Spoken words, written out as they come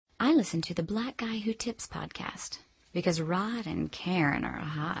I listen to the Black Guy Who Tips podcast because Rod and Karen are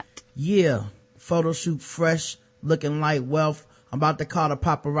hot. Yeah, photo shoot fresh, looking like wealth. I'm about to call the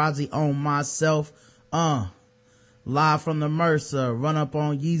paparazzi on myself. Live from the Mercer, run up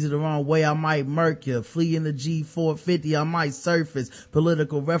on Yeezy the wrong way, I might murk you. Flee in the G450, I might surface.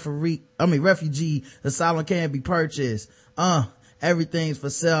 Political refugee, asylum can't be purchased. Everything's for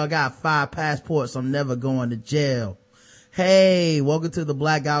sale, got 5 passports, I'm never going to jail. Hey, welcome to the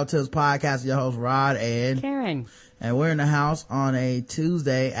Black Guy Who Tips podcast, your host Rod and Karen. And we're in the house on a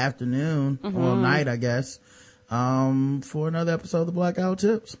Tuesday afternoon, or night I guess, for another episode of the Black Guy Who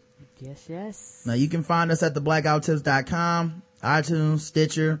Tips. Yes. Now you can find us at theblackguywhotips.com, iTunes,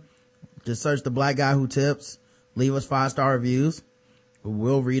 Stitcher. Just search the Black Guy Who Tips. Leave us 5-star reviews.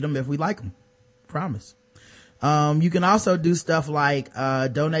 We'll read them if we like them. Promise. You can also do stuff like,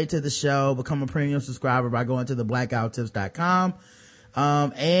 donate to the show, become a premium subscriber by going to theblackguywhotips.com.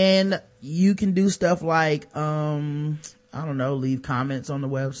 And you can do stuff like, I don't know, leave comments on the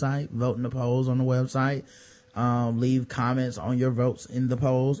website, vote in the polls on the website, leave comments on your votes in the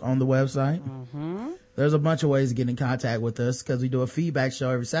polls on the website. There's a bunch of ways to get in contact with us because we do a feedback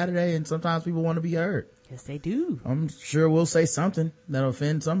show every Saturday and sometimes people want to be heard. Yes, they do. I'm sure we'll say something that'll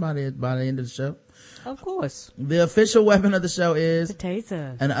offend somebody by the end of the show. Of course. The official weapon of the show is the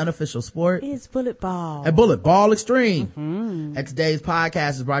taser. An unofficial sport is bullet ball. A bullet ball extreme. And today's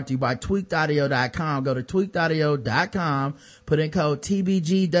podcast is brought to you by tweakedaudio.com. Go to tweakedaudio.com, put in code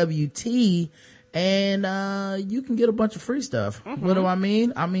TBGWT, and you can get a bunch of free stuff. What do I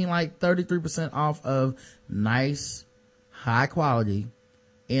mean? I mean like 33% off of nice, high quality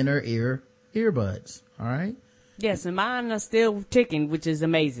inner ear earbuds. All right. Yes, and mine are still ticking, which is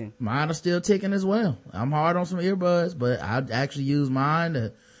amazing. Mine are still ticking as well. I'm hard on some earbuds, but I actually use mine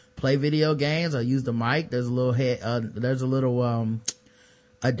to play video games. I use the mic. There's a little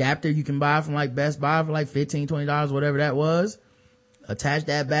adapter you can buy from like Best Buy for like $15-$20, whatever that was. Attach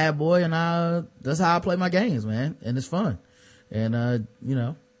that bad boy, and that's how I play my games, man. And it's fun. And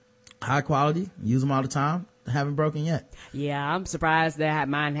high quality. Use them all the time. Haven't broken yet. Yeah, I'm surprised that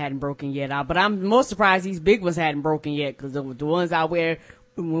mine hadn't broken yet. But I'm most surprised these big ones hadn't broken yet, because the ones I wear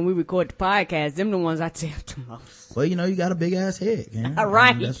when we record the podcast, them the ones I tip the most. Well, you got a big ass head.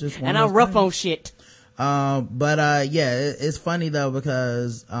 Right. That's just one and I'm rough on shit. It's funny though,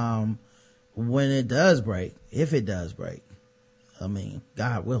 because when it does break, if it does break, I mean,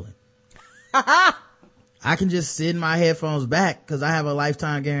 God willing, I can just send my headphones back because I have a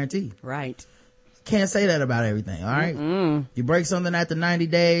lifetime guarantee. Right. Can't say that about everything. All right. You break something after 90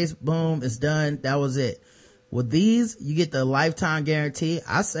 days, boom, it's done. That was it. With these, you get the lifetime guarantee.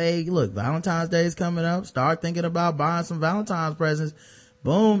 I say, look, Valentine's Day is coming up. Start thinking about buying some Valentine's presents.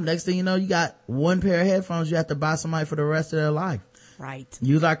 Boom. Next thing you know, you got one pair of headphones you have to buy somebody for the rest of their life. Right.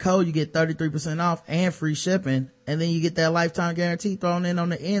 Use our code, you get 33% off and free shipping. And then you get that lifetime guarantee thrown in on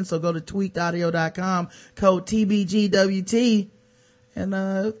the end. So go to tweakedaudio.com, code TBGWT,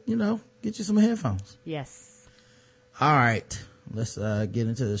 and, get you some headphones. Yes. All right. Let's get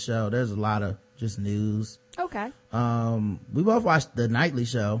into the show. There's a lot of just news. Okay. We both watched The Nightly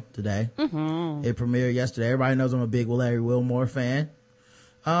Show today. It premiered yesterday. Everybody knows I'm a big Larry Wilmore fan.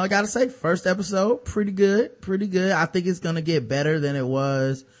 I gotta say, first episode, pretty good. I think it's gonna get better than it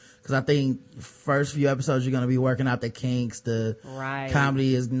was, because I think first few episodes you're gonna be working out the kinks. The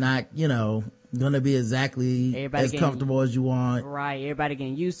comedy is not, gonna be exactly as comfortable as you want. Right. Everybody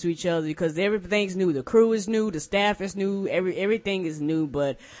getting used to each other because everything's new. The crew is new. The staff is new. Everything is new.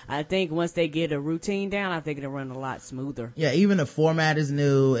 But I think once they get a routine down, I think it'll run a lot smoother. Yeah. Even the format is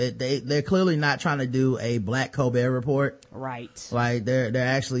new. They're clearly not trying to do a Black Colbert Report. Right. Like they're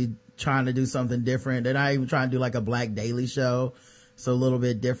actually trying to do something different. They're not even trying to do like a Black Daily Show. It's a little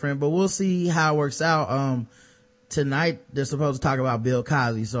bit different, but we'll see how it works out. Tonight they're supposed to talk about Bill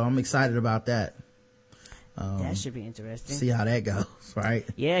Cosby, so I'm excited about that. That should be interesting. See how that goes, right?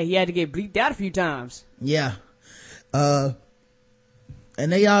 Yeah, he had to get bleeped out a few times. Yeah. And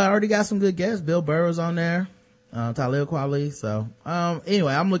they already got some good guests. Bill Burr's on there, Talib Kweli. So,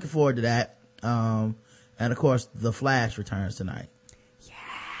 anyway, I'm looking forward to that. And of course, The Flash returns tonight.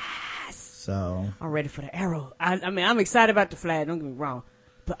 Yes. So. I'm ready for the Arrow. I mean, I'm excited about The Flash, don't get me wrong,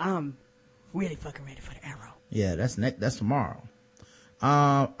 but I'm really fucking ready for the Arrow. Yeah, that's tomorrow.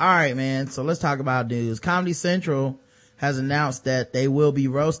 All right, man. So let's talk about news. Comedy Central has announced that they will be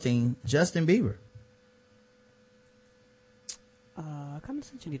roasting Justin Bieber. Comedy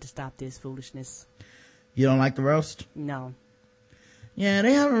Central need to stop this foolishness. You don't like the roast? No. Yeah,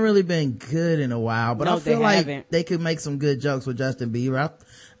 they haven't really been good in a while, but No, I feel they like haven't. they could make some good jokes with Justin Bieber.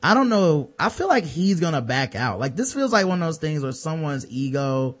 I don't know. I feel like he's gonna back out. Like, this feels like one of those things where someone's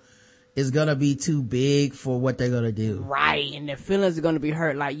ego is gonna be too big for what they're gonna do. Right, and their feelings are going to be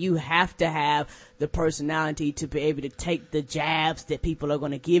hurt. Like, you have to have the personality to be able to take the jabs that people are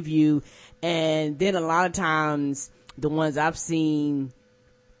going to give you. And then a lot of times, the ones I've seen,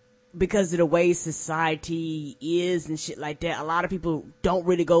 because of the way society is and shit like that, a lot of people don't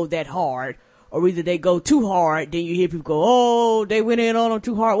really go that hard. Or either they go too hard, then you hear people go, oh, they went in on them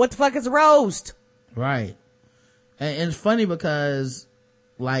too hard. What the fuck is a roast? Right. And it's funny because,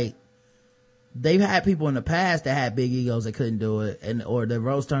 like, they've had people in the past that had big egos that couldn't do it, or the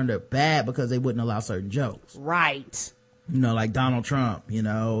roast turned out bad because they wouldn't allow certain jokes. Right. You know, like Donald Trump, you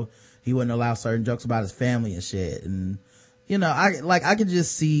know, he wouldn't allow certain jokes about his family and shit. And, you know, I could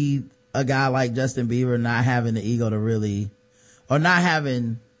just see a guy like Justin Bieber not having the ego to really, or not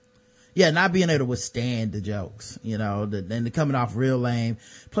being able to withstand the jokes, you know, and coming off real lame.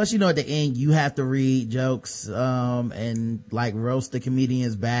 Plus, you know, at the end, you have to read jokes, and like roast the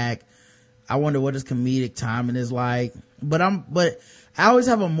comedians back. I wonder what his comedic timing is like. But I always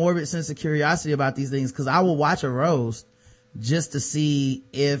have a morbid sense of curiosity about these things, because I will watch a roast just to see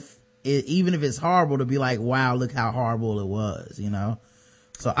even if it's horrible, to be like, wow, look how horrible it was, you know?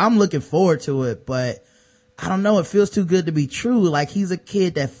 So I'm looking forward to it, but I don't know, it feels too good to be true. Like, he's a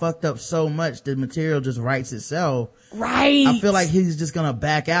kid that fucked up so much, the material just writes itself. Right. I feel like he's just gonna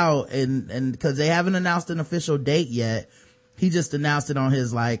back out, and cause they haven't announced an official date yet. He just announced it on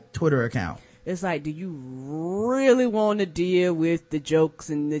his, like, Twitter account. It's like, do you really want to deal with the jokes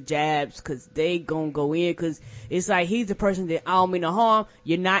and the jabs? Cause they gonna go in. Cause it's like, he's the person that I don't mean no harm.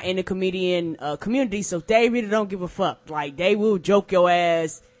 You're not in the comedian community, so they really don't give a fuck. Like, they will joke your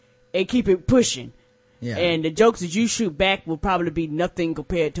ass and keep it pushing. Yeah. And the jokes that you shoot back will probably be nothing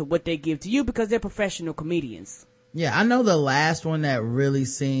compared to what they give to you, because they're professional comedians. Yeah, I know the last one that really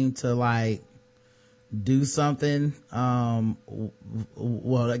seemed to, like, do something,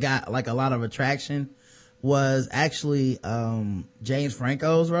 well, it got like a lot of attraction, was actually James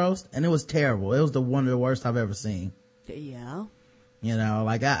Franco's roast, and it was terrible. It was one of the worst I've ever seen. Yeah. You know,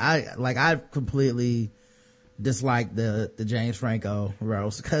 like I completely dislike the James Franco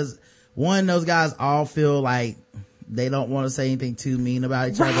roast, because one, those guys all feel like they don't want to say anything too mean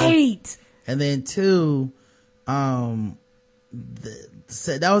about each other. Right. And then two, that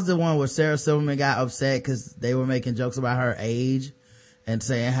was the one where Sarah Silverman got upset because they were making jokes about her age and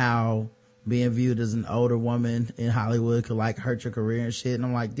saying how being viewed as an older woman in Hollywood could, like, hurt your career and shit. And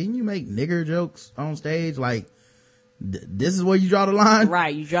I'm like, didn't you make nigger jokes on stage? Like, this is where you draw the line?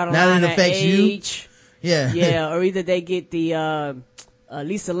 Right. You draw the now line that it at affects age. you? Yeah. Yeah. Or either they get the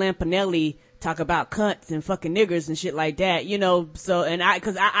Lisa Lampanelli talk about cunts and fucking niggers and shit like that, you know. So, and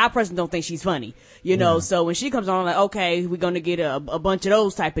cause I personally don't think she's funny, you know. So when she comes on, I'm like, okay, we're gonna get a bunch of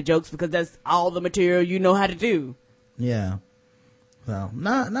those type of jokes, because that's all the material you know how to do. Yeah. So,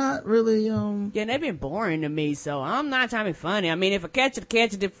 not really, Yeah, and they've been boring to me, so I'm not trying to be funny. I mean, if I catch it,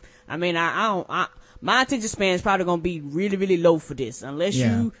 I mean, my attention span is probably gonna be really, really low for this, unless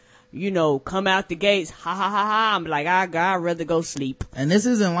you know, come out the gates, ha ha ha ha. I'm like, I'd rather go sleep. And this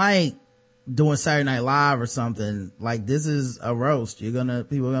isn't like doing Saturday Night Live or something. Like, this is a roast. People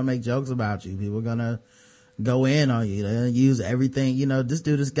are gonna make jokes about you. People are gonna go in on you. They're gonna use everything. You know, this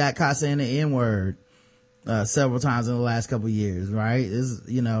dude just got caught saying the N-word several times in the last couple of years, right? This,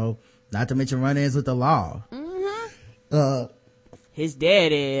 you know, not to mention run-ins with the law. Mm-hmm. His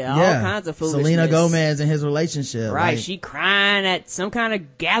daddy, all kinds of foolishness. Selena Gomez and his relationship. Right, like, she crying at some kind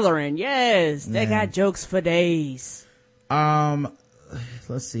of gathering. Yes, they got jokes for days.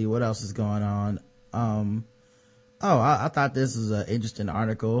 Let's see what else is going on. I thought this was an interesting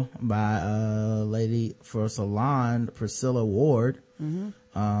article by a lady for Salon, Priscilla Ward.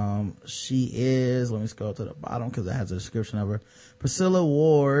 She is, let me scroll to the bottom because it has a description of her. Priscilla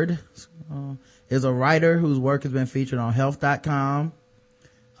Ward is a writer whose work has been featured on health.com.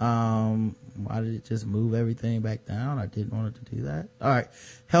 Why did it just move everything back down? I didn't want it to do that. All right.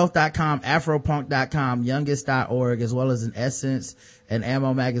 Health.com, Afropunk.com, Youngest.org, as well as in Essence and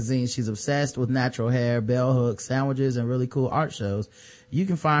Ammo magazine. She's obsessed with natural hair, bell hooks, sandwiches, and really cool art shows. You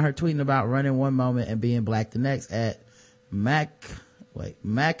can find her tweeting about running one moment and being black the next at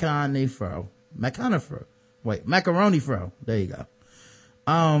Macaroni Fro. There you go.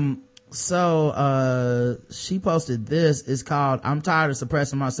 So she posted this. It's called, I'm tired of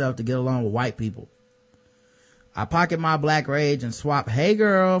suppressing myself to get along with white people. I pocket my black rage and swap hey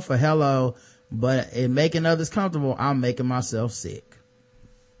girl for hello, but in making others comfortable, I'm making myself sick.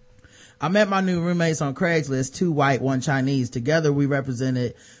 I met my new roommates on Craigslist, 2 white, 1 Chinese. Together we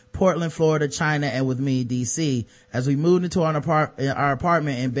represented Portland, Florida, China, and with me, DC. As we moved into our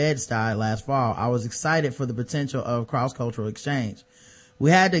apartment in Bed-Stuy last fall, I was excited for the potential of cross-cultural exchange. We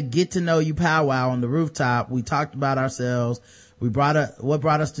had to get to know you powwow on the rooftop. We talked about ourselves. What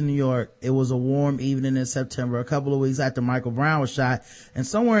brought us to New York. It was a warm evening in September, a couple of weeks after Michael Brown was shot. And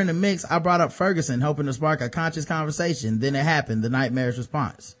somewhere in the mix, I brought up Ferguson, hoping to spark a conscious conversation. Then it happened, the nightmarish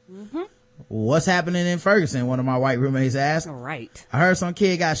response. Mm-hmm. What's happening in Ferguson? One of my white roommates asked. All right. I heard some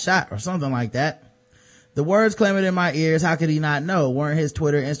kid got shot or something like that. The words clamored in my ears. How could he not know? Weren't his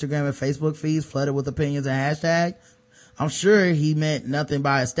Twitter, Instagram, and Facebook feeds flooded with opinions and hashtags? I'm sure he meant nothing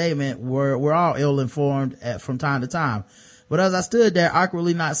by a statement. We're all ill-informed from time to time. But as I stood there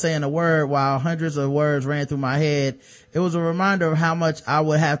awkwardly not saying a word while hundreds of words ran through my head, it was a reminder of how much I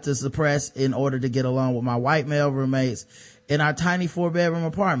would have to suppress in order to get along with my white male roommates in our tiny 4-bedroom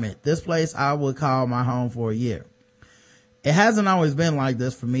apartment. This place I would call my home for a year. It hasn't always been like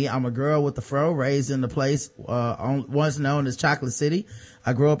this for me. I'm a girl with a fro, raised in the place once known as Chocolate City.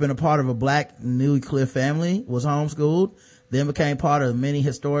 I grew up in a part of a black nuclear family, was homeschooled, then became part of a many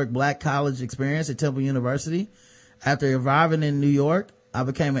historic black college experience at Temple University. After arriving in New York, I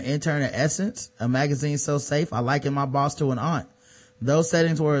became an intern at Essence, a magazine so safe I likened my boss to an aunt. Those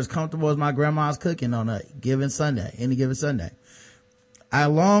settings were as comfortable as my grandma's cooking on any given Sunday. I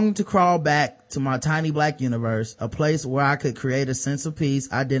longed to crawl back to my tiny black universe, a place where I could create a sense of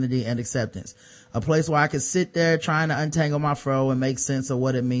peace, identity, and acceptance. A place where I could sit there trying to untangle my fro and make sense of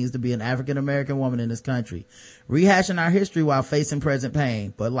what it means to be an African American woman in this country. Rehashing our history while facing present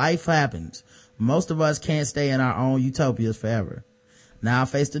pain. But life happens. Most of us can't stay in our own utopias forever. Now I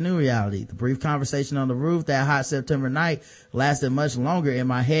faced a new reality. The brief conversation on the roof that hot September night lasted much longer. In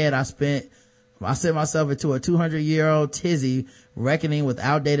my head, I sent myself into a 200-year-old tizzy, reckoning with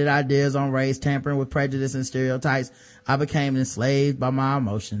outdated ideas on race, tampering with prejudice and stereotypes. I became enslaved by my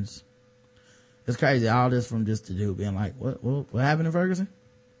emotions. It's crazy. All this from just a dude being like, what happened in Ferguson?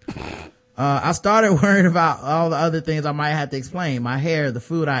 I started worrying about all the other things I might have to explain. My hair, the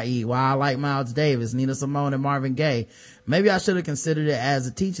food I eat, why I like Miles Davis, Nina Simone, and Marvin Gaye. Maybe I should have considered it as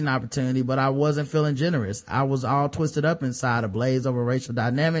a teaching opportunity, but I wasn't feeling generous. I was all twisted up inside, ablaze over racial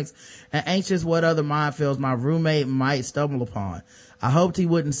dynamics, and anxious what other minefields my roommate might stumble upon. I hoped he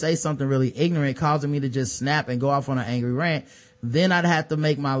wouldn't say something really ignorant, causing me to just snap and go off on an angry rant. Then I'd have to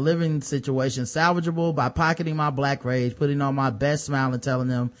make my living situation salvageable by pocketing my black rage, putting on my best smile and telling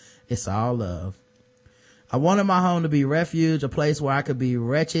them it's all love. I wanted my home to be refuge, a place where I could be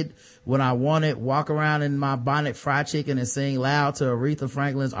wretched when I wanted, walk around in my bonnet fried chicken and sing loud to Aretha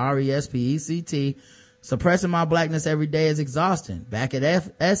Franklin's R-E-S-P-E-C-T. Suppressing my blackness every day is exhausting. Back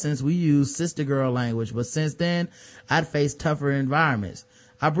at Essence, we used sister girl language, but since then, I'd faced tougher environments.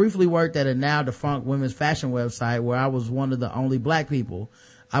 I briefly worked at a now defunct women's fashion website where I was one of the only black people.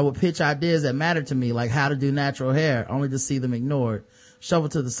 I would pitch ideas that mattered to me, like how to do natural hair, only to see them ignored,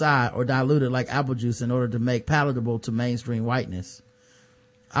 shovelled to the side, or diluted like apple juice in order to make palatable to mainstream whiteness.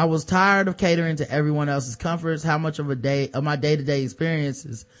 I was tired of catering to everyone else's comforts. How much of my day-to-day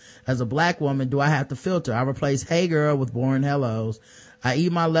experiences as a black woman do I have to filter? I replace hey girl with boring hellos. I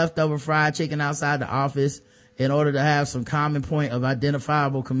eat my leftover fried chicken outside the office. In order to have some common point of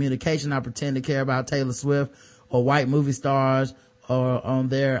identifiable communication, I pretend to care about Taylor Swift or white movie stars, or on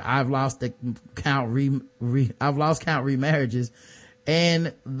their I've lost count remarriages,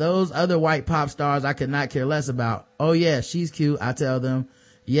 and those other white pop stars I could not care less about. Oh yeah, she's cute, I tell them.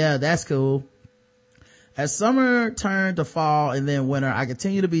 Yeah, that's cool. As summer turned to fall and then winter, I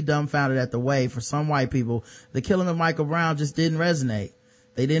continue to be dumbfounded at the way, for some white people, the killing of Michael Brown just didn't resonate.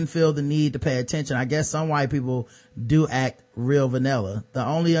 They didn't feel the need to pay attention. I guess some white people do act real vanilla. They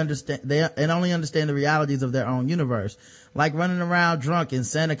only understand the realities of their own universe. Like running around drunk in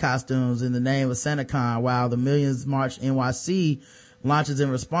Santa costumes in the name of SantaCon while the Millions March NYC launches in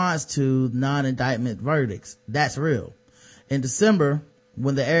response to non-indictment verdicts. That's real. In December,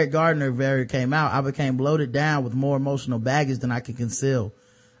 when the Eric Gardner verdict came out, I became bloated down with more emotional baggage than I could conceal.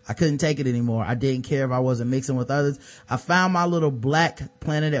 I couldn't take it anymore. I didn't care if I wasn't mixing with others. I found my little black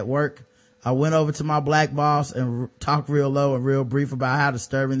planet at work. I went over to my black boss and talked real low and real brief about how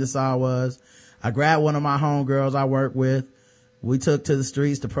disturbing this all was. I grabbed one of my homegirls I work with. We took to the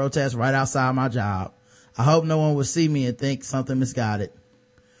streets to protest right outside my job. I hope no one would see me and think something misguided.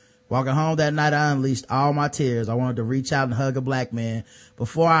 Walking home that night, I unleashed all my tears. I wanted to reach out and hug a black man.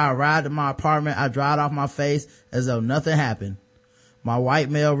 Before I arrived at my apartment, I dried off my face as though nothing happened. My white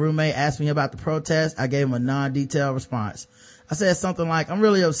male roommate asked me about the protest. I gave him a non-detailed response. I said something like, I'm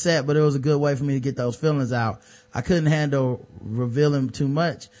really upset, but it was a good way for me to get those feelings out. I couldn't handle revealing too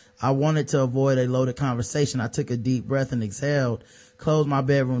much. I wanted to avoid a loaded conversation. I took a deep breath and exhaled, closed my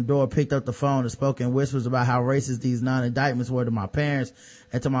bedroom door, picked up the phone and spoke in whispers about how racist these non-indictments were to my parents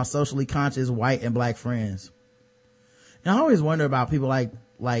and to my socially conscious white and black friends. And I always wonder about people like,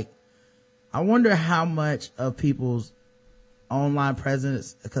 I wonder how much of people's online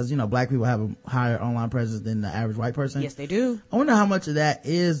presence, because, you know, black people have a higher online presence than the average white person. Yes, they do. I wonder how much of that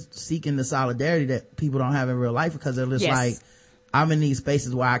is seeking the solidarity that people don't have in real life, because they're just like, I'm in these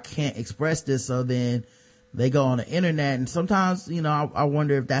spaces where I can't express this, so then they go on the internet, and sometimes, you know, I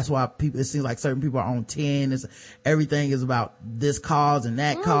wonder if that's why it seems like certain people are on 10. Everything is about this cause and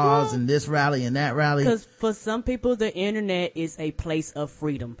that cause and this rally and that rally. Because for some people, the internet is a place of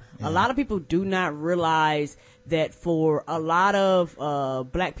freedom. Yeah. A lot of people do not realize that for a lot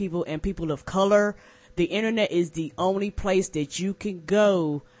of black people and people of color, the internet is the only place that you can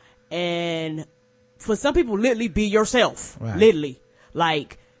go and, for some people, literally be yourself. Right. Literally.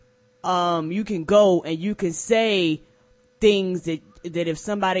 Like, you can go and you can say things that if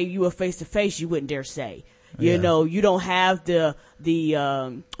somebody you were face to face, you wouldn't dare say. You know, you don't have the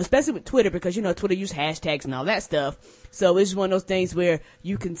especially with Twitter, because, you know, Twitter use hashtags and all that stuff. So it's one of those things where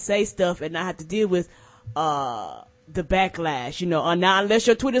you can say stuff and not have to deal with, the backlash, you know, now unless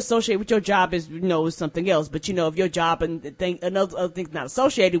your Twitter associated with your job is, you know, is something else. But, you know, if your job and other things not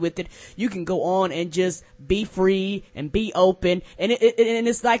associated with it, you can go on and just be free and be open. And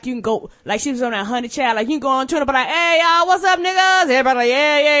it's like you can go, like she was on that Honey Child, like you can go on Twitter, but like, hey y'all, what's up niggas? Everybody like,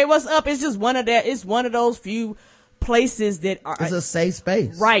 yeah, what's up? It's just it's one of those few places that are, it's a safe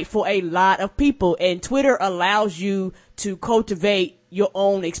space, right, for a lot of people. And Twitter allows you to cultivate your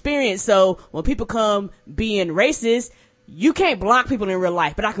own experience. So when people come being racist, you can't block people in real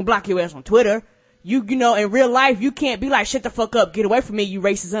life, but I can block your ass on Twitter. You know, in real life, you can't be like, shut the fuck up, get away from me, you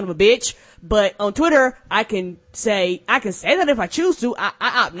racist son of a bitch. But on Twitter, I can say that if I choose to. I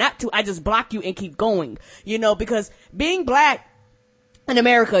opt not to. I just block you and keep going. You know, because being black in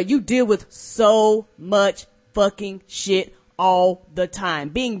America, you deal with so much fucking shit all the time.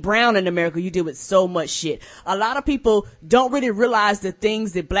 Being brown in America, you deal with so much shit. A lot of people don't really realize the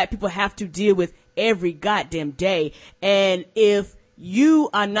things that black people have to deal with every goddamn day. And if you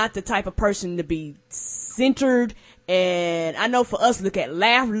are not the type of person to be centered, and I know for us, look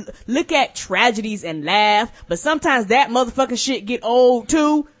at tragedies and laugh, but sometimes that motherfucking shit get old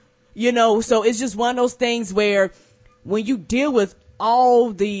too, you know. So it's just one of those things where when you deal with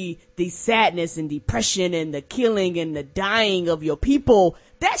all the sadness and depression and the killing and the dying of your people,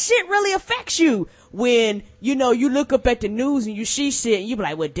 that shit really affects you. When, you know, you look up at the news and you see shit and you be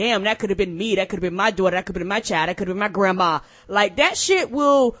like, well, damn, that could have been me. That could have been my daughter. That could have been my child. That could have been my grandma. Like, that shit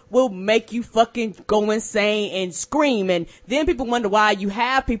will make you fucking go insane and scream. And then people wonder why you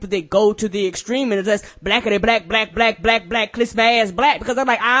have people that go to the extreme and it's just blackity black, kiss my ass black. Because I'm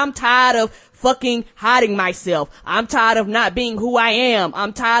like, I'm tired of fucking hiding myself. I'm tired of not being who I am.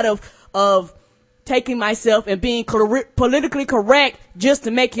 I'm tired of taking myself and being politically correct just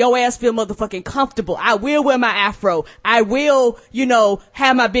to make your ass feel motherfucking comfortable. I will wear my afro. I will, you know,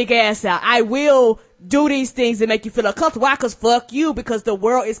 have my big ass out. I will do these things that make you feel uncomfortable. Why? Cause fuck you, because the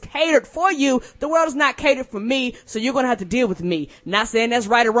world is catered for you. The world is not catered for me, so you're gonna have to deal with me. Not saying that's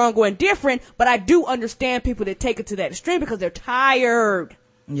right or wrong or indifferent, but I do understand people that take it to that extreme because they're tired.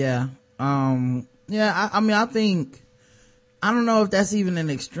 Yeah. I mean, I think, I don't know if that's even an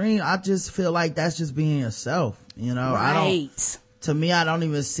extreme. I just feel like that's just being yourself, you know. Right. To me, I don't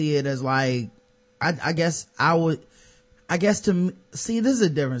even see it as like, I guess to see, this is a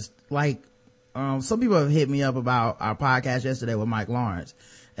difference. Like, some people have hit me up about our podcast yesterday with Mike Lawrence,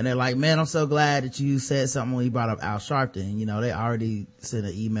 and they're like, man, I'm so glad that you said something when he brought up Al Sharpton. You know, they already sent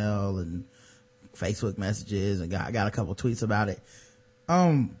an email and Facebook messages and got a couple tweets about it.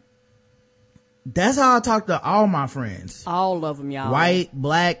 That's how I talk to all my friends. All of them, y'all. White,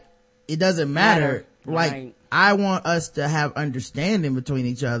 black, it doesn't matter. Like, right. I want us to have understanding between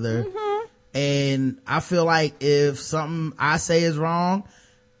each other. Mm-hmm. And I feel like if something I say is wrong,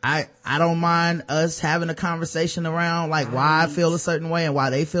 I don't mind us having a conversation around like why I feel a certain way and why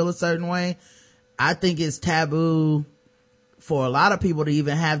they feel a certain way. I think it's taboo for a lot of people to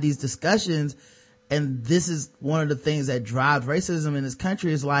even have these discussions. And this is one of the things that drives racism in this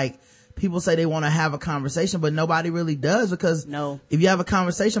country, is like, people say they want to have a conversation, but nobody really does, because if you have a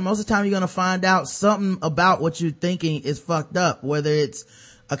conversation, most of the time you're going to find out something about what you're thinking is fucked up, whether it's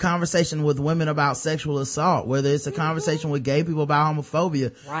a conversation with women about sexual assault, whether it's a conversation with gay people about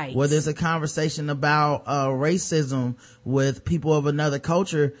homophobia, right, whether it's a conversation about racism with people of another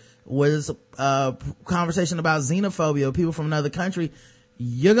culture, whether it's a conversation about xenophobia, people from another country.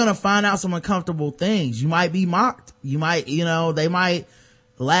 You're going to find out some uncomfortable things. You might be mocked. You might, you know, they might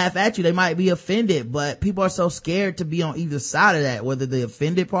laugh at you. They might be offended, but people are so scared to be on either side of that, whether the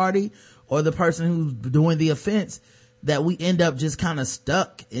offended party or the person who's doing the offense, that we end up just kind of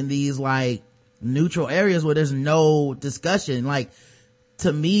stuck in these like neutral areas where there's no discussion. Like,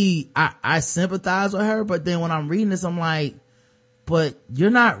 to me, I sympathize with her, but then when I'm reading this, I'm like, but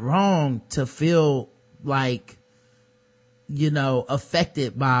you're not wrong to feel like,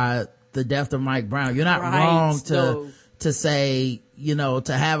 affected by the death of Mike Brown. You're not wrong to say,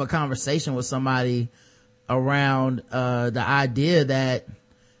 to have a conversation with somebody around the idea that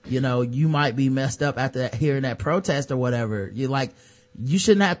you might be messed up after hearing that protest or whatever. You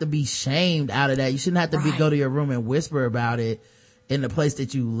shouldn't have to be shamed out of that. You shouldn't have to go to your room and whisper about it in the place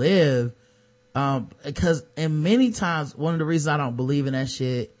that you live. And many times, one of the reasons I don't believe in that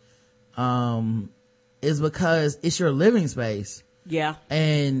shit, is because it's your living space. Yeah.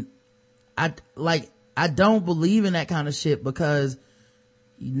 And I don't believe in that kind of shit, because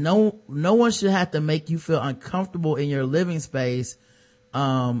no one should have to make you feel uncomfortable in your living space,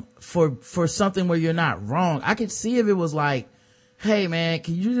 for something where you're not wrong. I could see if it was like, hey man,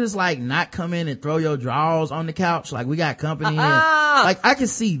 can you just like not come in and throw your drawers on the couch? Like, we got company. Like, I could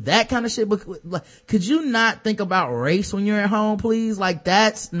see that kind of shit. But like, could you not think about race when you're at home, please? Like,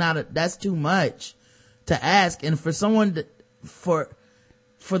 that's too much to ask. And for someone for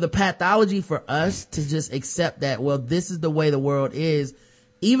the pathology for us to just accept that, well, this is the way the world is,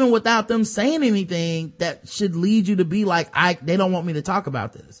 even without them saying anything, that should lead you to be like, they don't want me to talk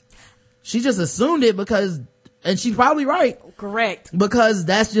about this. She just assumed it and she's probably right. Correct. Because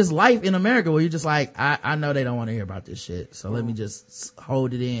that's just life in America, where you're just like, I know they don't want to hear about this shit, so let me just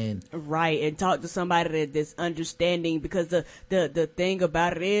hold it in. Right. And talk to somebody that's understanding, because the thing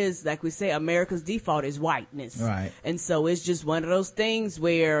about it is, like we say, America's default is whiteness. Right. And so it's just one of those things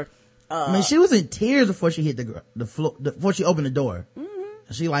where, I mean, she was in tears before she hit the floor, before she opened the door. Mm-hmm.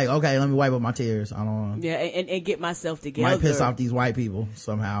 She like, okay, let me wipe up my tears. I don't know. Yeah, and get myself together. Might piss off these white people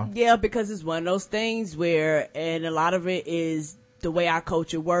somehow. Yeah, because it's one of those things where, and a lot of it is the way our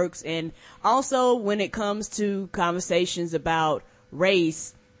culture works. And also when it comes to conversations about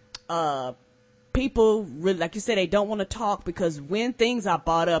race, people really, like you said, they don't want to talk, because when things are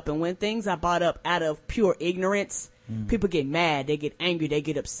brought up, and when things are brought up out of pure ignorance, people get mad, they get angry, they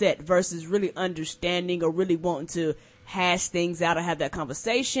get upset, versus really understanding or really wanting to hash things out or have that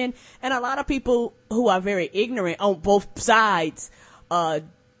conversation. And a lot of people who are very ignorant on both sides,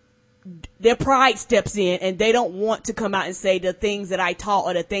 their pride steps in, and they don't want to come out and say the things that I taught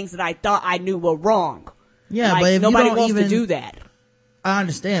or the things that I thought I knew were wrong. Yeah, like, but if nobody you don't wants even to do that. I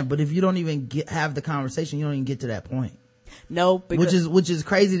understand, but if you don't even have the conversation, you don't even get to that point. No, because, which is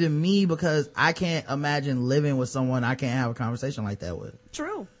crazy to me, because I can't imagine living with someone I can't have a conversation like that with.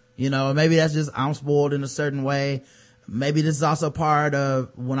 True. Maybe that's just, I'm spoiled in a certain way. Maybe this is also part of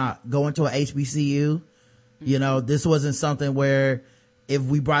when I go into a HBCU. This wasn't something where if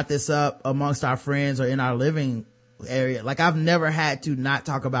we brought this up amongst our friends or in our living area, like, I've never had to not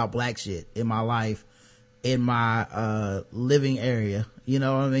talk about black shit in my life, in my living area. You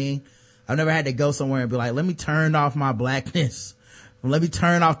know what I mean? I've never had to go somewhere and be like, let me turn off my blackness. Let me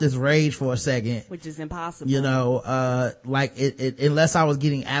turn off this rage for a second. Which is impossible. Like it unless I was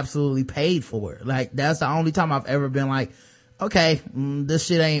getting absolutely paid for it. Like, that's the only time I've ever been like, okay, this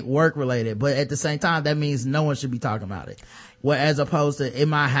shit ain't work related. But at the same time, that means no one should be talking about it. As opposed to in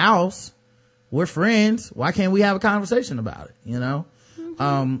my house, we're friends. Why can't we have a conversation about it?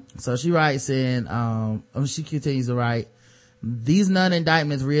 Mm-hmm. So she writes in, she continues to write, these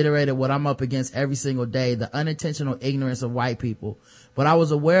non-indictments reiterated what I'm up against every single day, the unintentional ignorance of white people. But I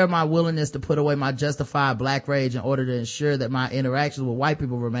was aware of my willingness to put away my justified black rage in order to ensure that my interactions with white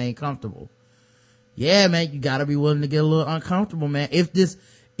people remain comfortable. Yeah, man, you gotta be willing to get a little uncomfortable, man. If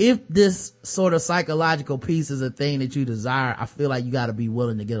this sort of psychological piece is a thing that you desire, I feel like you gotta be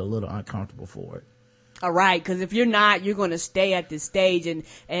willing to get a little uncomfortable for it. All right, because if you're not, you're going to stay at this stage,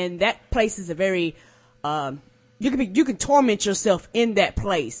 and that place is a very, you can torment yourself in that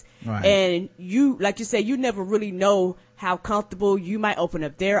place. Right. And you, like you said, you never really know how comfortable. You might open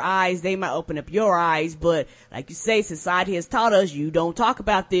up their eyes, they might open up your eyes, but like you say, society has taught us you don't talk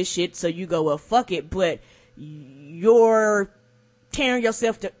about this shit, so you go, well, fuck it, but you're tearing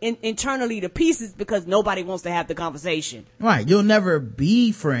yourself internally to pieces because nobody wants to have the conversation. Right. You'll never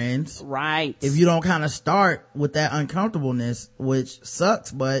be friends. Right. If you don't kind of start with that uncomfortableness, which sucks,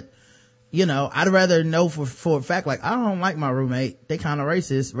 but I'd rather know for a fact, like, I don't like my roommate, they kind of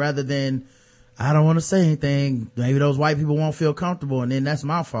racist, rather than I don't want to say anything, maybe those white people won't feel comfortable, and then that's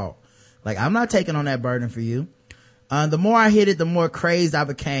my fault. Like, I'm not taking on that burden for you. The more I hit it, the more crazed I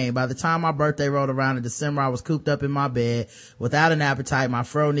became. By the time my birthday rolled around in December, I was cooped up in my bed without an appetite, my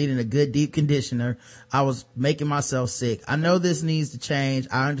fro needing a good deep conditioner. I was making myself sick. I know this needs to change.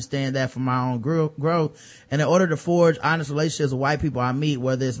 I understand that from my own growth. And in order to forge honest relationships with white people I meet,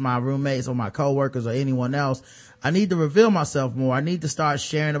 whether it's my roommates or my coworkers or anyone else, I need to reveal myself more. I need to start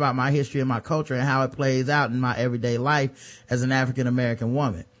sharing about my history and my culture and how it plays out in my everyday life as an African American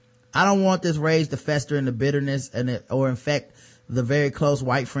woman. I don't want this rage to fester into bitterness or infect the very close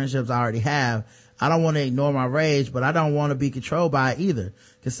white friendships I already have. I don't want to ignore my rage, but I don't want to be controlled by it either.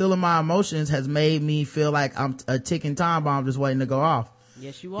 Concealing my emotions has made me feel like I'm a ticking time bomb just waiting to go off.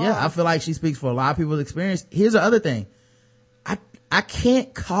 Yes, you are. Yeah, I feel like she speaks for a lot of people's experience. Here's the other thing. I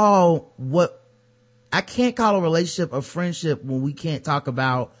can't call a relationship a friendship when we can't talk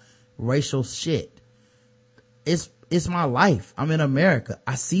about racial shit. It's my life. I'm in America.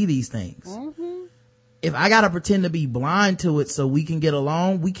 I see these things. Mm-hmm. If I gotta pretend to be blind to it so we can get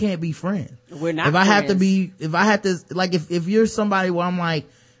along, we can't be friends. We're not If friends. I have to, like, if you're somebody where I'm like,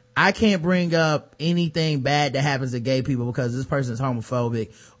 I can't bring up anything bad that happens to gay people because this person's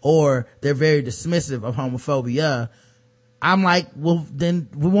homophobic or they're very dismissive of homophobia, I'm like, well, then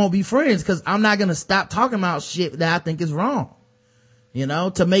we won't be friends because I'm not gonna stop talking about shit that I think is wrong. You know,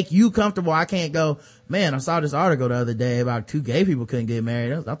 to make you comfortable, I can't go, man, I saw this article the other day about 2 gay people couldn't get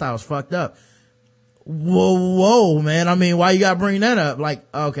married. I thought it was fucked up. Whoa, man. I mean, why you gotta bring that up? Like,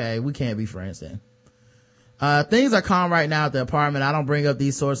 okay, we can't be friends then. Things are calm right now at the apartment. I don't bring up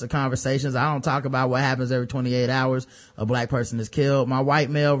these sorts of conversations. I don't talk about what happens every 28 hours a black person is killed. My white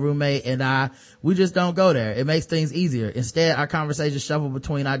male roommate and we just don't go there. It makes things easier. Instead, our conversations shuffle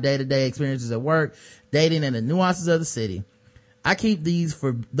between our day-to-day experiences at work, dating, and the nuances of the city. I keep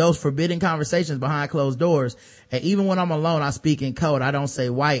those forbidden conversations behind closed doors. And even when I'm alone, I speak in code. I don't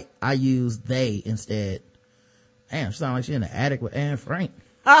say white. I use they instead. Damn, she sound like she in the attic with Anne Frank.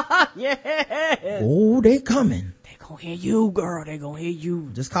 Yeah. Oh, they coming. They gonna hear you, girl. They gonna hear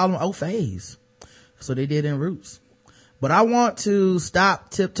you. Just call them O-Phase. So they did in Roots. But I want to stop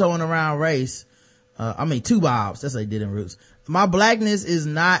tiptoeing around race. Two Bobs. That's what they did in Roots. My blackness is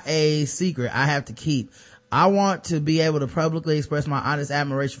not a secret I have to keep. I want to be able to publicly express my honest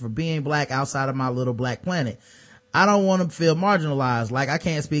admiration for being black outside of my little black planet. I don't want to feel marginalized, like I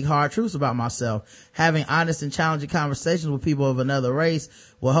can't speak hard truths about myself. Having honest and challenging conversations with people of another race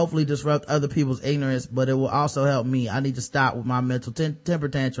will hopefully disrupt other people's ignorance, but it will also help me. I need to stop with my mental temper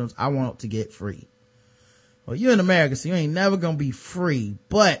tantrums. I want to get free. Well, you're in America, so you ain't never gonna be free,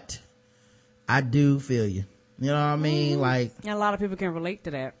 but I do feel you. You know what I mean? Like, a lot of people can relate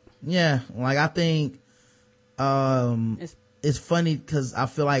to that. Yeah, like I think it's funny because I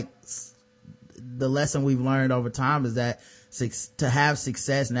feel like the lesson we've learned over time is that to have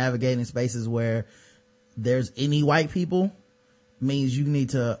success navigating spaces where there's any white people means you need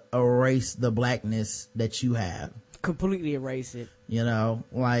to erase the blackness that you have. Completely erase it. You know,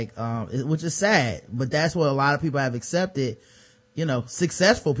 like, which is sad, but that's what a lot of people have accepted, you know,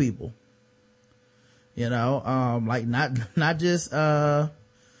 successful people. You know, like not just,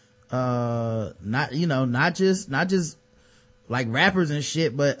 not just like rappers and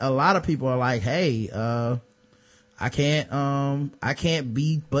shit, but a lot of people are like, hey, I can't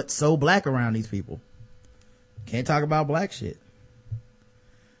be but so black around these people. Can't talk about black shit.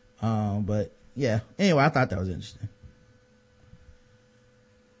 But yeah, anyway, I thought that was interesting.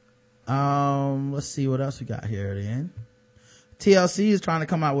 Let's see what else we got here at the end. TLC is trying to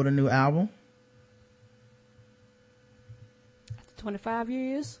come out with a new album. 25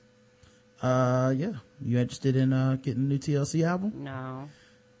 years? Yeah. You interested in getting a new TLC album? No.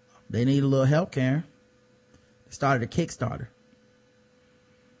 They need a little help, Karen. They started a Kickstarter.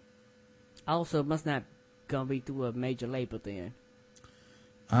 Also, it must not gonna be through a major label then.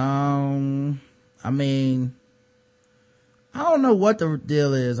 I mean, I don't know what the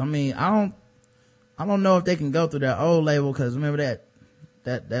deal is. I mean, I don't know if they can go through that old label, because remember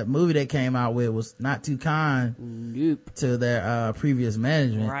that movie they came out with was not too kind to their previous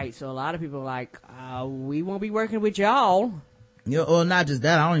management. Right. So a lot of people are like, we won't be working with y'all. You know, well, not just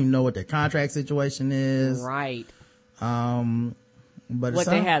that, I don't even know what their contract situation is. Right. But what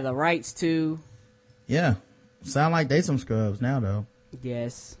they have the rights to. Yeah. Sound like they some scrubs now though.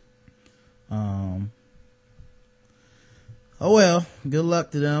 Yes. Oh well, good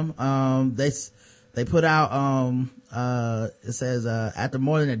luck to them. They put out, it says, after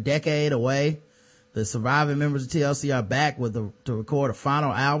more than a decade away, the surviving members of TLC are back to record a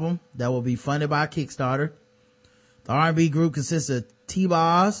final album that will be funded by Kickstarter. The R&B group consists of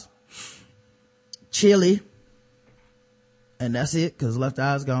T-Boz, Chili, And that's it, cause Left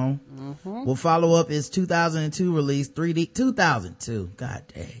Eye's gone. We'll follow up its 2002 release, 3D, 2002. God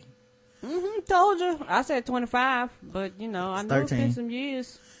dang. Told you. I said 25, but I know it's 13. been some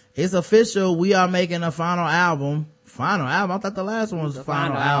years. It's official. We are making a final album. Final album? I thought the last one was the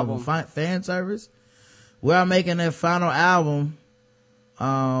final album. Fan service. We are making a final album.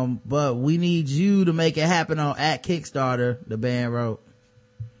 But we need you to make it happen on at Kickstarter, the band wrote.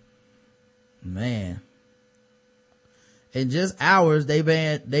 Man. In just hours, they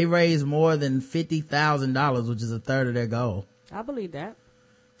raised more than $50,000, which is a third of their goal. I believe that.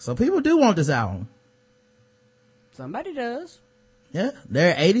 So people do want this album. Somebody does. Yeah.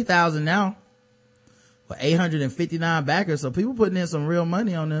 They're at 80,000 now. With 859 backers. So people putting in some real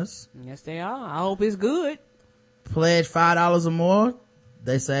money on this. Yes, they are. I hope it's good. Pledge $5 or more.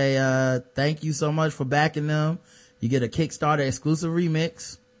 They say, thank you so much for backing them. You get a Kickstarter exclusive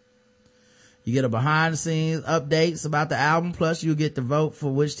remix. You get a behind the scenes updates about the album. Plus you'll get to vote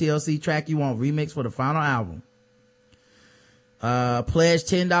for which TLC track you want remixed for the final album. Pledge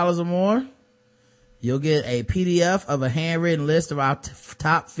 $10 or more. You'll get a PDF of a handwritten list of our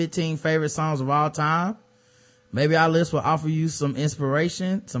top 15 favorite songs of all time. Maybe our list will offer you some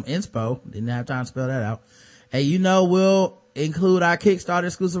inspiration, some inspo. Didn't have time to spell that out. And we'll include our Kickstarter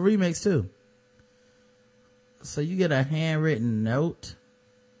exclusive remix too. So you get a handwritten note.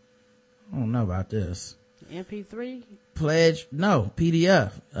 I don't know about this. MP3? Pledge, no,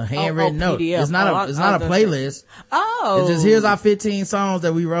 PDF, a handwritten note. PDF. It's not a playlist. It's just, here's our 15 songs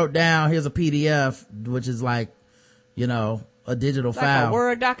that we wrote down. Here's a PDF, which is like, a digital file. Like a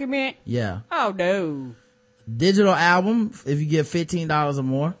Word document? Yeah. Oh no. Digital album, if you get $15 or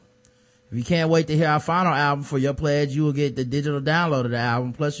more. If you can't wait to hear our final album for your pledge, you will get the digital download of the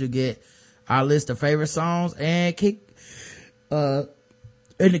album. Plus you'll get our list of favorite songs and the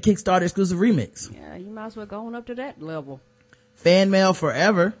Kickstarter exclusive remix. Yeah, you might as well go on up to that level. Fan mail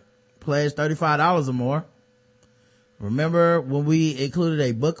forever. Pledge $35 or more. Remember when we included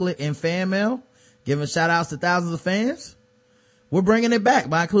a booklet in fan mail, giving shout outs to thousands of fans? We're bringing it back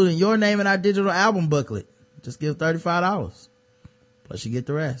by including your name in our digital album booklet. Just give $35. Plus you get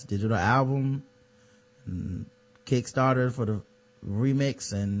the rest. Digital album, and Kickstarter for the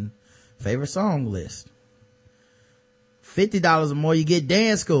remix, and favorite song list. $50 or more, you get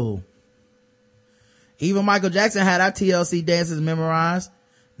dance school. Even Michael Jackson had our TLC dances memorized.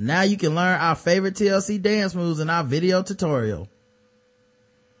 Now you can learn our favorite TLC dance moves in our video tutorial.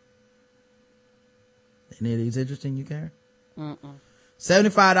 Any of these interesting, you Karen?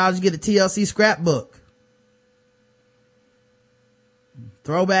 $75, you get a TLC scrapbook.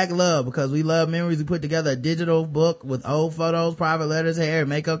 Throwback love, because we love memories. We put together a digital book with old photos, private letters, hair, and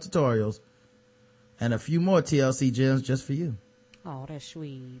makeup tutorials. And a few more TLC gems just for you. Oh, that's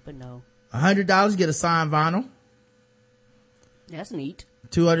sweet, but no. $100, you get a signed vinyl. That's neat.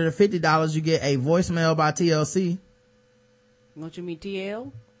 $250, you get a voicemail by TLC. Don't you mean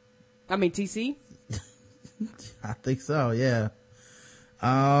TL? I mean TC? I think so, yeah.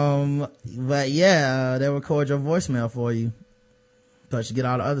 But yeah, they'll record your voicemail for you. Plus you get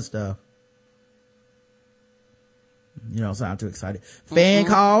all the other stuff. You don't sound too excited. Fan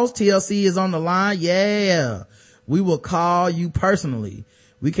calls. TLC is on the line. Yeah. We will call you personally.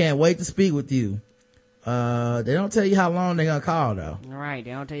 We can't wait to speak with you. They don't tell you how long they're gonna call though. All right.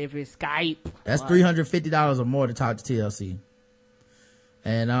 They don't tell you if it's Skype. That's $350 or more to talk to TLC.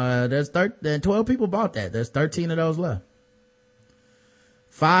 And, there's 12 people bought that. There's 13 of those left.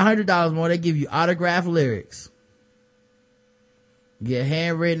 $500 more. They give you autographed lyrics. Get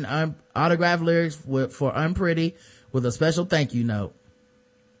handwritten autographed lyrics for Unpretty with a special thank you note.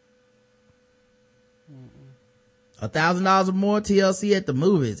 $1,000 or more. TLC at the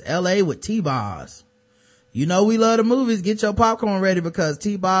movies. LA with T-Bars. We love the movies. Get your popcorn ready because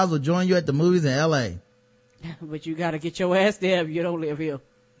T-Bars will join you at the movies in LA. But you gotta get your ass there if you don't live here.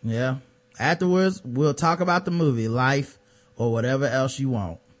 Yeah. Afterwards, we'll talk about the movie, life, or whatever else you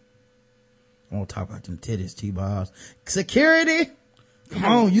want. I won't talk about them titties, T-Bars. Security! Come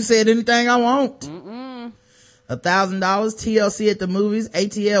on, you said anything I want. $1,000 TLC at the movies,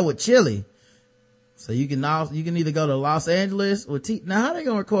 ATL with Chili. So you can either go to Los Angeles with now how they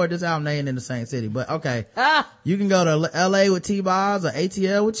gonna record this album? They ain't in the same city, but okay. You can go to LA with T-Bars or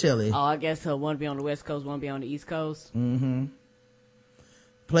ATL with Chili. Oh, I guess one be on the West Coast, one be on the East Coast.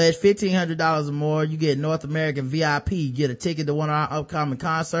 Pledge $1,500 or more. You get North American VIP. Get a ticket to one of our upcoming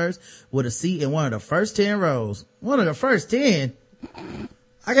concerts with a seat in one of the first 10 rows. One of the first 10?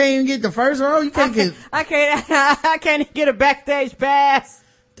 I can't even get the first row. You can't get. I can't get a backstage pass.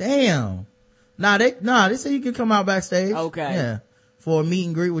 Damn. They say you can come out backstage. Okay. Yeah. For a meet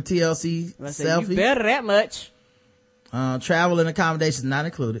and greet with TLC selfie. You better that much. Travel and accommodations not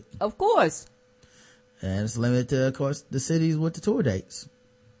included. Of course. And it's limited to, of course, the cities with the tour dates.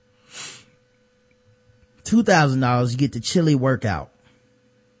 $2,000, you get the Chili workout.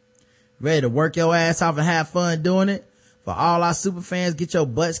 Ready to work your ass off and have fun doing it? For all our super fans, get your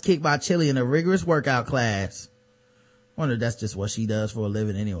butts kicked by Chili in a rigorous workout class. Wonder if that's just what she does for a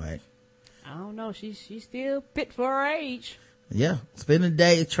living anyway. I don't know. She's still fit for her age. Yeah. Spend the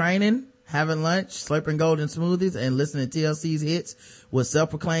day training, having lunch, slurping golden smoothies, and listening to TLC's hits with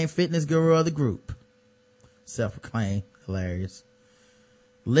self-proclaimed fitness guru of the group. Self-proclaimed. Hilarious.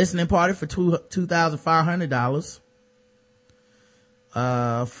 Listening party for $2,500.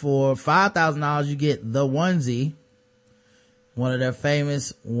 For $5,000, you get the onesie. One of their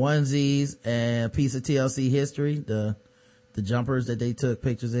famous onesies and a piece of TLC history. The jumpers that they took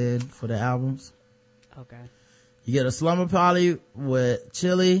pictures in for the albums. Okay. You get a slumber party with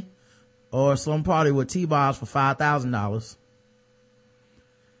Chili or a slumber party with T-Bobs for $5,000.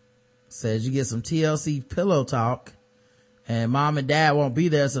 Says you get some TLC pillow talk and mom and dad won't be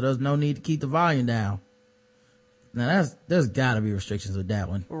there, so there's no need to keep the volume down. Now there's gotta be restrictions with that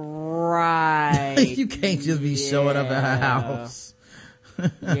one. Right. You can't just be showing up at her house.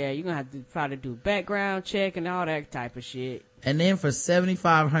 Yeah, you're gonna have to probably do background check and all that type of shit. And then for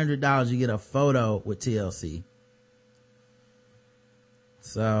 $7,500, you get a photo with TLC.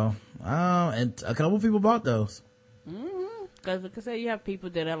 So, and a couple people bought those. Cause like I said, you have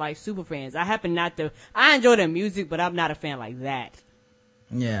people that are like super fans. I enjoy their music, but I'm not a fan like that.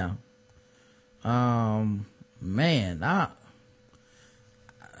 Yeah. Man,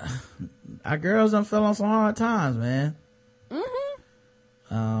 our girls done fell on some hard times, man.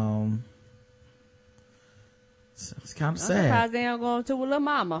 It's kind of sad. I'm surprised they don't go to a little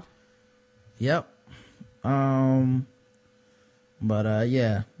mama. Yep. But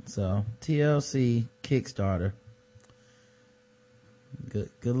yeah. So TLC Kickstarter.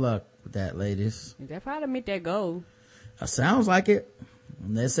 Good luck with that, ladies. They probably meet their goal. Sounds like it.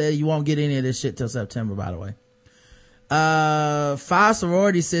 They said you won't get any of this shit till September, by the way. 5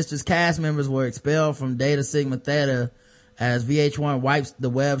 sorority sisters cast members were expelled from Data Sigma Theta as VH1 wipes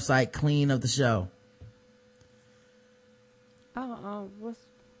the website clean of the show.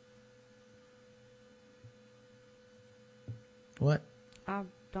 What? I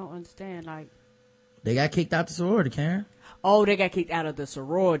don't understand. Like, they got kicked out the sorority, Karen. Oh, they got kicked out of the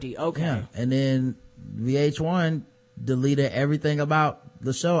sorority. Okay. Yeah. And then VH1 deleted everything about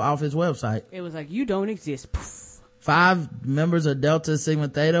the show off his website. It was like, you don't exist. Poof. 5 members of Delta Sigma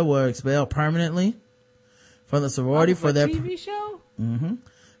Theta were expelled permanently from the sorority for their TV show.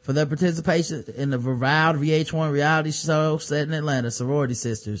 For their participation in the reviled VH1 reality show set in Atlanta, Sorority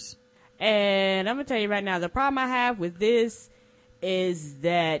Sisters. And I'm gonna tell you right now, the problem I have with this is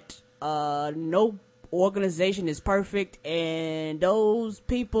that no organization is perfect, and those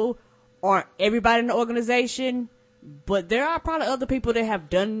people aren't everybody in the organization. But there are probably other people that have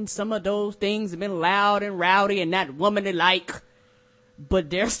done some of those things and been loud and rowdy and not womanly-like, but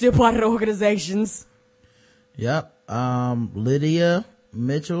they're still part of the organizations. Yep. Lydia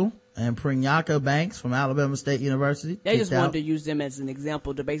Mitchell and Priyanka Banks from Alabama State University. They just wanted to use them as an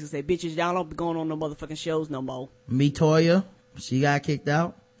example to basically say, bitches, y'all don't be going on no motherfucking shows no more. Metoya, she got kicked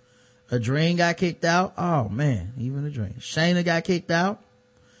out. Adrene got kicked out. Oh man, even Adrene. Shayna got kicked out.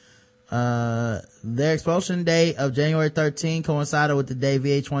 Their expulsion date of January 13 coincided with the day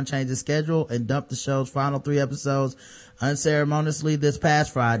VH1 changed its schedule and dumped the show's final 3 episodes unceremoniously this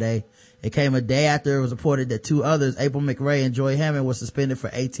past Friday. It came a day after it was reported that 2 others, April McRae and Joy Hammond, were suspended for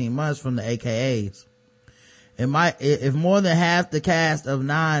 18 months from the AKAs. If more than half the cast of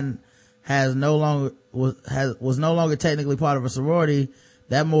 9 was no longer technically part of a sorority,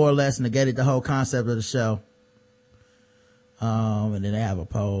 that more or less negated the whole concept of the show. And then they have a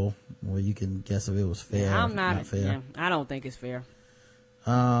poll where you can guess if it was fair. Yeah, I'm not fair. Yeah, I don't think it's fair.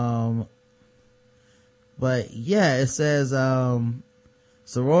 But yeah, it says,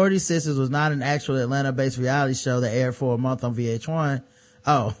 Sorority Sisters was not an actual Atlanta-based reality show that aired for a month on VH1.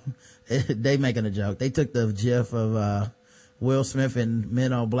 Oh, they making a joke. They took the gif of, Will Smith and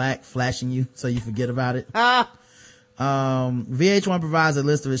Men on Black flashing you so you forget about it. VH1 provides a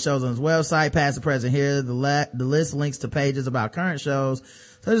list of its shows on its website, past and present. Here, the list links to pages about current shows,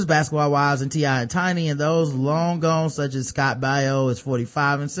 such as Basketball Wives and T.I. and Tiny, and those long gone, such as Scott Baio is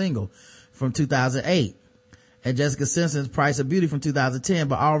 45 and Single from 2008. And Jessica Simpson's Price of Beauty from 2010,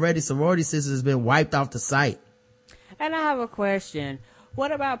 but already Sorority Sisters has been wiped off the site. And I have a question.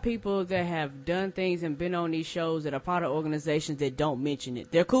 What about people that have done things and been on these shows that are part of organizations that don't mention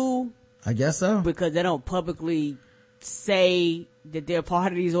it? They're cool? I guess so. Because they don't publicly say that they're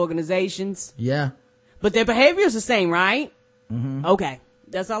part of these organizations? Yeah. But their behavior is the same, right? Mm-hmm. Okay.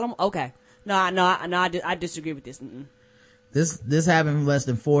 That's all okay. No, I disagree with this. Mm-mm. This happened less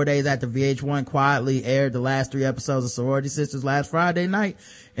than 4 days after VH1 quietly aired the last 3 episodes of Sorority Sisters last Friday night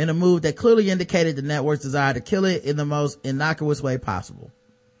in a move that clearly indicated the network's desire to kill it in the most innocuous way possible.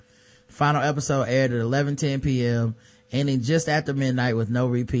 The final episode aired at 11:10 p.m., ending just after midnight with no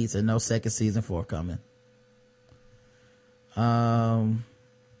repeats and no second season forthcoming. Wow.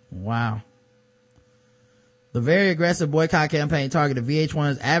 The very aggressive boycott campaign targeted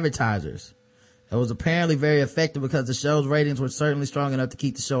VH1's advertisers. It was apparently very effective because the show's ratings were certainly strong enough to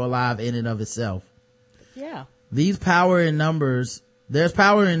keep the show alive in and of itself. Yeah. There's power in numbers,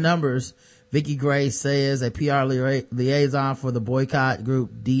 Vicky Gray says, a PR liaison for the boycott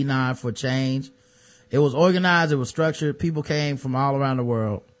group D9 for Change. It was organized, it was structured, people came from all around the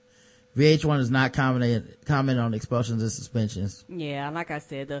world. VH1 is not comment on expulsions and suspensions. Yeah, like I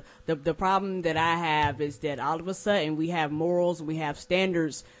said, the problem that I have is that all of a sudden we have morals, we have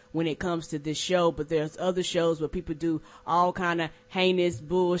standards when it comes to this show, but there's other shows where people do all kind of heinous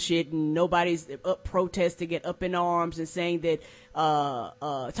bullshit and nobody's up protesting it, up in arms and saying that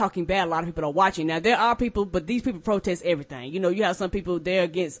talking bad. A lot of people are watching. Now there are people, but these people protest everything. You know, you have some people, they're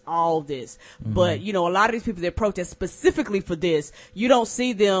against all this, but you know, a lot of these people that protest specifically for this, you don't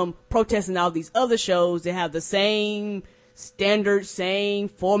see them protesting all these other shows that have the same standard, same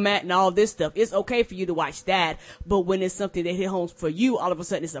format and all this stuff. It's okay for you to watch that, but when it's something that hit home for you, all of a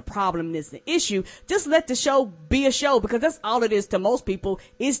sudden it's a problem and it's an issue. Just let the show be a show, because that's all it is to most people.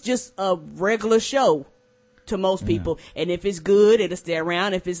 It's just a regular show to most people, and if it's good, it'll stay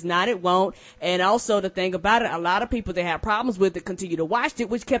around. If it's not, it won't. And also the thing about it, a lot of people that have problems with it continue to watch it,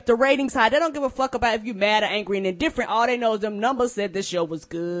 which kept the ratings high. They don't give a fuck about if you're mad or angry and indifferent. All they know is them numbers said the show was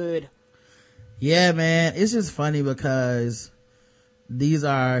good. Yeah, man, it's just funny because these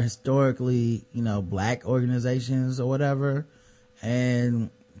are historically, you know, black organizations or whatever, and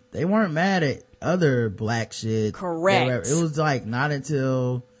they weren't mad at other black shit. Correct. It was like not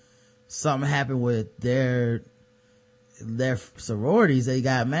until something happened with their sororities they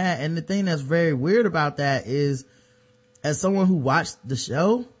got mad. And the thing that's very weird about that is, as someone who watched the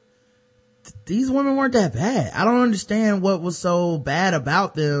show, these women weren't that bad. I don't understand what was so bad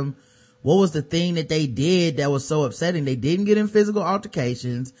about them. What was the thing that they did that was so upsetting? They didn't get in physical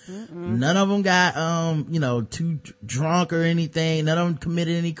altercations. None of them got, you know, too drunk or anything. None of them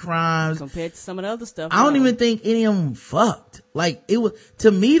committed any crimes. Compared to some of the other stuff. I don't even think any of them fucked. Like, it was, to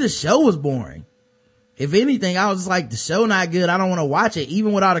me, the show was boring. If anything, I was just like, the show not good. I don't want to watch it.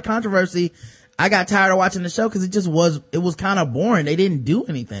 Even with all the controversy, I got tired of watching the show because it was kind of boring. They didn't do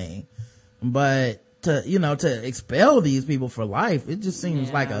anything. But to expel these people for life, it just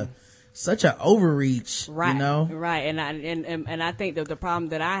seems like such an overreach, right? You know, right? And I think that the problem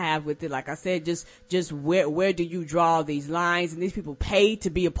that I have with it, like I said, just where do you draw these lines? And these people pay to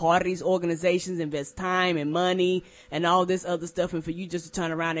be a part of these organizations, invest time and money and all this other stuff, and for you just to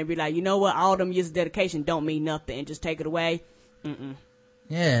turn around and be like, you know what, all them years of dedication don't mean nothing, and just take it away.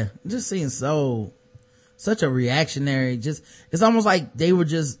 Yeah, it just seems such a reactionary. Just, it's almost like they were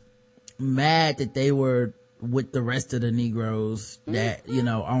just mad that they were with the rest of the Negroes that, you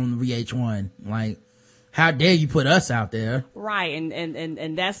know, on VH1. Like, how dare you put us out there? Right.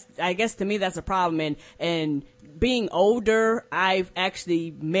 And that's, I guess to me, that's a problem. And being older, I've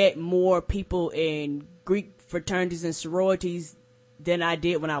actually met more people in Greek fraternities and sororities than I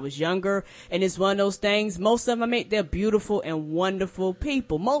did when I was younger. And it's one of those things, most of them I met, they're beautiful and wonderful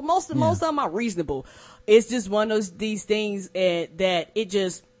people. Most of them are reasonable. It's just one of these things that it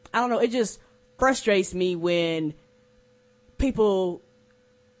just, I don't know, it just frustrates me when people,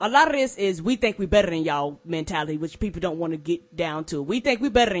 a lot of this is we think we better than y'all mentality, which people don't want to get down to. We think we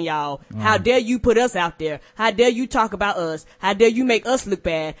better than y'all. How dare you put us out there? How dare you talk about us? How dare you make us look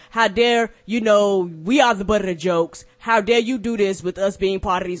bad? How dare, you know, we are the butt of the jokes. How dare you do this with us being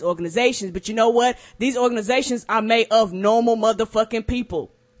part of these organizations? But you know what? These organizations are made of normal motherfucking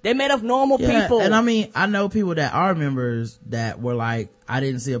people. They're made of normal people. And I mean, I know people that are members that were like, I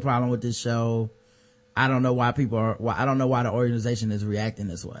didn't see a problem with this show. I don't know why I don't know why the organization is reacting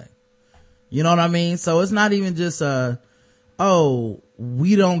this way. You know what I mean? So it's not even just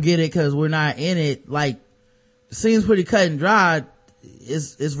we don't get it because we're not in it. Like, it seems pretty cut and dry.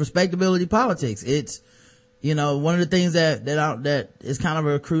 It's respectability politics. It's, you know, one of the things that is kind of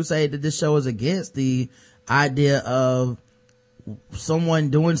a crusade that this show is against, the idea of someone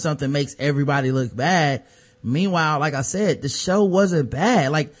doing something makes everybody look bad. Meanwhile, like I said, the show wasn't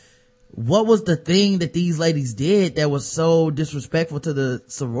bad. Like, what was the thing that these ladies did that was so disrespectful to the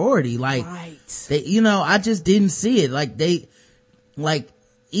sorority? Like, right. they, you know, I just didn't see it. Like,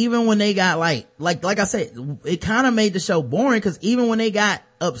 even when they got like I said, it kind of made the show boring, because even when they got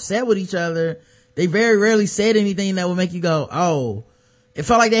upset with each other, they very rarely said anything that would make you go, oh. It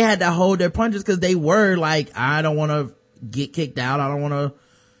felt like they had to hold their punches, because they were like, I don't want to get kicked out. I don't want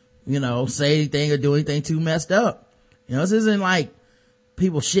to, say anything or do anything too messed up. This isn't like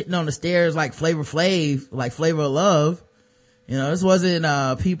people shitting on the stairs like Flavor Flav, like Flavor of Love. This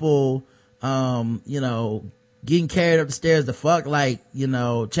wasn't, people, getting carried up the stairs to fuck like,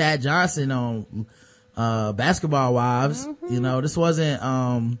 Chad Johnson on, Basketball Wives. Mm-hmm. This wasn't,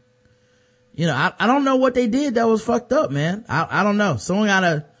 I don't know what they did that was fucked up, man. I don't know. Someone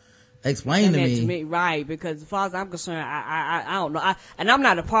gotta explain to me. Right, because as far as I'm concerned, I don't know. And I'm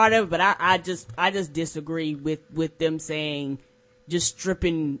not a part of it, but I just disagree with them saying, just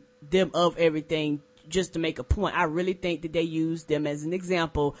stripping them of everything just to make a point. I really think that they use them as an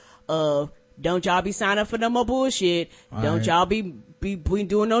example of, don't y'all be signing up for no more bullshit. Don't y'all be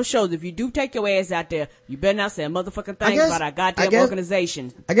doing those shows. If you do take your ass out there, you better not say a motherfucking thing about our goddamn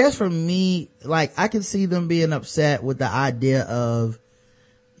organization. I guess for me, like, I can see them being upset with the idea of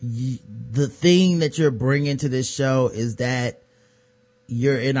the thing that you're bringing to this show is that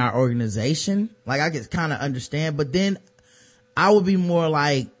you're in our organization. Like, I can kind of understand, but then I would be more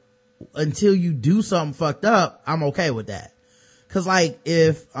like, until you do something fucked up, I'm okay with that. Cause like,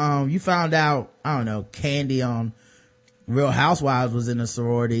 if, you found out, I don't know, Candy on Real Housewives was in a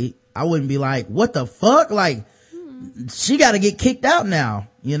sorority, I wouldn't be like, what the fuck? Like, she gotta get kicked out now,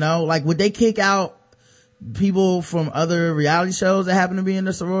 like, would they kick out people from other reality shows that happen to be in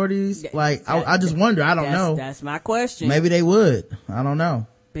the sororities? Like, I just wonder. I don't know. That's my question. Maybe they would. I don't know.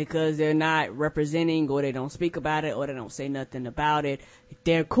 Because they're not representing, or they don't speak about it, or they don't say nothing about it.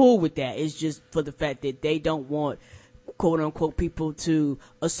 They're cool with that. It's just for the fact that they don't want, quote unquote, people to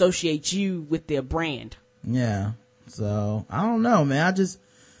associate you with their brand. Yeah. So I don't know, man. I just,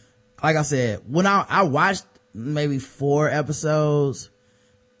 like I said, when I watched maybe 4 episodes,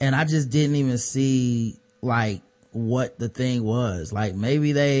 and I just didn't even see like what the thing was. Like,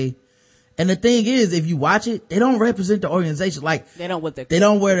 maybe and the thing is, if you watch it, they don't represent the organization. Like, they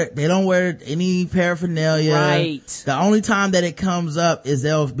don't wear any paraphernalia. Right. The only time that it comes up is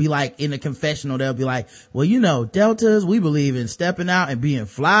they'll be like in a confessional, they'll be like, well, Deltas, we believe in stepping out and being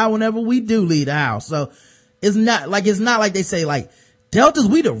fly whenever we do leave the house. So it's not like they say like, Deltas,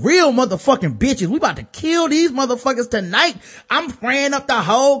 we the real motherfucking bitches. We about to kill these motherfuckers tonight. I'm praying up the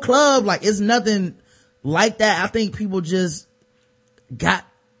whole club. Like, it's nothing like that. I think people just got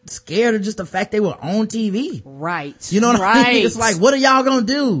scared of just the fact they were on TV. Right. You know what I mean? It's like, what are y'all gonna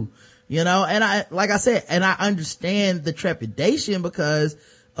do? And like I said, and I understand the trepidation, because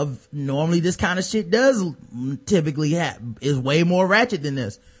of normally this kind of shit does typically is way more ratchet than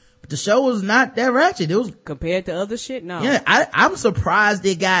this. But the show was not that ratchet. It was compared to other shit. No. Yeah. I'm surprised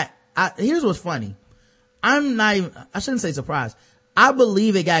it got, here's what's funny. I shouldn't say surprised. I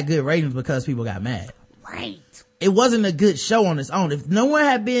believe it got good ratings because people got mad. Right. It wasn't a good show on its own. If no one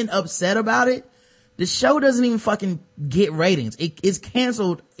had been upset about it, the show doesn't even fucking get ratings. It's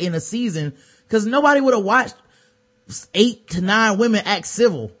canceled in a season because nobody would have watched 8 to 9 women act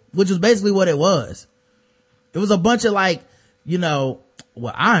civil, which was basically what it was. It was a bunch of like,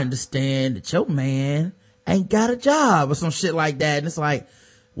 well, I understand that your man ain't got a job or some shit like that. And it's like,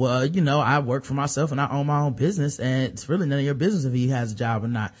 well, I work for myself and I own my own business, and it's really none of your business if he has a job or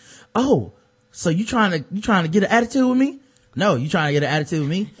not. Oh, so you trying to get an attitude with me? No, you trying to get an attitude with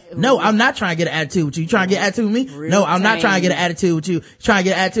me? No, I'm not trying to get an attitude with you. You trying to get an attitude with me? No, I'm not trying to get an attitude with you. You trying to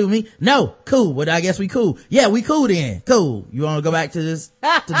get an attitude with me? No, cool. Well, I guess we cool. Yeah, we cool then. Cool. You want to go back to the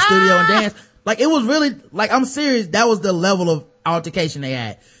studio and dance? Like, it was really, like, I'm serious. That was the level of altercation they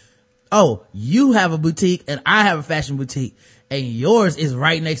had. Oh, you have a boutique and I have a fashion boutique, and yours is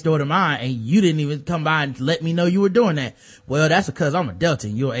right next door to mine, and you didn't even come by and let me know you were doing that. Well, that's because I'm a Delta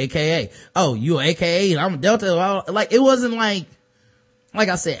and you're AKA. Oh, you're AKA and I'm a Delta. Well, like, it wasn't like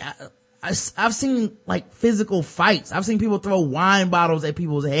I said, I've seen like physical fights. I've seen people throw wine bottles at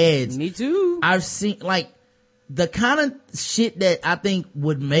people's heads. Me too. I've seen like the kind of shit that I think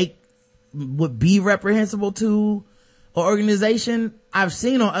would be reprehensible to an organization I've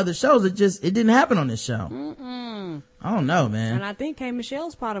seen on other shows. It didn't happen on this show. Mm-mm. I don't know, man. And I think K.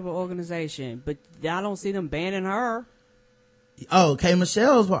 Michelle's part of an organization, but I don't see them banning her. Oh, K.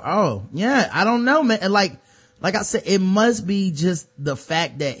 Michelle's part. Oh, yeah. I don't know, man. And like I said, it must be just the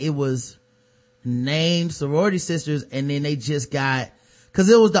fact that it was named Sorority Sisters, and then they just got, cause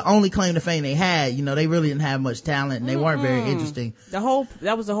it was the only claim to fame they had. They really didn't have much talent and they weren't very interesting. That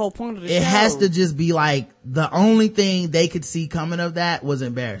was the whole point of the show. It has to just be like, the only thing they could see coming of that was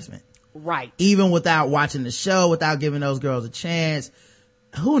embarrassment. Right. Even without watching the show, without giving those girls a chance,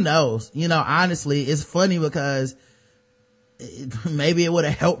 who knows? Honestly, it's funny because maybe it would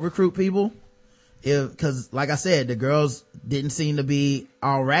have helped recruit people cause like I said, the girls didn't seem to be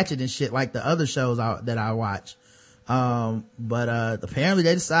all ratchet and shit like the other shows that I watch. But apparently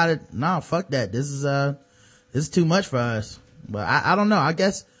they decided, nah, fuck that. This is too much for us. But I don't know. I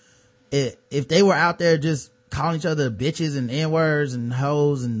guess if they were out there just calling each other bitches and N-words and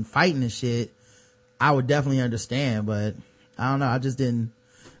hoes and fighting and shit, I would definitely understand. But I don't know. I didn't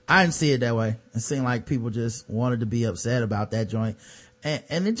see it that way. It seemed like people just wanted to be upset about that joint.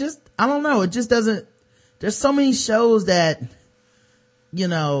 And it just, I don't know. It just doesn't, there's so many shows that,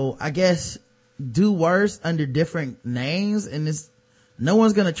 I guess do worse under different names, and no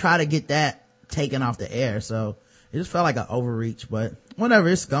one's gonna try to get that taken off the air. So it just felt like an overreach, but whatever,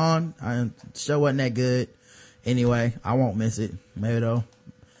 it's gone. The show wasn't that good anyway. I won't miss it. Maybe they'll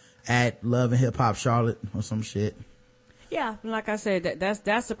add Love and Hip Hop Charlotte or some shit. Yeah, like I said,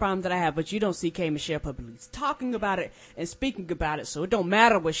 that's the problem that I have. But you don't see K. Michelle publicly talking about it and speaking about it, so it don't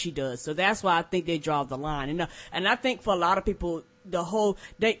matter what she does. So that's why I think they draw the line. And I think for a lot of people, the whole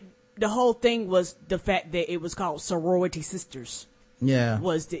thing was the fact that it was called Sorority Sisters. Yeah,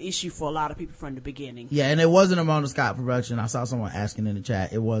 was the issue for a lot of people from the beginning. Yeah, and it wasn't a Mona Scott production. I saw someone asking in the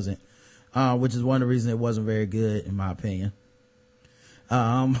chat. It wasn't, which is one of the reasons it wasn't very good in my opinion.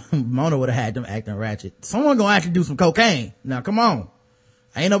 Mona would have had them acting ratchet. Someone gonna actually do some cocaine. Now, come on.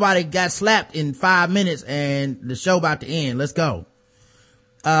 Ain't nobody got slapped in 5 minutes and the show about to end. Let's go.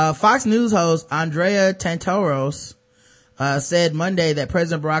 Fox News host Andrea Tantaros, said Monday that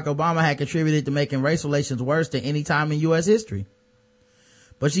President Barack Obama had contributed to making race relations worse than any time in U.S. history.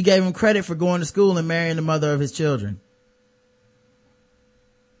 But she gave him credit for going to school and marrying the mother of his children.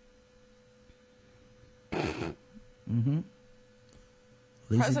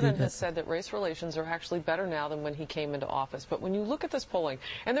 The president has said that race relations are actually better now than when he came into office. But when you look at this polling,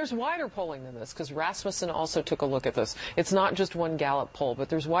 and there's wider polling than this, because Rasmussen also took a look at this. It's not just one Gallup poll, but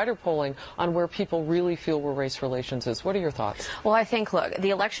there's wider polling on where people really feel where race relations is. What are your thoughts? Well, I think, look,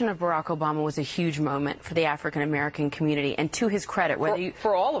 the election of Barack Obama was a huge moment for the African American community, and to his credit,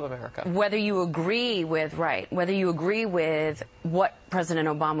 for all of America, whether you agree with what President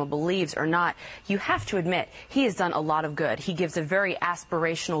Obama believes or not, you have to admit he has done a lot of good. He gives a very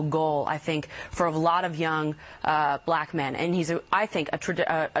aspirational goal, I think, for a lot of young black men, and he's, I think,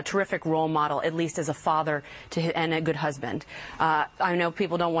 a terrific role model, at least as a father and a good husband. I know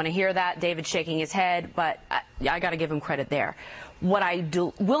people don't want to hear that. David's shaking his head, but I got to give him credit there. What I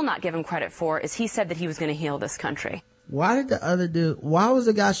will not give him credit for is he said that he was going to heal this country. Why was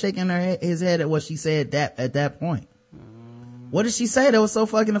the guy shaking his head at what she said at that point? What did she say that was so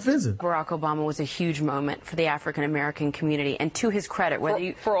fucking offensive? Barack Obama was a huge moment for the African American community, and to his credit,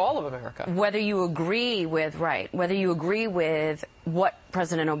 for all of America, whether you agree with what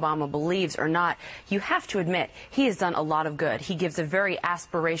President Obama believes or not, you have to admit he has done a lot of good. He gives a very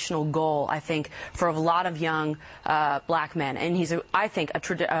aspirational goal, I think, for a lot of young black men, and he's, I think,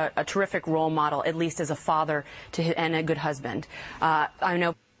 a terrific role model, at least as a father and a good husband. I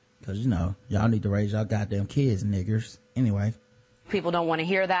know. Because, y'all need to raise y'all goddamn kids, niggers. Anyway. People don't want to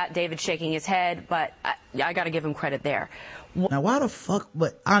hear that. David's shaking his head, but I got to give him credit there. Now, why the fuck,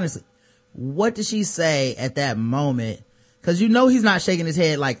 but honestly, what did she say at that moment? Because he's not shaking his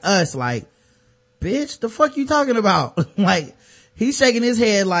head like us, like, bitch, the fuck you talking about? Like, he's shaking his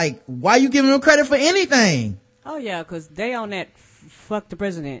head like, why you giving him credit for anything? Oh, yeah, because they on that fuck the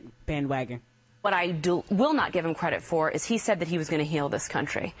president bandwagon. What I will not give him credit for is he said that he was going to heal this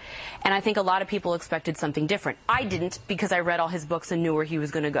country. And I think a lot of people expected something different. I didn't, because I read all his books and knew where he was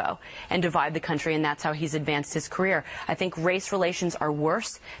going to go and divide the country, and that's how he's advanced his career. I think race relations are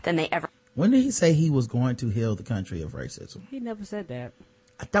worse than they ever... When did he say he was going to heal the country of racism? He never said that.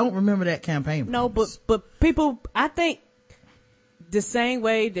 I don't remember that campaign. No, but people, I think the same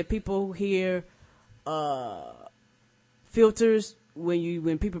way that people hear filters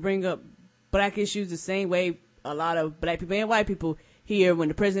when people bring up black issues, the same way a lot of black people and white people here when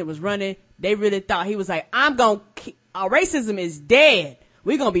the president was running, they really thought he was like, racism is dead.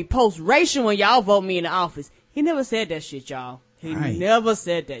 We're going to be post-racial when y'all vote me in the office. He never said that shit, y'all. He never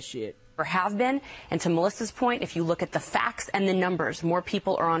said that shit. Or have been. And to Melissa's point, if you look at the facts and the numbers, more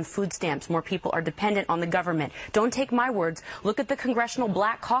people are on food stamps, more people are dependent on the government. Don't take my words. Look at the Congressional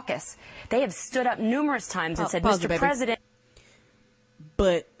Black Caucus. They have stood up numerous times and said, Mr. President.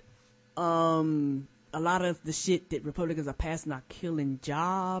 But a lot of the shit that Republicans are passing are killing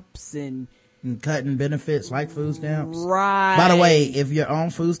jobs and cutting benefits like food stamps. Right. By the way, if you're on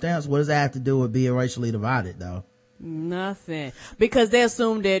food stamps, what does that have to do with being racially divided, though? Nothing. Because they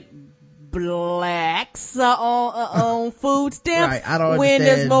assume that blacks are on food stamps Right, I don't when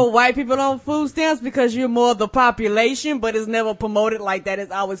understand. there's more white people on food stamps because you're more of the population, but it's never promoted like that.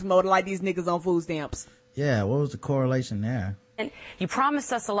 It's always promoted like these niggas on food stamps. Yeah, what was the correlation there? And you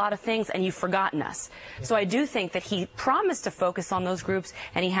promised us a lot of things and you've forgotten us. So I do think that he promised to focus on those groups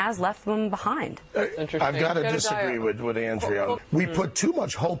and he has left them behind. Interesting. I've got to Go to disagree Dio. with Andrea. We put too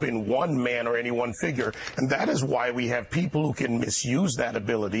much hope in one man or any one figure, and that is why we have people who can misuse that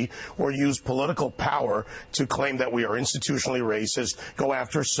ability or use political power to claim that we are institutionally racist, go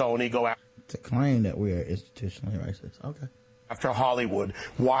after Sony, go To claim that we are institutionally racist. Okay. after Hollywood.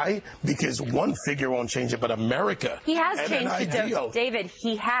 Why? Because one figure won't change it, but America. He has and changed an it, ideal. David.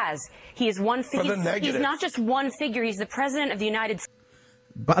 He has. He is one For figure. the negative. He's not just one figure. He's the president of the United States.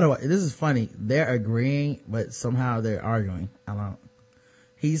 By the way, this is funny. They're agreeing, but somehow they're arguing. I don't.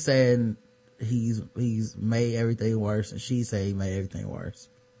 He's saying he's made everything worse, and she's saying he made everything worse.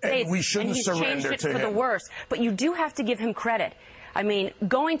 And we shouldn't and he's surrender changed it to for the him. worse. But you do have to give him credit. I mean,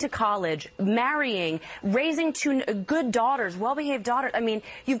 going to college, marrying, raising two good daughters, well-behaved daughters. I mean,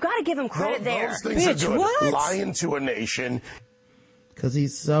 you've got to give him credit there. Those things Bitch, are good. what? Lying to a nation. Cause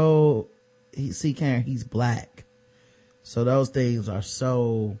see Karen, he's black. So those things are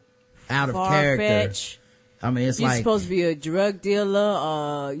so out of character. Far-fetched. I mean, it's You're like, supposed to be a drug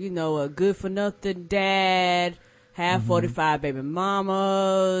dealer, a good-for-nothing dad, have 45 baby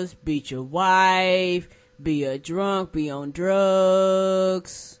mamas, beat your wife, be a drunk, be on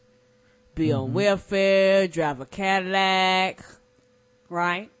drugs, be on welfare, drive a Cadillac,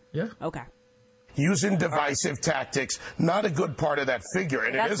 right? yeah. Okay. Using divisive tactics, not a good part of that figure,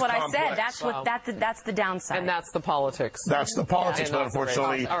 and it That's is what complex. I said. That's the downside. And that's the politics. That's the politics, Yeah, but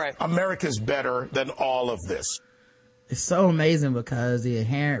unfortunately, all right. America's better than all of this. It's so amazing because the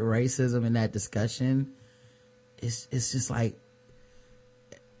inherent racism in that discussion it's just like,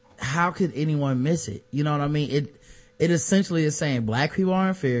 how could anyone miss it? You know what I mean? It essentially is saying black people are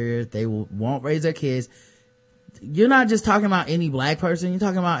inferior. They won't raise their kids. You're not just talking about any black person. You're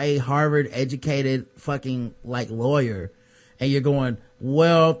talking about a Harvard educated fucking lawyer. And you're going,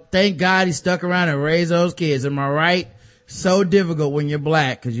 well, thank God he stuck around and raised those kids. Am I right? So difficult when you're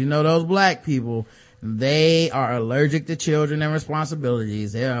black, because those black people, they are allergic to children and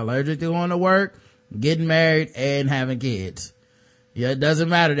responsibilities. They're allergic to going to work, getting married, and having kids. Yeah, it doesn't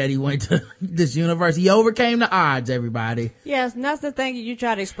matter that he went to this university. He overcame the odds, everybody. Yes, and that's the thing you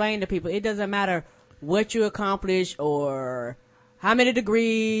try to explain to people. It doesn't matter what you accomplish or how many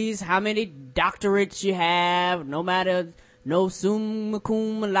degrees, how many doctorates you have, no summa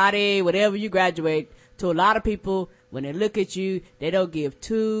cum laude, whatever you graduate. To a lot of people, when they look at you, they don't give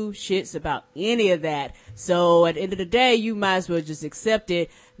two shits about any of that. So at the end of the day, you might as well just accept it.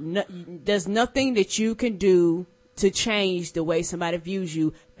 No, there's nothing that you can do to change the way somebody views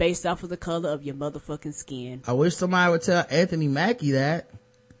you based off of the color of your motherfucking skin. I wish somebody would tell Anthony Mackie that.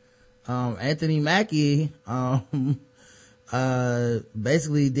 Anthony Mackie,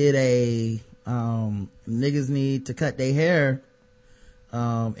 basically did a, niggas need to cut their hair,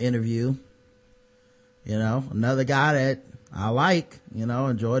 interview. Another guy that I like,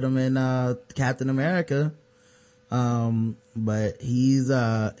 enjoyed him in, Captain America. But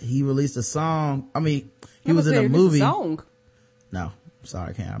he released a song. I mean, he was in a movie. Song. No,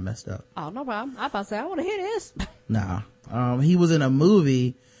 sorry, I messed up. Oh, no problem. I about to say, I want to hear this. Nah. He was in a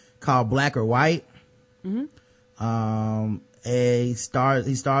movie called Black or White. He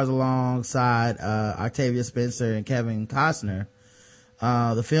stars alongside, Octavia Spencer and Kevin Costner.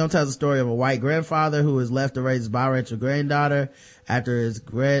 The film tells the story of a white grandfather who is left to raise his biracial granddaughter after his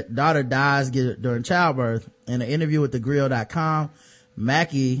daughter dies during childbirth. In an interview with thegrill.com,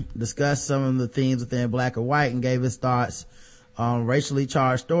 Mackie discussed some of the themes within Black or White and gave his thoughts on racially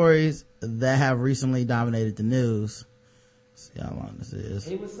charged stories that have recently dominated the news. Let's see how long this is.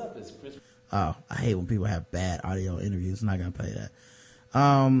 Hey, what's up? It's Chris. Oh, I hate when people have bad audio interviews. I'm not gonna play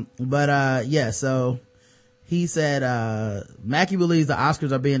that. Yeah, so he said, Mackie believes the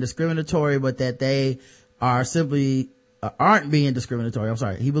Oscars are being discriminatory, but that they are simply, aren't being discriminatory. I'm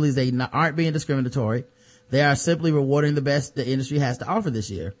sorry. He believes they aren't being discriminatory. They are simply rewarding the best the industry has to offer this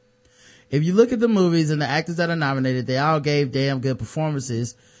year. If you look at the movies and the actors that are nominated, they all gave damn good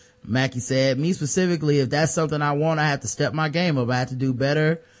performances. Mackie said, me specifically, if that's something I want, I have to step my game up. I have to do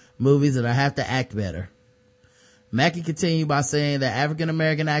better movies and I have to act better. Mackie continued by saying that African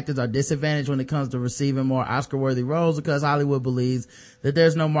American actors are disadvantaged when it comes to receiving more Oscar-worthy roles because Hollywood believes that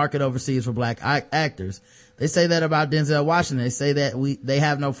there's no market overseas for black actors. They say that about Denzel Washington. They say that they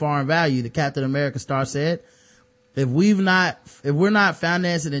have no foreign value. The Captain America star said, if we're not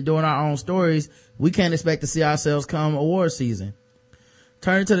financing and doing our own stories, we can't expect to see ourselves come award season.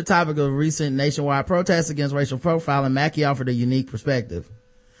 Turning to the topic of recent nationwide protests against racial profiling, Mackey offered a unique perspective.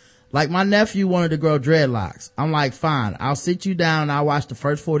 Like, my nephew wanted to grow dreadlocks. I'm like, fine, I'll sit you down and I'll watch the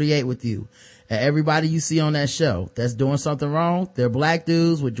first 48 with you. And everybody you see on that show that's doing something wrong, they're black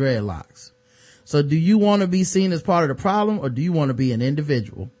dudes with dreadlocks. So do you want to be seen as part of the problem, or do you want to be an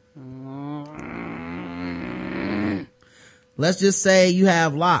individual? Let's just say you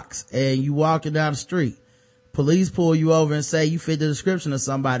have locks and you walking down the street. Police pull you over and say you fit the description of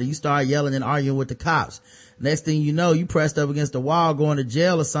somebody. You start yelling and arguing with the cops. Next thing you know, you pressed up against the wall going to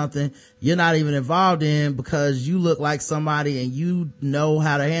jail or something you're not even involved in because you look like somebody and you know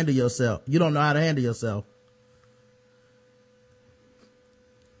how to handle yourself. You don't know how to handle yourself.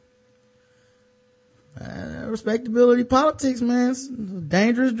 Respectability politics, man. It's a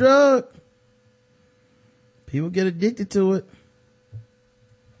dangerous drug. People get addicted to it.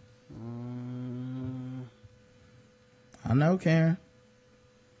 I know, Karen.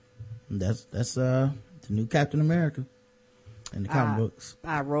 That's the new Captain America in the comic books.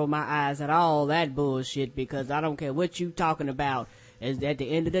 I roll my eyes at all that bullshit because I don't care what you talking about. Is at the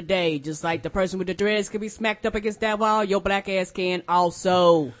end of the day, just like the person with the dreads can be smacked up against that wall, your black ass can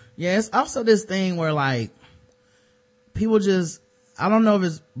also. Yeah, it's also this thing where, like, people just, I don't know if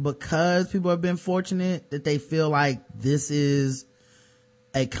it's because people have been fortunate that they feel like this is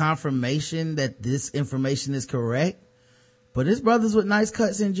a confirmation that this information is correct. But his brothers with nice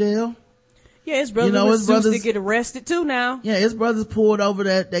cuts in jail. Yeah, his brothers with suits to get arrested too now. Yeah, his brothers pulled over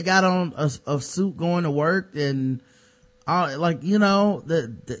that they got on a suit going to work, and all, like, you know,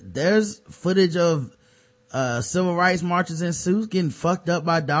 there's footage of civil rights marches in suits getting fucked up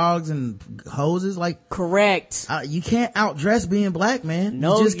by dogs and hoses. Like, correct. You can't outdress being black, man.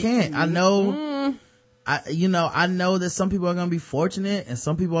 No, you just can't. I know. I know that some people are going to be fortunate and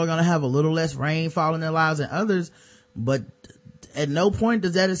some people are going to have a little less rain fall in their lives than others, but at no point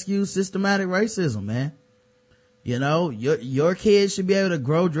does that excuse systematic racism, man. You know, your kid should be able to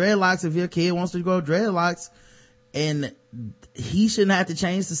grow dreadlocks if your kid wants to grow dreadlocks, and he shouldn't have to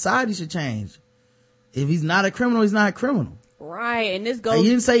change. Society should change. If he's not a criminal, he's not a criminal. Right. And this goes, you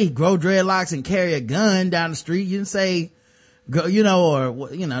didn't say grow dreadlocks and carry a gun down the street. You didn't say go, you know,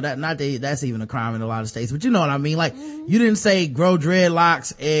 or, you know, that's even a crime in a lot of states, but you know what I mean? Like, you didn't say grow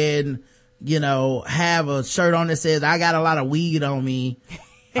dreadlocks and, you know, have a shirt on that says, I got a lot of weed on me.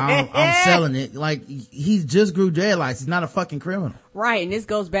 I'm selling it. Like, he just grew dreadlocks. He's not a fucking criminal. Right. And this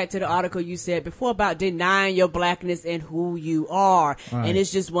goes back to the article you said before about denying your blackness and who you are. Right. And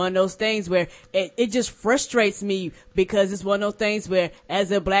it's just one of those things where it just frustrates me because it's one of those things where as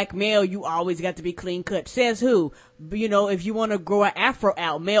a black male, you always got to be clean cut. Says who? You know, if you want to grow an afro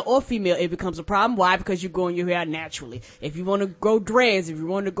out, male or female, it becomes a problem. Why? Because you're growing your hair out naturally. If you want to grow dreads, if you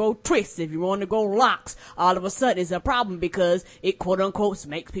want to grow twists, if you want to grow locks, all of a sudden it's a problem because it quote unquote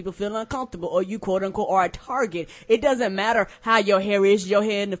makes people feel uncomfortable, or you quote unquote are a target. It doesn't matter how your hair is, your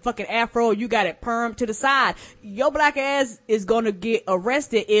hair in the fucking afro, or you got it permed to the side. Your black ass is gonna get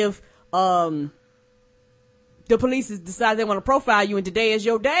arrested if the police decide they want to profile you and today is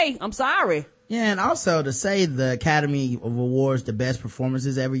your day. I'm sorry. Yeah, and also to say the Academy of Awards the best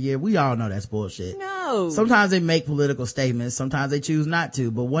performances every year, we all know that's bullshit. No. Sometimes they make political statements, sometimes they choose not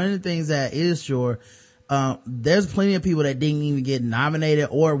to, but one of the things that is sure, there's plenty of people that didn't even get nominated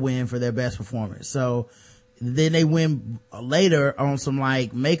or win for their best performance. So then they win later on some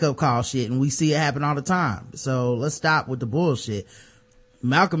like makeup call shit, and we see it happen all the time. So let's stop with the bullshit.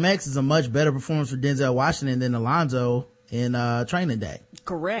 Malcolm X is a much better performance for Denzel Washington than Alonzo in Training Day.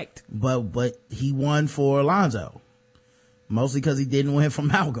 Correct. But he won for Alonzo, mostly because he didn't win for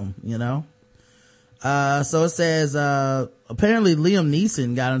Malcolm, you know. So it says apparently Liam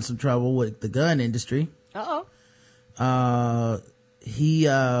Neeson got in some trouble with the gun industry. He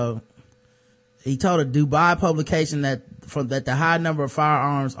told a Dubai publication that the high number of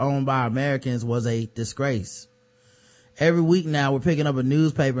firearms owned by Americans was a disgrace. Every week now we're picking up a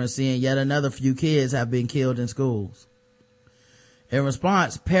newspaper and seeing yet another few kids have been killed in schools. In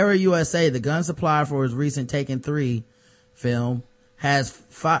response, Para USA, the gun supplier for his recent Taken 3 film, has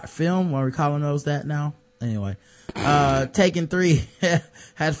what are we calling those that now? Anyway, Taken 3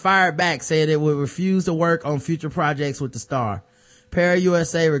 has fired back, saying it would refuse to work on future projects with the star. Para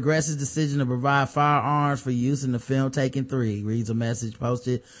USA regrets his decision to provide firearms for use in the film Taken 3, reads a message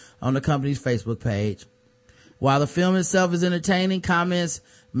posted on the company's Facebook page. While the film itself is entertaining, comments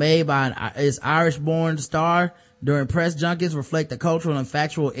made by its Irish-born star during press junkets reflect a cultural and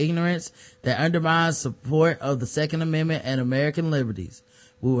factual ignorance that undermines support of the Second Amendment and American liberties.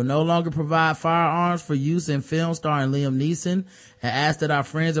 We will no longer provide firearms for use in films starring Liam Neeson, and ask that our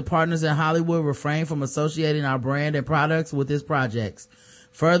friends and partners in Hollywood refrain from associating our brand and products with his projects.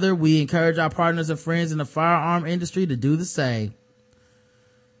 Further, we encourage our partners and friends in the firearm industry to do the same.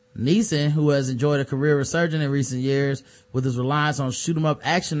 Neeson, who has enjoyed a career resurgence in recent years with his reliance on shoot-'em-up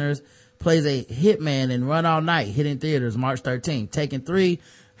actioners, plays a hitman in Run All Night, hitting theaters March 13th. Taken 3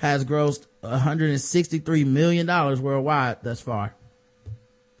 has grossed $163 million worldwide thus far.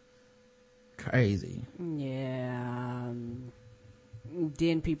 Crazy. Yeah.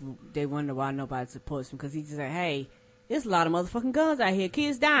 Then people, they wonder why nobody supports him, because he just said, hey, there's a lot of motherfucking guns out here.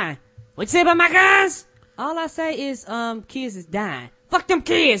 Kids dying. What you say about my guns? All I say is, kids is dying. Fuck them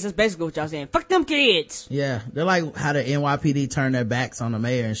kids. That's basically what y'all saying. Fuck them kids. Yeah. They're like how the NYPD turned their backs on the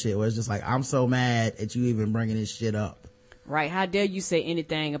mayor and shit, where it's just like, I'm so mad at you even bringing this shit up. Right. How dare you say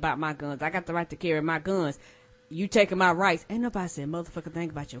anything about my guns? I got the right to carry my guns. You taking my rights. Ain't nobody said motherfucking thing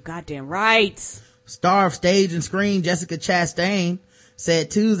about your goddamn rights. Star of stage and screen Jessica Chastain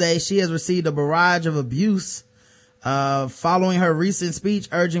said Tuesday she has received a barrage of abuse following her recent speech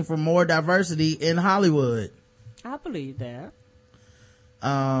urging for more diversity in Hollywood. I believe that.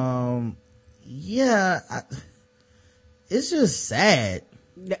 It's just sad.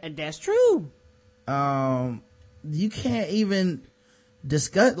 That's true. You can't even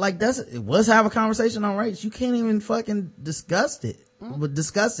discuss, like, let's have a conversation on race. You can't even fucking discuss it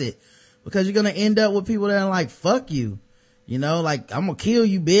because you're gonna end up with people that are like, fuck you. You know, like, I'm gonna kill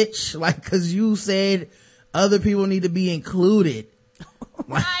you, bitch. Like, cause you said other people need to be included.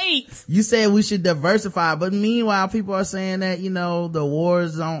 Right. You said we should diversify, but meanwhile people are saying that, you know, the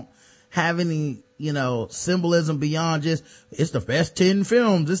awards don't have any, you know, symbolism beyond just, it's the best 10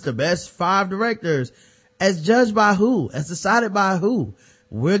 films, it's the best 5 directors. As judged by who? As decided by who?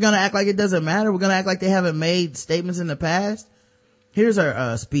 We're gonna act like it doesn't matter? We're gonna act like they haven't made statements in the past? Here's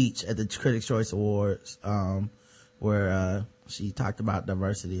her speech at the Critics' Choice Awards, where she talked about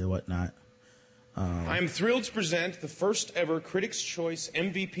diversity and whatnot. I am thrilled to present the first ever Critics' Choice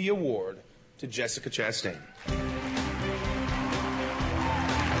MVP Award to Jessica Chastain.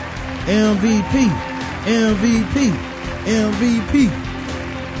 MVP, MVP, MVP.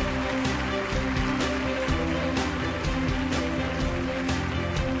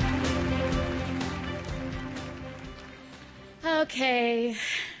 Okay.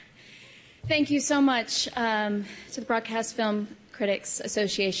 Thank you so much to the Broadcast Film Critics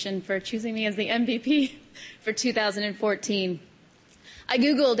Association for choosing me as the MVP for 2014. I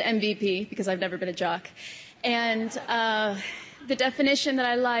Googled MVP because I've never been a jock. And the definition that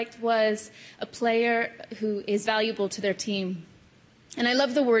I liked was a player who is valuable to their team. And I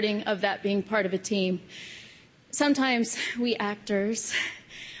love the wording of that being part of a team. Sometimes we actors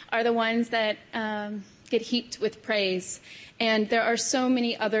are the ones that get heaped with praise. And there are so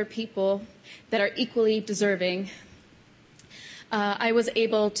many other people that are equally deserving. I was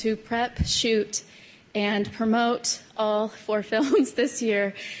able to prep, shoot, and promote all 4 films this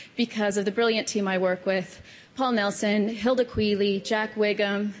year because of the brilliant team I work with. Paul Nelson, Hilda Queeley, Jack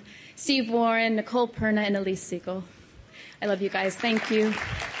Wiggum, Steve Warren, Nicole Perna, and Elise Siegel. I love you guys. Thank you.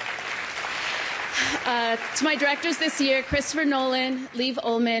 To my directors this year, Christopher Nolan, Liv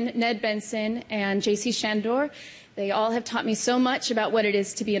Ullmann, Ned Benson, and J.C. Shandor. They all have taught me so much about what it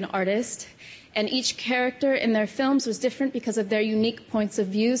is to be an artist. And each character in their films was different because of their unique points of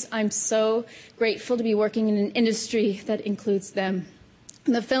views. I'm so grateful to be working in an industry that includes them.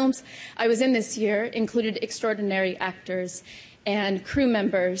 The films I was in this year included extraordinary actors and crew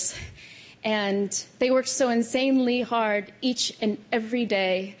members. And they worked so insanely hard each and every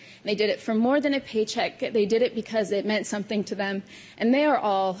day. They did it for more than a paycheck. They did it because it meant something to them. And they are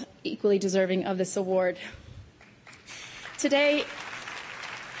all equally deserving of this award. Today's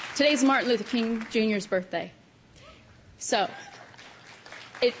Martin Luther King Jr.'s birthday. So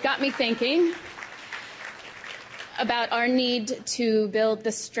it got me thinking about our need to build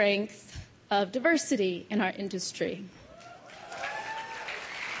the strength of diversity in our industry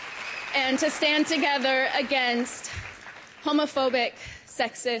and to stand together against homophobic,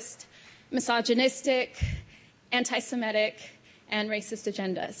 sexist, misogynistic, anti-Semitic, and racist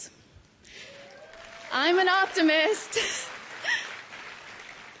agendas. I'm an optimist,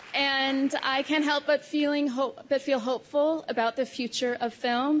 and I can't help but feel hopeful about the future of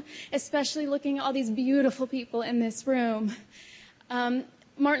film, especially looking at all these beautiful people in this room.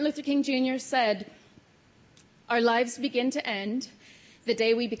 Martin Luther King Jr. said, "Our lives begin to end the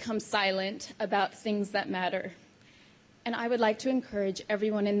day we become silent about things that matter." And I would like to encourage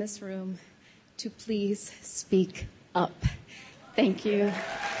everyone in this room to please speak up. Thank you.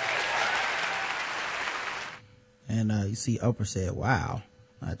 And you see Oprah said, wow,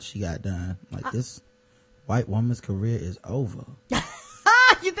 like she got done. Like, this white woman's career is over.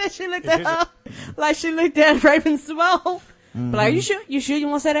 You think she looked at her like she looked at Raven-Symoné? But like, you sure? You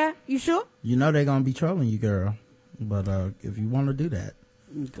want to say that? You sure? You know they're gonna be trolling you, girl. But if you want to do that,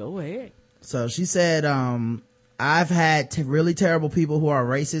 go ahead. So she said, I've had really terrible people who are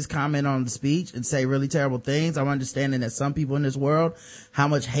racist comment on the speech and say really terrible things. I'm understanding that some people in this world, how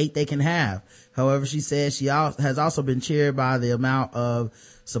much hate they can have. However, she said she has also been cheered by the amount of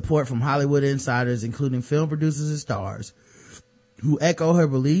support from Hollywood insiders, including film producers and stars, who echo her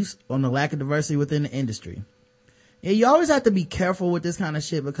beliefs on the lack of diversity within the industry. Yeah, you always have to be careful with this kind of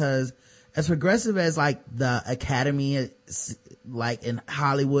shit, because as progressive as like the Academy, like in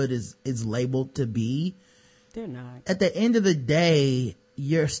Hollywood is labeled to be, they're not. At the end of the day,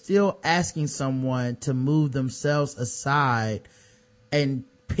 you're still asking someone to move themselves aside and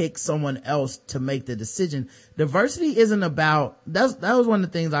pick someone else to make the decision. Diversity isn't about, that was one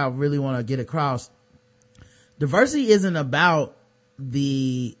of the things I really want to get across. Diversity isn't about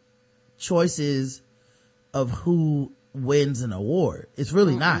the choices of who wins an award. It's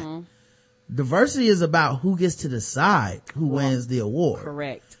really not. Diversity is about who gets to decide who wins the award.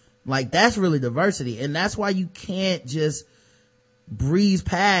 Correct. Like, that's really diversity. And that's why you can't just breeze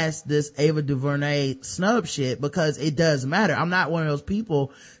past this Ava DuVernay snub shit, because it does matter. I'm not one of those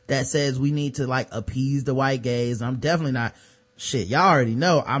people that says we need to like appease the white gays. I'm definitely not. Shit, y'all already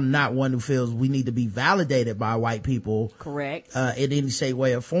know I'm not one who feels we need to be validated by white people. Correct. In any shape,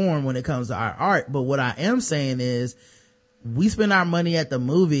 way, or form when it comes to our art. But what I am saying is, we spend our money at the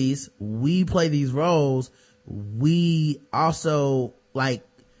movies. We play these roles. We also like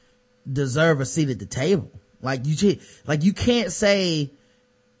deserve a seat at the table. Like you can't say,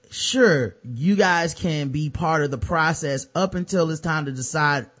 sure, you guys can be part of the process up until it's time to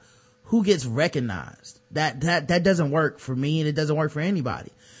decide who gets recognized. That doesn't work for me, and it doesn't work for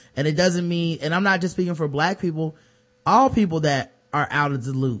anybody. And it doesn't mean, and I'm not just speaking for black people, all people that are out of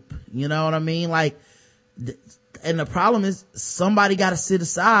the loop. You know what I mean? Like, and the problem is somebody got to sit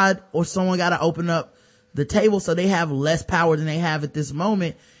aside, or someone got to open up the table so they have less power than they have at this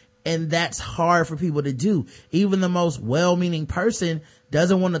moment. And that's hard for people to do. Even the most well-meaning person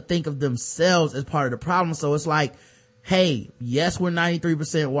doesn't want to think of themselves as part of the problem. So it's like, hey, yes, we're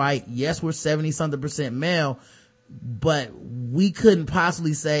 93% white. Yes, we're 70-something% male, but we couldn't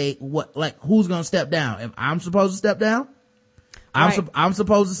possibly say who's going to step down? If I'm supposed to step down? Right. I'm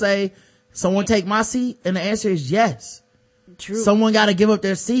supposed to say, someone take my seat? And the answer is yes. True. Someone got to give up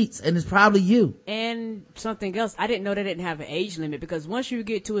their seats, and it's probably you. And something else, I didn't know they didn't have an age limit, because once you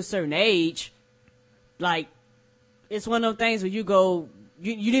get to a certain age, like, it's one of those things where you go,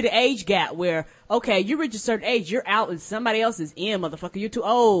 you need an age gap where, okay, you reach a certain age, you're out and somebody else is in, motherfucker, you're too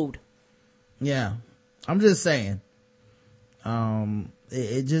old. Yeah. I'm just saying.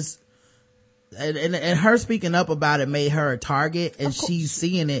 It just, and her speaking up about it made her a target, and she's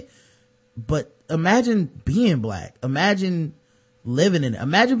seeing it. But imagine being black. Imagine living in it.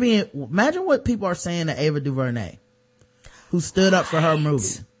 Imagine what people are saying to Ava DuVernay, who stood up for her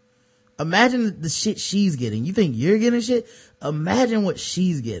movie. Imagine the shit she's getting. You think you're getting shit? Imagine what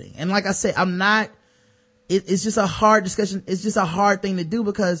she's getting. And like I said, it's just a hard discussion. It's just a hard thing to do,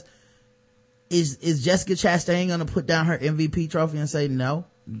 because is Jessica Chastain gonna put down her MVP trophy and say no,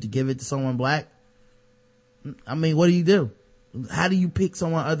 to give it to someone black? I mean, what do you do? How do you pick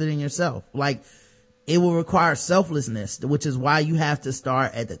someone other than yourself? Like, it will require selflessness, which is why you have to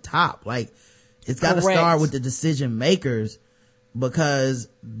start at the top. Like, it's got to start with the decision makers, because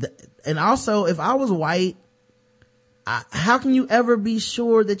and also, if I was white, how can you ever be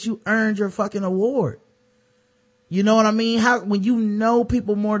sure that you earned your fucking award? You know what I mean? When you know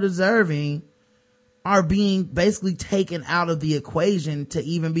people more deserving are being basically taken out of the equation to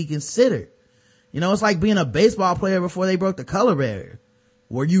even be considered. You know, it's like being a baseball player before they broke the color barrier.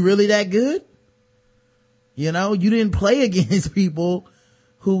 Were you really that good? You know, you didn't play against people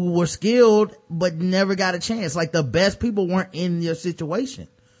who were skilled but never got a chance. Like, the best people weren't in your situation.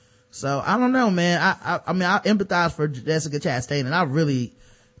 So I don't know, man. I mean, I empathize for Jessica Chastain, and I really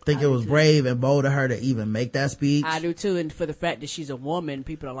think it was brave and bold of her to even make that speech. I do too, and for the fact that she's a woman,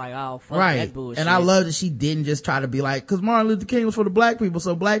 people are like, oh, fuck right. that bullshit. And I love that she didn't just try to be like, cause Martin Luther King was for the black people,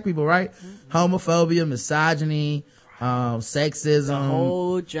 so black people, right? Mm-hmm. Homophobia, misogyny, sexism, the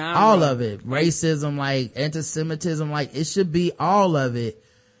whole genre. All of it. Racism, like anti-Semitism, like it should be all of it.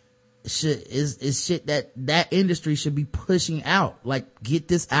 Is shit that industry should be pushing out. Like, get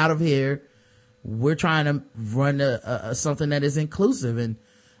this out of here. We're trying to run something that is inclusive, and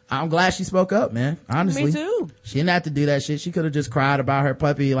I'm glad she spoke up, man. Honestly. Me too. She didn't have to do that shit. She could have just cried about her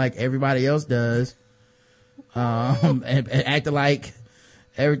puppy like everybody else does. And acted like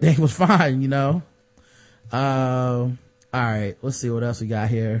everything was fine, you know? All right. Let's see what else we got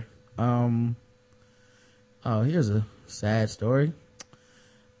here. Here's a sad story.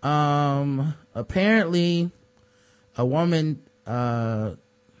 Apparently a woman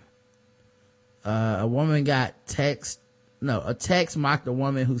got a text mocked a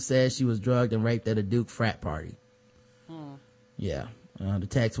woman who said she was drugged and raped at a Duke frat party. Yeah. The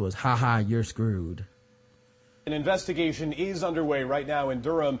text was, haha, you're screwed. An investigation is underway right now in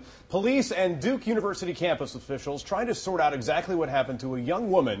Durham. Police and Duke University campus officials trying to sort out exactly what happened to a young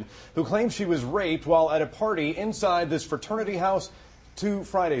woman who claims she was raped while at a party inside this fraternity house 2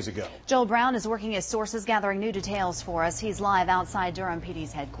 Fridays ago. Joel Brown is working his sources, gathering new details for us. He's live outside Durham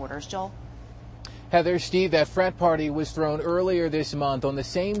PD's headquarters. Joel? Heather, Steve, that frat party was thrown earlier this month on the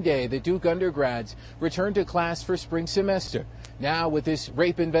same day the Duke undergrads returned to class for spring semester. Now, with this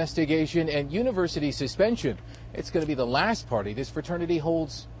rape investigation and university suspension, it's going to be the last party this fraternity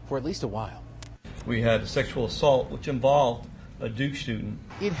holds for at least a while. We had a sexual assault which involved a Duke student.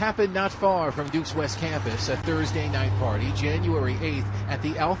 It happened not far from Duke's West Campus, a Thursday night party, January 8th, at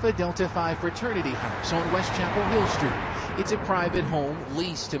the Alpha Delta Phi Fraternity House on West Chapel Hill Street. It's a private home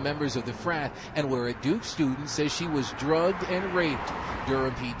leased to members of the frat, and where a Duke student says she was drugged and raped.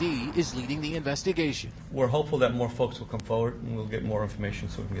 Durham PD is leading the investigation. We're hopeful that more folks will come forward and we'll get more information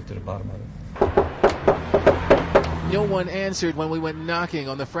so we can get to the bottom of it. No one answered when we went knocking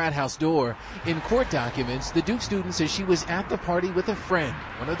on the frat house door. In court documents, the Duke student says she was at the party with a friend.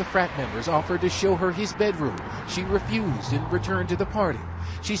 One of the frat members offered to show her his bedroom. She refused and returned to the party.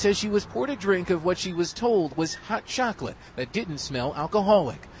 She says she was poured a drink of what she was told was hot chocolate that didn't smell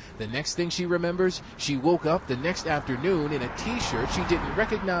alcoholic. The next thing she remembers, she woke up the next afternoon in a t-shirt she didn't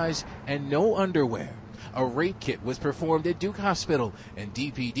recognize and no underwear. A rape kit was performed at Duke Hospital, and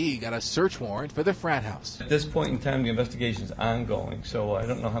DPD got a search warrant for the frat house. At this point in time, the investigation is ongoing, so I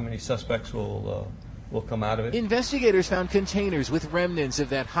don't know how many suspects will come out of it. Investigators found containers with remnants of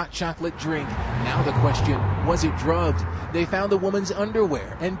that hot chocolate drink. Now the question, was it drugged? They found the woman's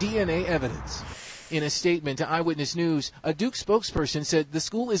underwear and DNA evidence. In a statement to Eyewitness News, a Duke spokesperson said the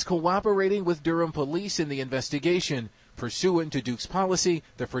school is cooperating with Durham police in the investigation. Pursuant to Duke's policy,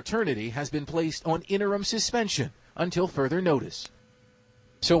 the fraternity has been placed on interim suspension until further notice.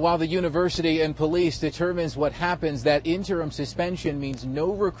 So while the university and police determines what happens, that interim suspension means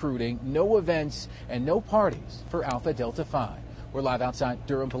no recruiting, no events, and no parties for Alpha Delta Phi. We're live outside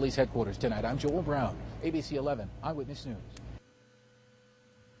Durham Police Headquarters tonight. I'm Joel Brown, ABC 11 Eyewitness News.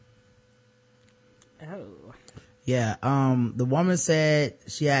 Oh. Yeah, the woman said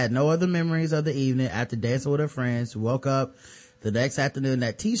she had no other memories of the evening after dancing with her friends. She woke up the next afternoon in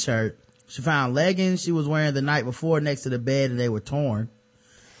that t-shirt. She found leggings she was wearing the night before next to the bed and they were torn.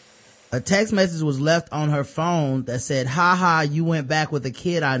 A text message was left on her phone that said, haha, you went back with a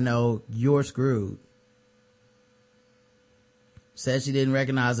kid I know, you're screwed. Said she didn't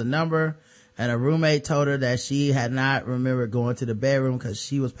recognize the number, and a roommate told her that she had not remembered going to the bedroom because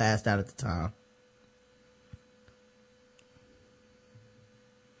she was passed out at the time.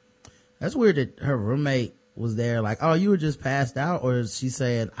 That's weird that her roommate was there like, oh, you were just passed out, or is she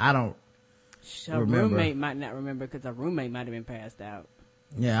saying, I don't remember? Her roommate might not remember because her roommate might have been passed out.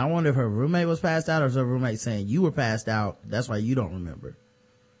 Yeah, I wonder if her roommate was passed out or is her roommate saying you were passed out, that's why you don't remember.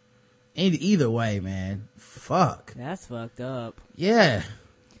 Either way, man, fuck. That's fucked up. Yeah.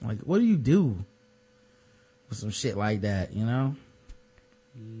 Like, what do you do with some shit like that, you know?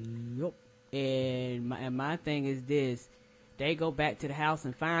 Yep. And my thing is this. They go back to the house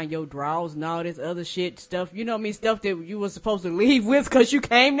and find your drawers and all this other shit stuff. You know what I mean? Stuff that you were supposed to leave with because you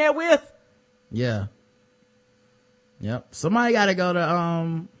came there with. Yeah. Yep. Somebody gotta go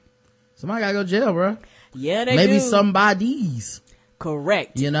to jail, bro. Yeah, they Maybe do. somebody's.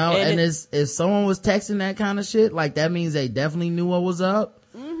 Correct. You know, and if someone was texting that kind of shit, like that means they definitely knew what was up.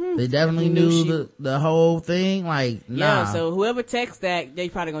 Mm-hmm. They definitely knew the whole thing. Like, nah. Yeah, so whoever texts that, they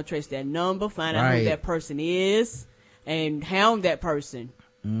probably gonna trace that number, find out who that person is, and hound that person.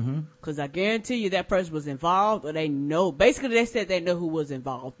 Mm-hmm. Cause I guarantee you that person was involved, or they know. Basically, they said they know who was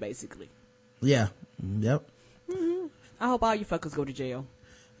involved, basically. Yeah. Yep. Mm-hmm. I hope all you fuckers go to jail.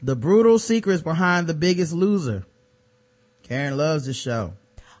 The brutal secrets behind The Biggest Loser. Karen loves this show.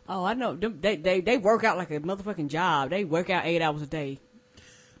 Oh, I know. They work out like a motherfucking job. They work out 8 hours a day.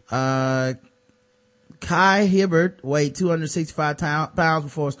 Kai Hibbert weighed 265 pounds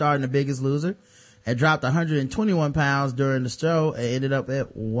before starting The Biggest Loser and dropped 121 pounds during the show and ended up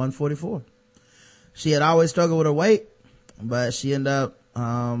at 144. She had always struggled with her weight, but she ended up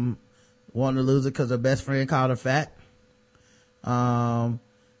wanting to lose it because her best friend called her fat. And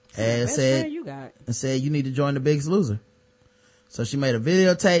said you need to join The Biggest Loser. So she made a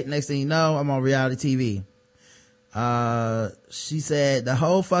videotape. Next thing you know, I'm on reality TV. She said the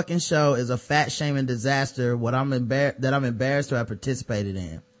whole fucking show is a fat shaming disaster that I'm embarrassed to have participated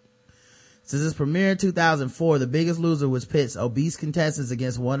in. Since its premiere in 2004, The Biggest Loser, which pits obese contestants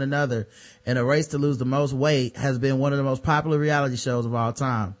against one another in a race to lose the most weight, has been one of the most popular reality shows of all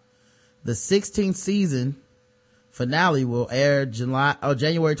time. The 16th season finale will air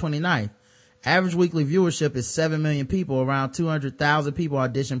January 29th. Average weekly viewership is 7 million people. Around 200,000 people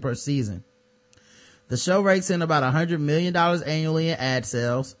audition per season. The show rakes in about $100 million annually in ad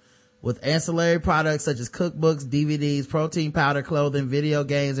sales, with ancillary products such as cookbooks, DVDs, protein powder, clothing, video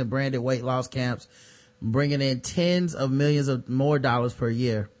games, and branded weight loss camps, bringing in tens of millions of more dollars per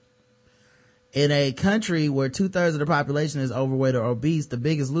year. In a country where 2/3 of the population is overweight or obese, The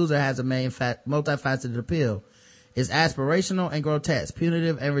Biggest Loser has a multifaceted appeal. It's aspirational and grotesque,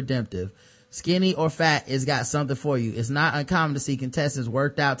 punitive and redemptive. Skinny or fat, it's got something for you. It's not uncommon to see contestants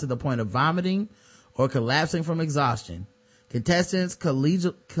worked out to the point of vomiting or collapsing from exhaustion. Contestants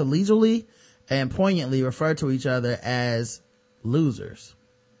collegially and poignantly refer to each other as losers.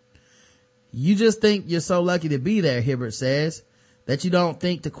 You just think you're so lucky to be there, Hibbert says, that you don't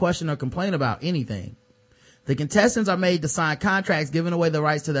think to question or complain about anything. The contestants are made to sign contracts giving away the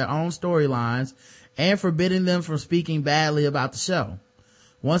rights to their own storylines and forbidding them from speaking badly about the show.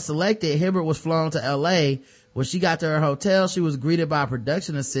 Once selected, Hibbert was flown to LA. When she got to her hotel, she was greeted by a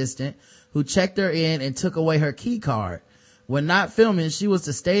production assistant who checked her in and took away her key card. When not filming, she was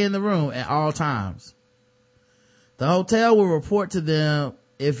to stay in the room at all times. The hotel will report to them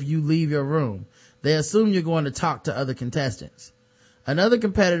if you leave your room. They assume you're going to talk to other contestants. Another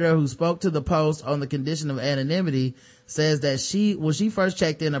competitor who spoke to the Post on the condition of anonymity says that when she first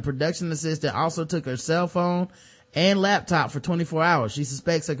checked in, a production assistant also took her cell phone and laptop for 24 hours. She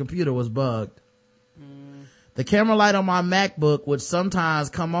suspects her computer was bugged. The camera light on my MacBook would sometimes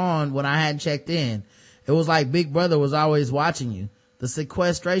come on when I hadn't checked in. It was like Big Brother was always watching you. The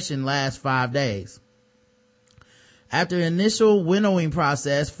sequestration lasts 5 days. After the initial winnowing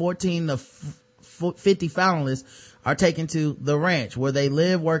process, 14 of 50 finalists are taken to the ranch where they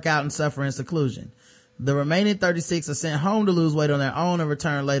live, work out, and suffer in seclusion. The remaining 36 are sent home to lose weight on their own and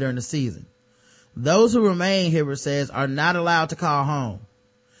return later in the season. Those who remain, Hibbert says, are not allowed to call home.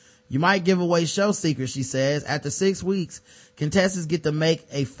 You might give away show secrets, she says. After 6 weeks, contestants get to make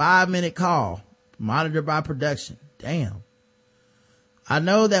a 5-minute call, monitored by production. Damn. I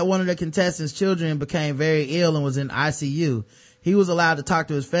know that one of the contestants' children became very ill and was in ICU. He was allowed to talk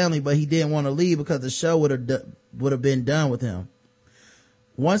to his family, but he didn't want to leave because the show would have been done with him.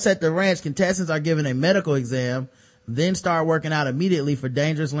 Once at the ranch, contestants are given a medical exam, then start working out immediately for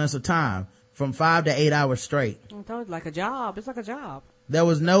dangerous lengths of time, from 5 to 8 hours straight. It's like a job. It's like a job. There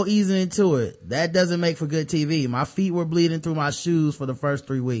was no easing into it. That doesn't make for good TV. My feet were bleeding through my shoes for the first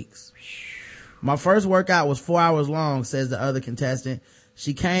 3 weeks. My first workout was 4 hours long, says the other contestant.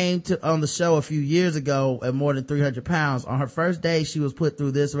 She came on the show a few years ago at more than 300 pounds. On her first day, she was put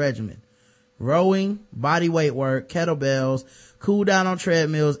through this regimen: rowing, body weight work, kettlebells, cool down on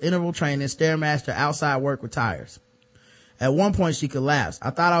treadmills, interval training, Stairmaster, outside work with tires. At one point, she collapsed. I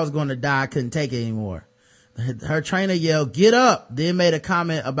thought I was going to die. I couldn't take it anymore. Her trainer yelled, "Get up," then made a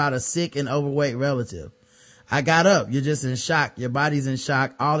comment about a sick and overweight relative. I got up. You're just in shock. Your body's in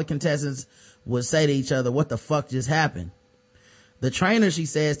shock. All the contestants would say to each other, "What the fuck just happened?" The trainer, she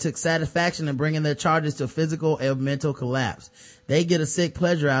says, took satisfaction in bringing their charges to physical and mental collapse. They get a sick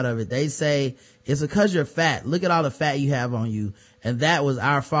pleasure out of it. They say, "It's because you're fat. Look at all the fat you have on you. And that was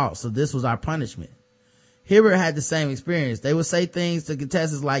our fault. So this was our punishment." Hibbert had the same experience. They would say things to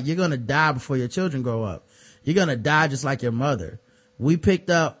contestants like, "You're going to die before your children grow up. You're going to die just like your mother. We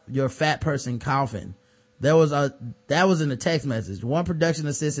picked up your fat person coffin." That was in the text message. One production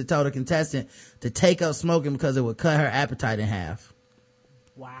assistant told a contestant to take up smoking because it would cut her appetite in half.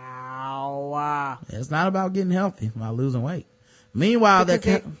 Wow. It's not about getting healthy, it's about losing weight. Meanwhile,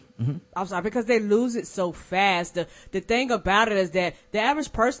 I'm sorry, because they lose it so fast. The thing about it is that the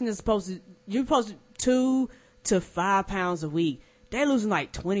average person is you're supposed to 2 to 5 pounds a week. They're losing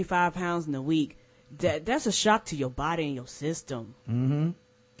like 25 pounds in a week. That's a shock to your body and your system. And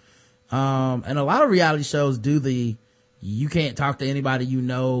a lot of reality shows do you can't talk to anybody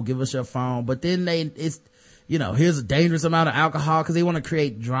give us your phone, but then here's a dangerous amount of alcohol because they want to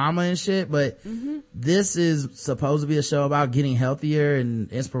create drama and shit. But this is supposed to be a show about getting healthier and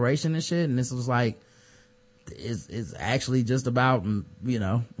inspiration and shit, and this was like it's actually just about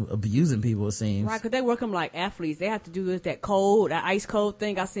abusing people, it seems. Right, because they work them like athletes. They have to do that ice cold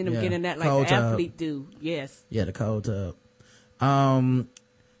thing. I seen them getting that like the athlete do. Yes. Yeah, the cold tub.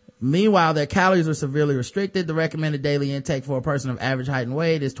 Meanwhile, their calories are severely restricted. The recommended daily intake for a person of average height and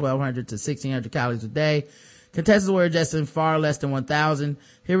weight is 1,200 to 1,600 calories a day. Contestants were adjusting far less than 1,000.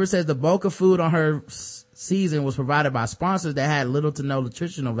 Hibbert says the bulk of food on her season was provided by sponsors that had little to no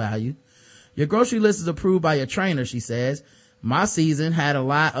nutritional value. Your grocery list is approved by your trainer, she says. My season had a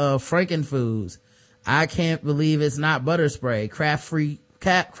lot of Frankenfoods. I can't believe it's not butter spray, Kraft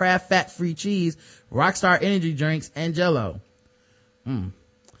fat-free cheese, Rockstar energy drinks, and Jell-O.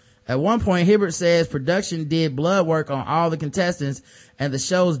 At one point, Hibbert says production did blood work on all the contestants, and the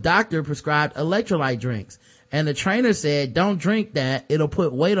show's doctor prescribed electrolyte drinks. And the trainer said, don't drink that. It'll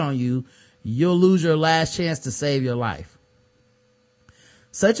put weight on you. You'll lose your last chance to save your life.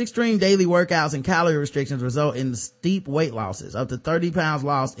 Such extreme daily workouts and calorie restrictions result in steep weight losses, up to 30 pounds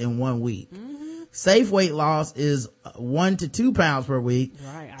lost in 1 week. Safe weight loss is 1 to 2 pounds per week.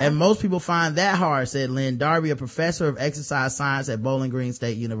 Right. And most people find that hard, said Lynn Darby, a professor of exercise science at Bowling Green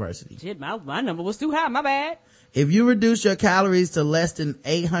State University. Shit, my number was too high. My bad. If you reduce your calories to less than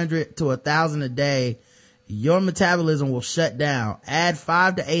 800 to 1,000 a day, your metabolism will shut down. Add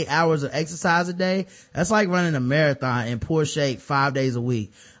 5 to 8 hours of exercise a day. That's like running a marathon in poor shape 5 days a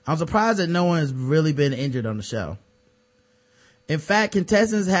week. I'm surprised that no one has really been injured on the show. In fact,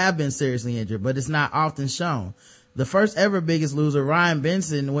 contestants have been seriously injured, but it's not often shown. The first ever Biggest Loser, Ryan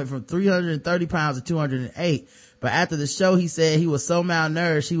Benson, went from 330 pounds to 208, but after the show he said he was so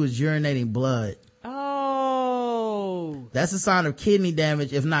malnourished he was urinating blood. Oh. That's a sign of kidney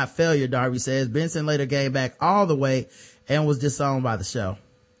damage, if not failure, Darby says. Benson later gained back all the weight and was disowned by the show.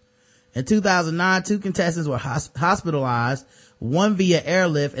 In 2009, 2 contestants were hospitalized, one via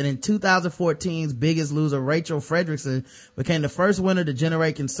airlift, and in 2014's Biggest Loser, Rachel Fredrickson became the first winner to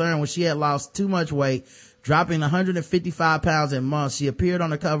generate concern when she had lost too much weight, dropping 155 pounds in months. She appeared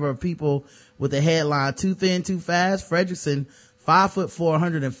on the cover of People with the headline, Too Thin, Too Fast. Fredrickson, 5'4",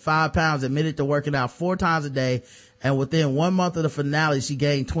 105 pounds, admitted to working out 4 times a day, and within 1 month of the finale, she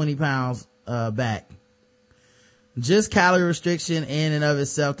gained 20 pounds back. Just calorie restriction in and of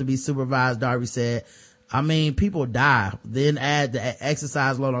itself to be supervised, Darby said. I mean, people die. Then add the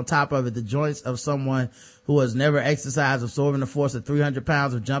exercise load on top of it. The joints of someone who has never exercised, absorbing the force of 300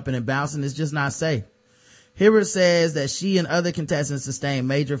 pounds of jumping and bouncing is just not safe. Hibbert says that she and other contestants sustained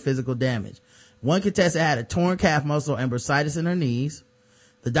major physical damage. One contestant had a torn calf muscle and bursitis in her knees.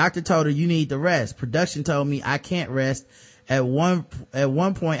 The doctor told her, you need to rest. Production told me I can't rest. At one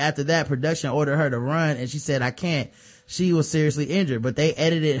point after that, production ordered her to run, and she said, I can't. She was seriously injured, but they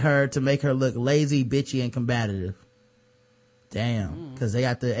edited her to make her look lazy, bitchy, and combative. Damn. Cause they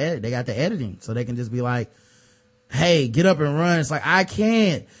got the editing, so they can just be like, hey, get up and run. It's like, I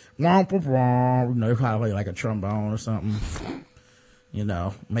can't. You know, they probably like a trombone or something. You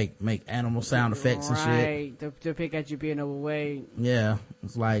know, make animal sound effects and shit. Right. To pick at you being overweight. Yeah.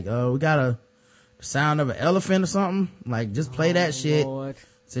 It's like, we got a sound of an elephant or something. Like, just play that shit. Lord.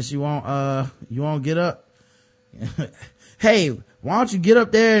 Since you won't get up. Hey, why don't you get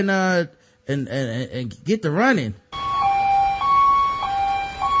up there and get to running?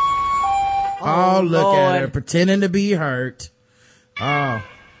 Oh, look Lord. at her pretending to be hurt. Oh,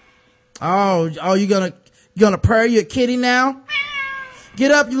 you gonna purr your kitty now?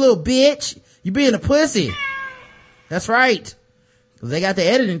 Get up, you little bitch. You being a pussy. That's right. They got the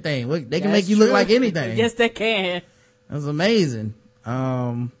editing thing. Look, they can make you look like anything. Yes, they can. That's amazing.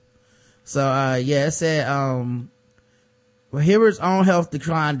 It said, well, Hibbert's own health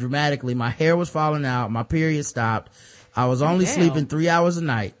declined dramatically. My hair was falling out. My period stopped. I was only sleeping 3 hours a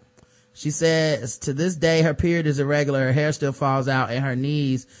night. She says to this day, her period is irregular. Her hair still falls out and her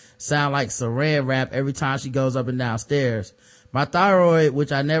knees sound like saran wrap every time she goes up and down stairs. My thyroid,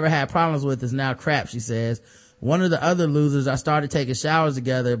 which I never had problems with, is now crap, she says. One of the other losers, I started taking showers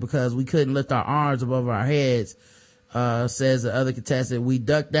together because we couldn't lift our arms above our heads, says the other contestant. We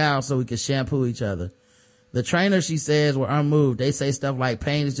ducked down so we could shampoo each other. The trainers, she says, were unmoved. They say stuff like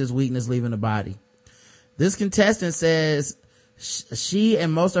pain is just weakness leaving the body. This contestant says she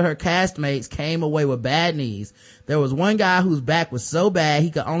and most of her castmates came away with bad knees. There was one guy whose back was so bad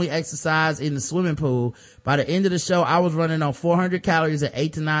he could only exercise in the swimming pool. By the end of the show, I was running on 400 calories at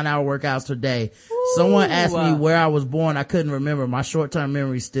 8 to 9 hour workouts per day. Ooh. Someone asked me where I was born. I couldn't remember. My short-term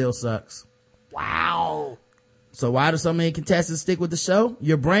memory still sucks. Wow. So why do so many contestants stick with the show?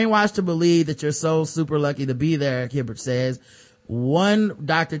 You're brainwashed to believe that you're so super lucky to be there, Hibbert says. One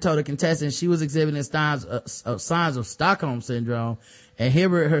doctor told a contestant she was exhibiting signs of Stockholm syndrome, and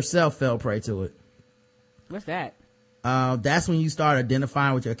Hibbert herself fell prey to it. What's that? That's when you start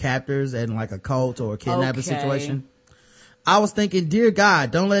identifying with your captors and like a cult or a kidnapping situation. I was thinking, dear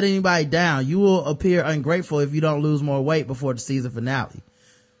God, don't let anybody down. You will appear ungrateful if you don't lose more weight before the season finale.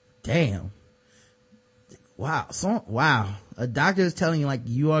 Damn. Wow. A doctor is telling you like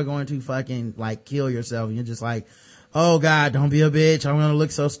you are going to fucking like kill yourself. And you're just like, oh God, don't be a bitch. I'm going to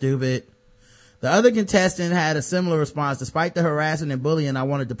look so stupid. The other contestant had a similar response. Despite the harassing and bullying, I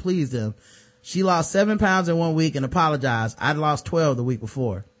wanted to please them. She lost 7 pounds in 1 week and apologized. I'd lost 12 the week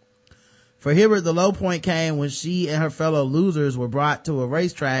before. For Hibbert, the low point came when she and her fellow losers were brought to a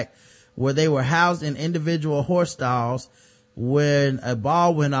racetrack where they were housed in individual horse stalls. When a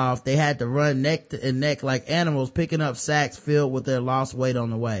ball went off, they had to run neck to neck like animals, picking up sacks filled with their lost weight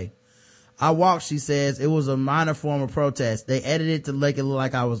on the way. I walked, she says. It was a minor form of protest. They edited it to make it look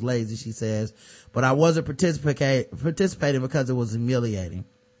like I was lazy, she says. But I wasn't participating because it was humiliating.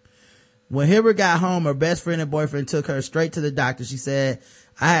 When Hibbert got home, her best friend and boyfriend took her straight to the doctor. She said,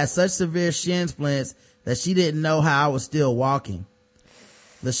 I had such severe shin splints that she didn't know how I was still walking.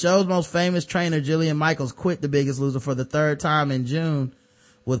 The show's most famous trainer, Jillian Michaels, quit The Biggest Loser for the third time in June,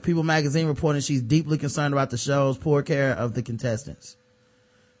 with People magazine reporting she's deeply concerned about the show's poor care of the contestants.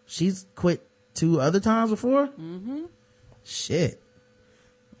 She's quit 2 other times before? Mm-hmm. Shit.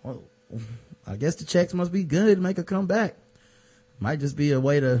 Well, I guess the checks must be good to make her come back. Might just be a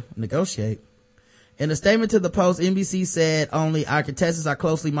way to negotiate. In a statement to the Post, NBC said only our contestants are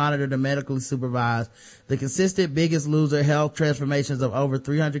closely monitored and medically supervised. The consistent Biggest Loser health transformations of over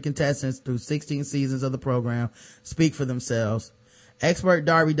 300 contestants through 16 seasons of the program speak for themselves. Expert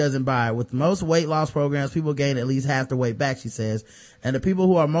Darby doesn't buy it. With most weight loss programs, people gain at least half their weight back, she says. And the people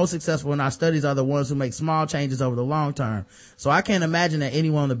who are most successful in our studies are the ones who make small changes over the long term. So I can't imagine that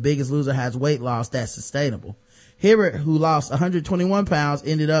anyone on The Biggest Loser has weight loss that's sustainable. Hibbert, who lost 121 pounds,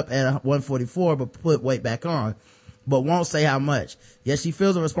 ended up at 144 but put weight back on, but won't say how much. Yet she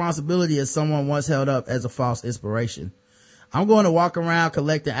feels a responsibility as someone once held up as a false inspiration. I'm going to walk around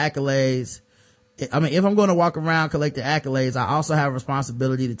collecting accolades. If I'm going to walk around collecting accolades, I also have a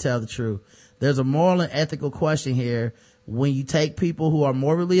responsibility to tell the truth. There's a moral and ethical question here when you take people who are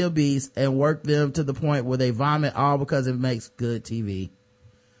morbidly obese and work them to the point where they vomit all because it makes good TV.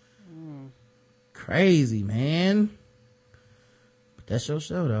 Crazy, man. But that's your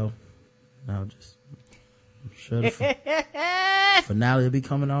show, though. No, just I'm sure the finale will be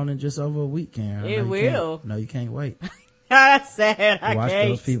coming on in just over a week, Karen. It will. No, you can't wait. That's sad. I watch can't.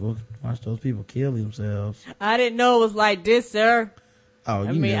 Watch those people kill themselves. I didn't know it was like this, sir. Oh,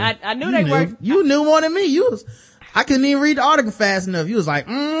 I knew they were. You knew more than me. I couldn't even read the article fast enough. You was like,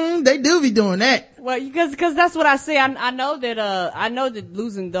 they do be doing that. Well, because that's what I say. I know that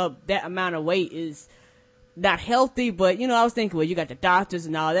losing that amount of weight is not healthy, but I was thinking, well, you got the doctors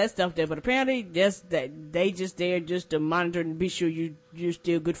and all that stuff there, but apparently they just there just to monitor and be sure you're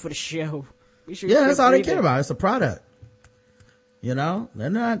still good for the show. Yeah, that's all they care about. It's a product. They're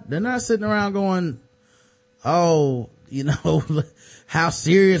not sitting around going, oh, how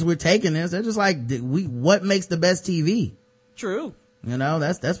serious we're taking this. They're just like, what makes the best TV? True.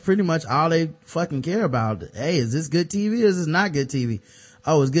 That's pretty much all they fucking care about. Hey, is this good TV or is this not good TV?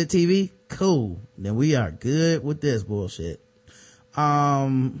 Oh, it's good TV? Cool. Then we are good with this bullshit.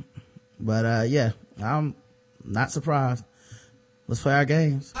 Yeah, I'm not surprised. Let's play our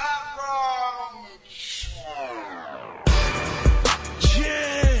games.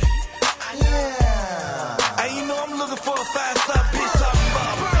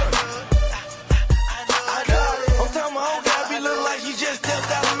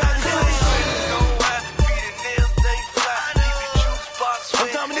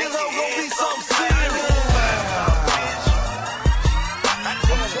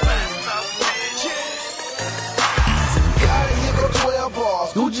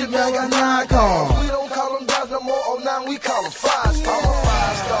 Gucci bag got 9 cars. We don't call them guys no more. Oh, now we call them 5-star. I'm a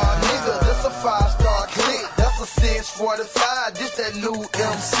 5-star nigga. That's a 5-star click. That's a 645. This that new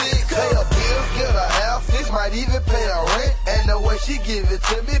M6. Pay a bill, get a half. This might even pay a rent. And the way she give it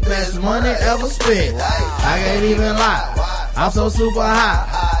to me, best money ever spent. I can't even lie. I'm so super high.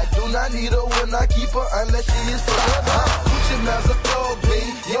 I do not need her when I keep her unless she is for her. Gucci man's a thug, B.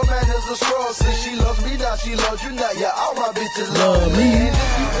 Your man is a scroll. Since she loves me now, she loves you now. Yeah, all my bitches love me. And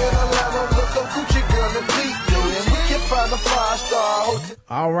if you in Atlanta, look up Gucci girl and beat you. And we can find a 5-star hotel.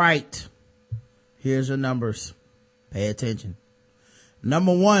 All right. Here's your numbers. Pay attention.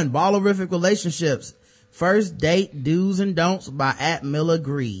 Number 1, Ballerific Relationships. First Date Do's and Don'ts by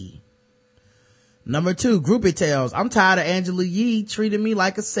 @MillaGree. Number 2, Groupie Tales. I'm tired of Angela Yee treating me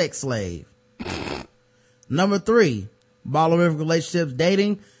like a sex slave. Number 3, Ballerific Relationships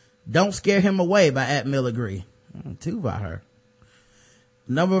Dating. Don't Scare Him Away by @MillaGree. 2 by her.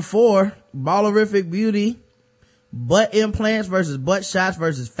 Number 4, Ballerific Beauty. Butt Implants versus Butt Shots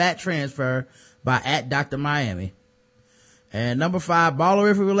versus Fat Transfer by @DrMiami. And number 5,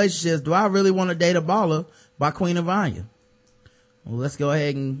 ballerific relationships. Do I really want to date a baller by Queen of Vanya? Well, let's go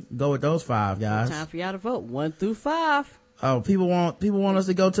ahead and go with those 5, guys. Time for y'all to vote 1 through 5. Oh, people want us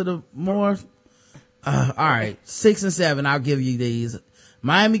to go to the more. All right, 6 and 7. I'll give you these.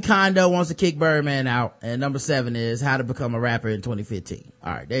 Miami Kondo wants to kick Birdman out, and number 7 is how to become a rapper in 2015.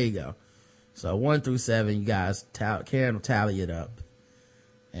 All right, there you go. So 1 through 7, you guys, Karen will tally it up,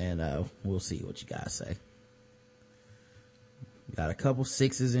 and we'll see what you guys say. Got a couple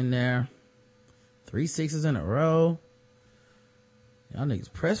 6s in there. 3 6s in a row. Y'all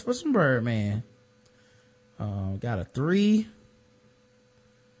niggas pressed for some Birdman. Got a 3.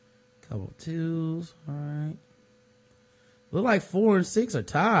 Couple 2s. All right. Look like 4 and 6 are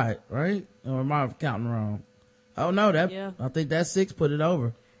tied, right? Or am I counting wrong? Oh no, I think that 6 put it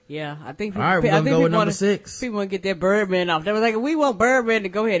over. Yeah, I think. All right, we're gonna go with number 6. People want to get that Birdman off. They were like, we want Birdman to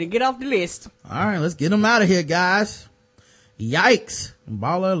go ahead and get off the list. All right, let's get him out of here, guys. Yikes.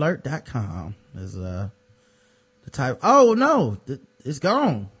 Balleralert.com is the type. Oh no, it's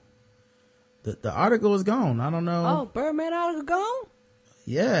gone. The article is gone. I don't know. Oh, Birdman article gone?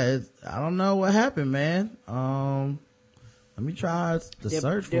 Yeah, I don't know what happened, man. Let me try to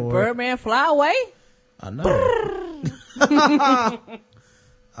search for it. Did Birdman fly away? I know.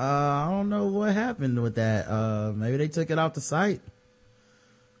 I don't know what happened with that. Maybe they took it off the site.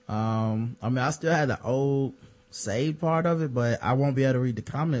 I mean, I still had the old saved part of it, but I won't be able to read the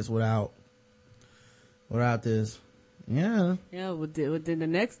comments without this. Yeah. Yeah. Well, then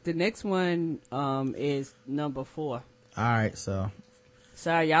the next one is number 4. All right. So.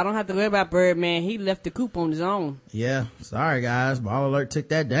 Sorry, y'all don't have to worry about Birdman. He left the coop on his own. Yeah. Sorry, guys. Ball Alert took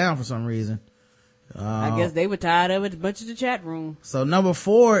that down for some reason. I guess they were tired of it. A bunch of the chat room. So number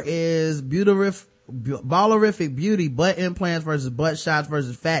 4 is Ballerific Beauty, butt implants versus butt shots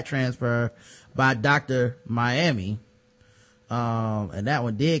versus fat transfer by Dr. Miami. And that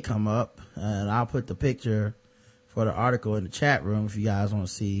one did come up, and I'll put the picture for the article in the chat room if you guys want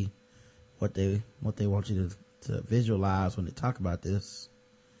to see what they want you to visualize when they talk about this.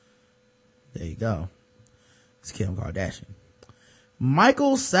 There you go. It's Kim Kardashian.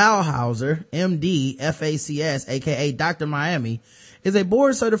 Michael Salhauser, MD, FACS, aka Dr. Miami, is a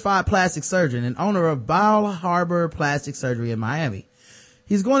board certified plastic surgeon and owner of Bal Harbor Plastic Surgery in Miami.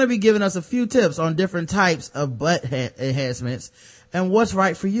 He's going to be giving us a few tips on different types of butt enhancements and what's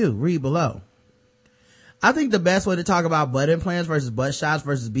right for you. Read below. I think the best way to talk about butt implants versus butt shots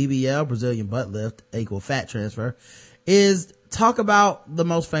versus BBL, Brazilian butt lift, equal fat transfer, is talk about the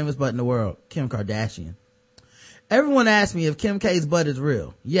most famous butt in the world, Kim Kardashian. Everyone asks me if Kim K's butt is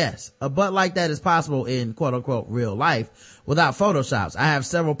real. Yes, a butt like that is possible in quote unquote real life without photoshops. I have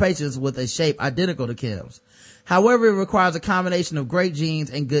several patients with a shape identical to Kim's. However, it requires a combination of great genes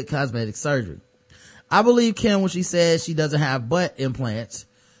and good cosmetic surgery. I believe Kim when she says she doesn't have butt implants,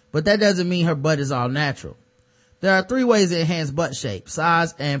 but that doesn't mean her butt is all natural. There are 3 ways to enhance butt shape,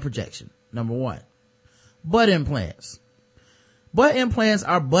 size, and projection. Number 1, butt implants. Butt implants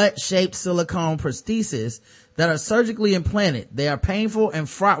are butt-shaped silicone prostheses that are surgically implanted. They are painful and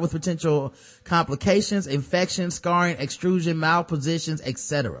fraught with potential complications, infection, scarring, extrusion, malpositions,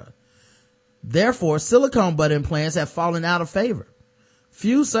 etc. Therefore, silicone butt implants have fallen out of favor.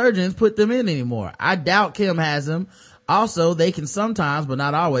 Few surgeons put them in anymore. I doubt Kim has them. Also, they can sometimes, but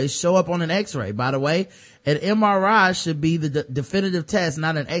not always, show up on an x-ray. By the way, an MRI should be the definitive test,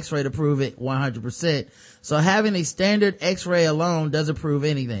 not an x-ray to prove it 100%. So having a standard x-ray alone doesn't prove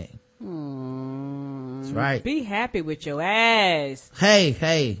anything. That's right. Be happy with your ass.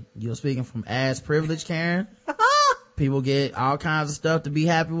 Hey, you're speaking from ass privilege, Karen. People get all kinds of stuff to be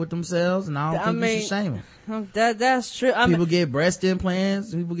happy with themselves, and I don't think you should shame them. That's true. People get breast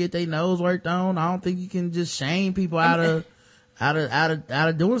implants. People get their nose worked on. I don't think you can just shame people out of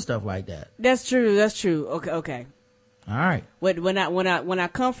doing stuff like that. That's true. Okay. All right. When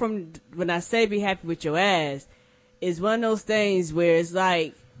I say be happy with your ass, is one of those things where it's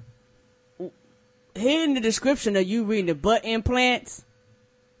like, here in the description of you reading the butt implants,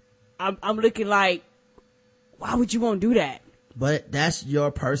 I'm looking like, why would you want to do that? But that's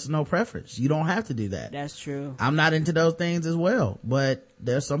your personal preference. You don't have to do that. That's true. I'm not into those things as well, but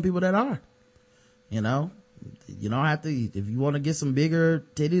there's some people that are. You know, you don't have to. If you want to get some bigger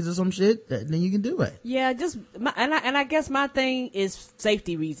titties or some shit, then you can do it. Yeah, I guess my thing is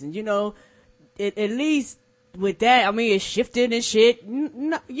safety reasons. You know, at least with that, I mean, it's shifted and shit.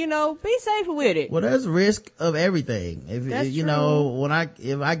 You know, be safe with it. Well, there's risk of everything. That's you true. know,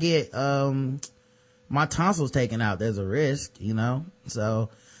 if I get my tonsils taken out, there's a risk, you know. So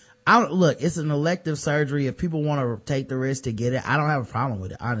Look, it's an elective surgery. If people want to take the risk to get it, I don't have a problem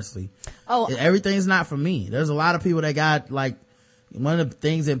with it, honestly. Everything's not for me. There's a lot of people that got, like, one of the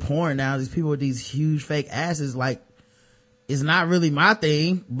things in porn now, these people with these huge fake asses, like, it's not really my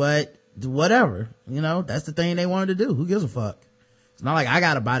thing, but whatever. You know, that's the thing they wanted to do. Who gives a fuck? It's not like I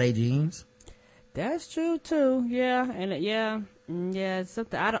gotta buy their jeans. That's true too. Yeah. And yeah, it's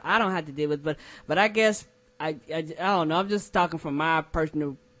something I don't have to deal with, but I guess I don't know. I'm just talking from my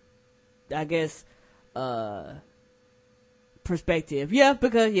personal, I guess, perspective. Yeah,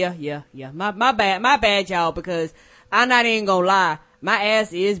 because yeah. My bad, y'all, because I'm not even gonna lie. My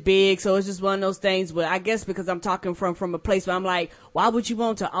ass is big, so it's just one of those things. But I guess because I'm talking from a place where I'm like, why would you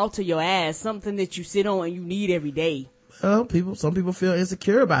want to alter your ass? Something that you sit on and you need every day. Well, some people feel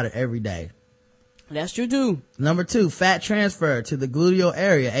insecure about it every day. That's true too. Number 2, fat transfer to the gluteal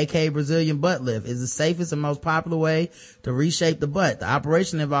area, aka Brazilian butt lift, is the safest and most popular way to reshape the butt. The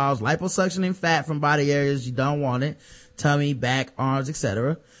operation involves liposuctioning fat from body areas you don't want it, tummy, back, arms,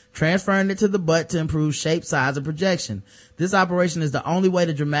 etc., transferring it to the butt to improve shape, size, and projection. This operation is the only way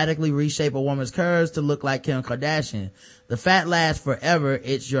to dramatically reshape a woman's curves to look like Kim Kardashian. The fat lasts forever.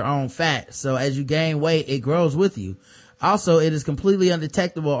 It's your own fat. So as you gain weight, it grows with you. Also, it is completely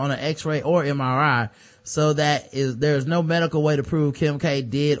undetectable on an x-ray or MRI, so there is no medical way to prove Kim K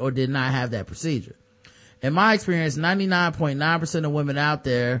did or did not have that procedure. In my experience, 99.9% of women out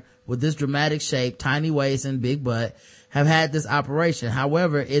there with this dramatic shape, tiny waist, and big butt have had this operation.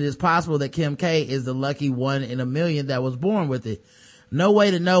 However, it is possible that Kim K is the lucky 1 in a million that was born with it. No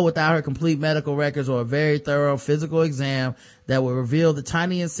way to know without her complete medical records or a very thorough physical exam that will reveal the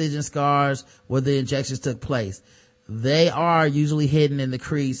tiny incision scars where the injections took place. They are usually hidden in the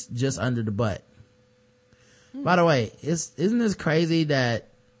crease just under the butt. By the way, isn't this crazy that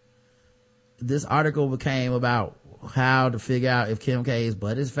this article became about how to figure out if Kim K's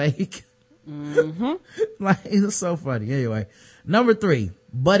butt is fake? Mm-hmm. Like, it's so funny. Anyway, number 3,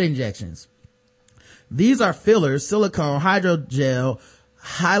 butt injections. These are fillers, silicone, hydrogel,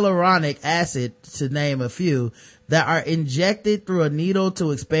 hyaluronic acid, to name a few, that are injected through a needle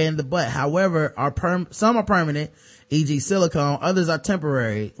to expand the butt. However, some are permanent, e.g. silicone. Others are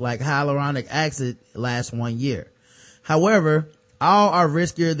temporary, like hyaluronic acid lasts 1 year. However, all are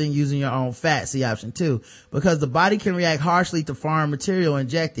riskier than using your own fat. See option 2, because the body can react harshly to foreign material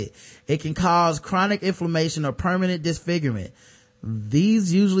injected. It can cause chronic inflammation or permanent disfigurement.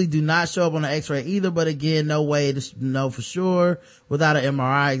 These usually do not show up on an x-ray either, but again, no way to know for sure without an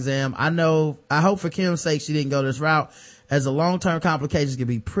MRI exam. I hope for Kim's sake she didn't go this route, as the long-term complications can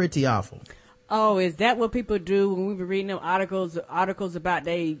be pretty awful. Oh, is that what people do when we were reading them articles about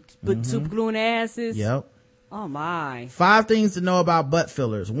they put super glue in their asses? Yep. Oh my. 5 things to know about butt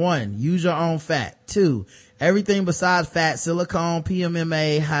fillers. 1, use your own fat. 2, everything besides fat, silicone,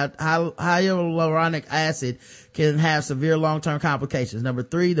 PMMA, hyaluronic acid can have severe long-term complications. Number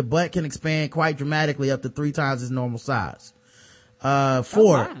 3, the butt can expand quite dramatically up to 3 times its normal size.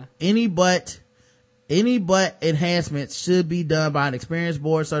 4, any butt enhancements should be done by an experienced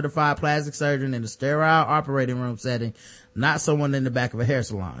board certified plastic surgeon in a sterile operating room setting, not someone in the back of a hair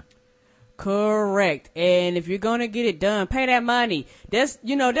salon. Correct. And if you're gonna get it done, pay that money. That's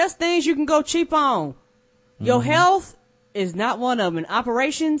things you can go cheap on. Your health is not one of them.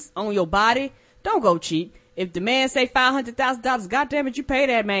 Operations on your body, don't go cheap. If the man say $500,000, goddamn it, you pay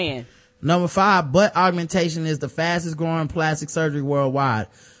that man. Number 5, butt augmentation is the fastest growing plastic surgery worldwide,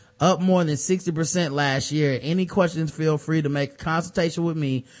 up more than 60% last year. Any questions, feel free to make a consultation with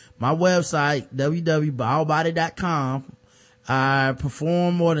me. My website, www.baldbody.com. I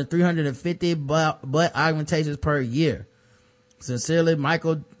perform more than 350 butt augmentations per year. Sincerely,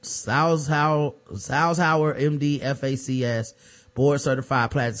 Michael Salzhauer, MD, FACS, board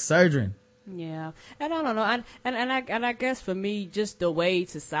certified plastic surgeon. Yeah, and I don't know, and I guess for me, just the way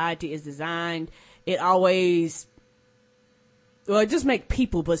society is designed, it always, well, it just make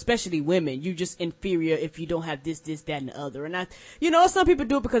people, but especially women, you just inferior if you don't have this, that, and the other. And some people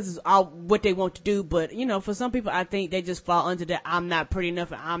do it because it's all what they want to do, but for some people, I think they just fall under that I'm not pretty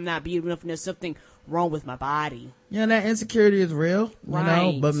enough and I'm not beautiful enough and there's something wrong with my body. Yeah, that insecurity is real,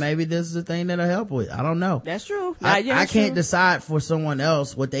 right. But maybe this is the thing that'll help with. I don't know. That's true. I can't decide for someone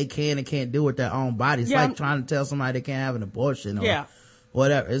else what they can and can't do with their own body. It's like trying to tell somebody they can't have an abortion or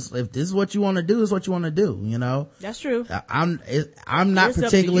whatever. If this is what you want to do, it's what you want to do, That's true. I'm not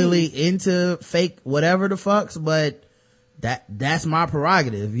particularly into fake whatever the fucks, but that's my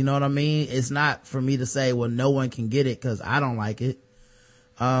prerogative. You know what I mean? It's not for me to say, well, no one can get it because I don't like it.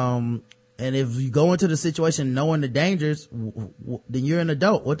 And if you go into the situation knowing the dangers, then you're an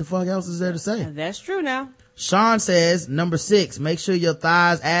adult. What the fuck else is there to say? That's true now. Sean says, number 6, make sure your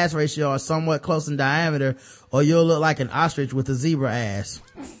thighs ass ratio are somewhat close in diameter or you'll look like an ostrich with a zebra ass.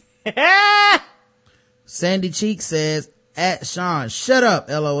 Sandy Cheek says, at Sean, shut up,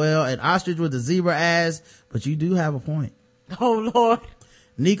 LOL, an ostrich with a zebra ass, but you do have a point. Oh Lord.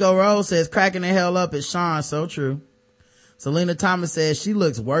 Nico Rose says, cracking the hell up at Sean, so true. Selena Thomas says, she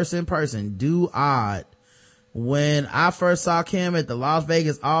looks worse in person, do odd. When I first saw Kim at the Las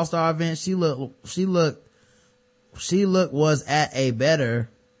Vegas All-Star event, she was at a better.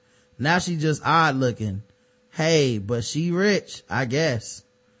 Now she just odd looking. Hey, but she rich, I guess.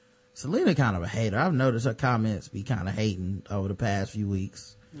 Selena kind of a hater. I've noticed her comments be kind of hating over the past few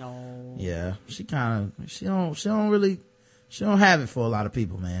weeks. No. Yeah, she don't have it for a lot of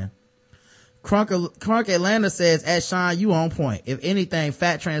people, man. Crunk Atlanta says, at Sean, you on point. If anything,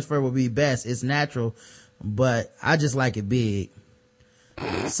 fat transfer would be best. It's natural, but I just like it big.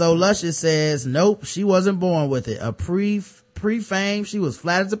 So Luscious says, nope, she wasn't born with it. A pre-fame, she was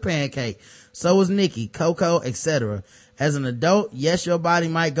flat as a pancake. So was Nikki, Coco, etc. As an adult, yes, your body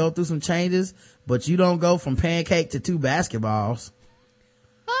might go through some changes, but you don't go from pancake to 2 basketballs.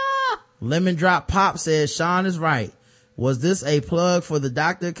 Lemon Drop Pop says, Sean is right. Was this a plug for the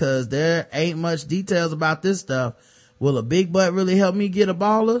doctor? Cause there ain't much details about this stuff. Will a big butt really help me get a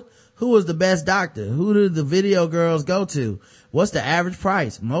baller? Who was the best doctor? Who did the video girls go to? What's the average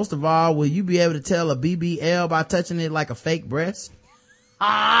price? Most of all, will you be able to tell a BBL by touching it like a fake breast?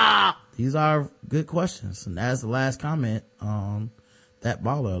 These are good questions. And that's the last comment on that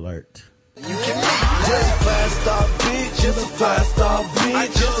baller alert. Just a 5-star bitch, just a 5-star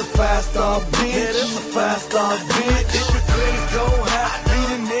bitch, just a 5-star bitch, yeah, that's a 5-star bitch. If your grades go high,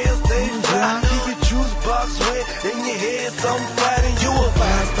 fingernails stay fly, keep your juice box wet, and your head's on fire, and you a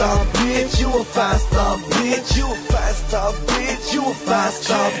 5-star bitch, you a 5-star bitch, you a 5-star bitch, you a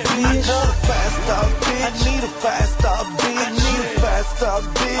 5-star bitch. I want a 5-star bitch, I need a 5-star bitch, I need a 5-star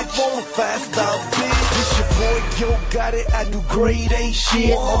bitch, I want a 5-star bitch. This your boy, yo, got it, I do grade A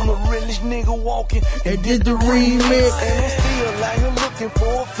shit, I'm the realest nigga walking and did the remix, and I'm still out here looking for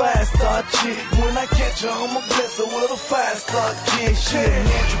a 5-star chick. When I catch her, I'ma bless her with a 5-star kick. She a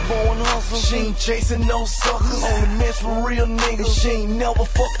natural born hustler, she ain't chasing no suckers. Only mess with real niggas, she ain't never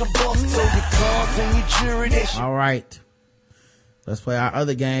fucked a buster. So your cars and your jury, that shit. All right, let's play our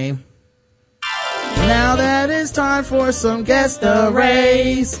other game. Now that it's time for some Guess the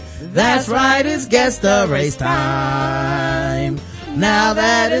Race. That's right, it's Guess the Race time. Now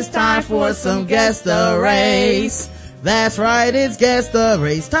that it's time for some Guess the Race. That's right, it's Guess the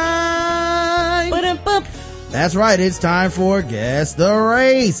Race time. That's right, it's time for Guess the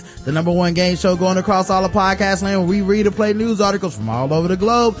Race, the #1 game show going across all of podcast land, where we read and play news articles from all over the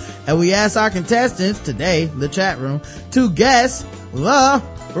globe, and we ask our contestants, today, the chat room, to guess the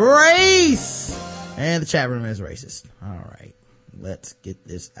race. And the chat room is racist. All right, let's get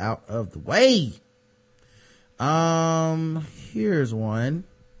this out of the way. Here's one.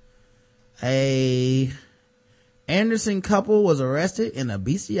 A Anderson couple was arrested in a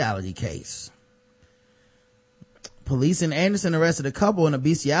bestiality case. Police in Anderson arrested a couple in a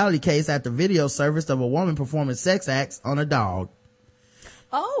bestiality case after video surfaced of a woman performing sex acts on a dog.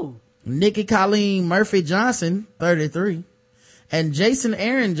 Oh. Nikki Colleen Murphy Johnson, 33, and Jason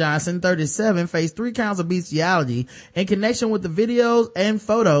Aaron Johnson, 37, faced 3 counts of bestiality in connection with the videos and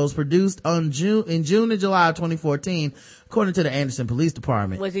photos produced in June and July of 2014, according to the Anderson Police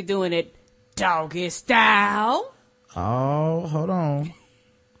Department. Was he doing it doggy style? Oh, hold on.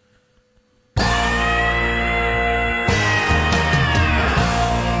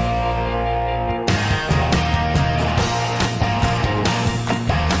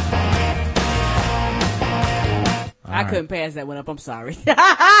 I couldn't pass that one up. I'm sorry.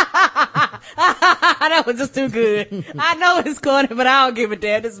 That was just too good. I know it's corny, but I don't give a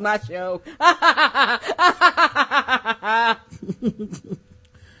damn. This is my show.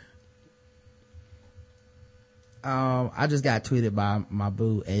 I just got tweeted by my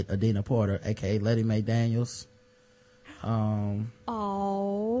boo, Adina Porter, aka Letty Mae Daniels. Oh.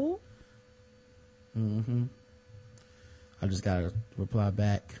 I just got a reply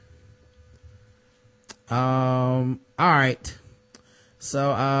back. All right.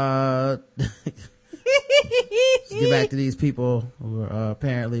 So, let's get back to these people who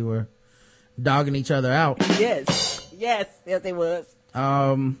apparently were dogging each other out. Yes, they was.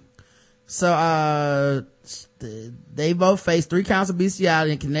 So, they both faced 3 counts of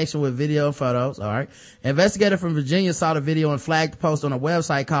bestiality in connection with video and photos. All right. An investigator from Virginia saw the video and flagged the post on a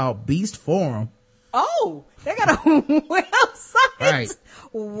website called Beast Forum. Oh, they got a website. Right.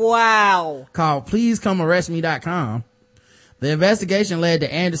 Wow. Called pleasecomearrestme.com. The investigation led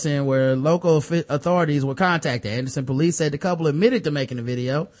to Anderson, where local authorities were contacted. Anderson police said the couple admitted to making the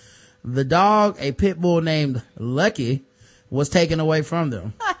video. The dog, a pit bull named Lucky, was taken away from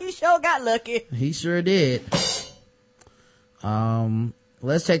them. He sure got lucky. He sure did.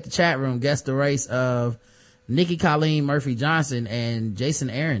 Let's check the chat room. Guess the race of Nikki Colleen Murphy Johnson and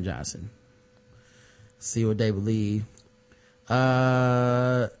Jason Aaron Johnson. See what they believe.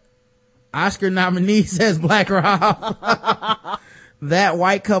 Oscar nominee says Black Rob. That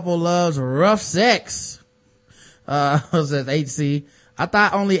white couple loves rough sex. Says HC. I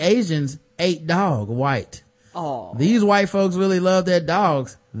thought only Asians ate dog. White. Oh. These white folks really love their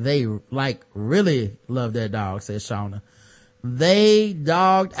dogs. They really love their dogs, says Shauna. They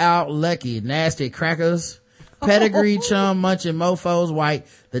dogged out Lucky. Nasty crackers. Pedigree chum munching mofos. White.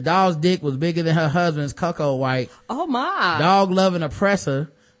 The dog's dick was bigger than her husband's cuckold. White. Oh my. Dog loving oppressor.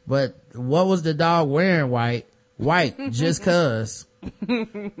 But what was the dog wearing? White. Just cuz. As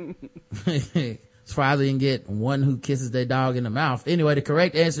far as they can get one who kisses their dog in the mouth. Anyway, the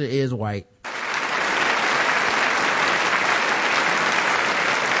correct answer is white.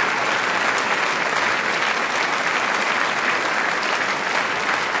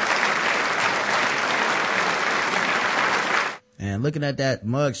 And looking at that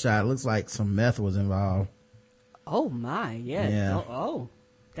mugshot, looks like some meth was involved. Oh my, yeah. Oh,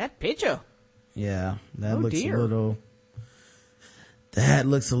 that picture. Yeah, that looks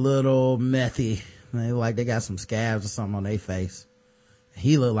a little methy. Like they got some scabs or something on their face.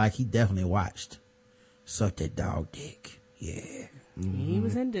 He looked like he definitely watched. Suck that dog dick. Yeah. Mm-hmm. He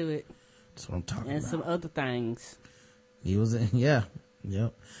was into it. That's what I'm talking about. And some other things. He was in, yeah.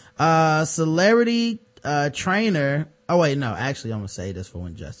 Yep. Celebrity, trainer. Oh wait, no, actually I'm gonna say this for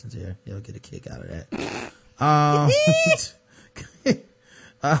when Justin's here. He'll get a kick out of that.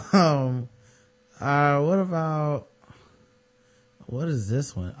 What about, what is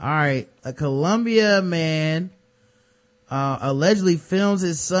this one? All right. A Colombia man, allegedly films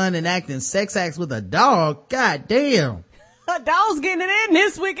his son enacting sex acts with a dog. God damn. A dog's getting it in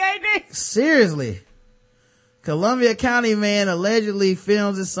this week, ain't it? Seriously. Columbia County man allegedly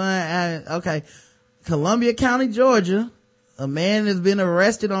films his son. Columbia County, Georgia. A man has been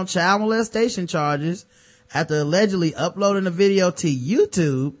arrested on child molestation charges after allegedly uploading a video to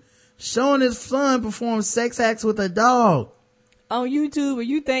YouTube showing his son perform sex acts with a dog. On YouTube, and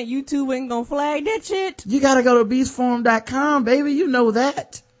you think YouTube ain't gonna flag that shit? You gotta go to beastforum.com, baby. You know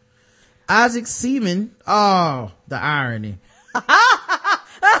that. Isaac Seaman. Oh, the irony.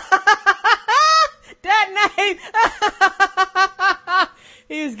 That name.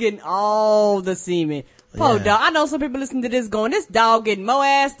 He was getting all the semen. Poor dog. I know some people listening to this going, this dog getting more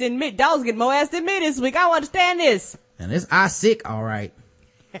ass than me. Dog's getting more ass than me this week. I don't understand this. And it's Isaac, all right.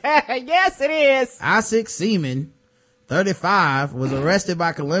 Yes, it is. Isaac Seaman, 35, was arrested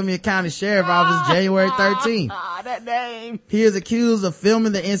by Columbia County Sheriff Office January 13th. That name. He is accused of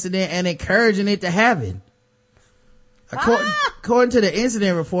filming the incident and encouraging it to happen. According to the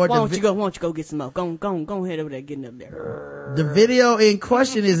incident report, why don't you go get some more? Go ahead over there, getting up there. The video in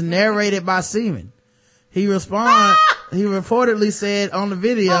question is narrated by Seaman. He reportedly said on the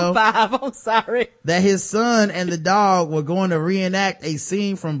video, I'm sorry, that his son and the dog were going to reenact a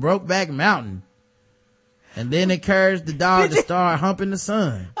scene from Brokeback Mountain, and then encouraged the dog to start humping the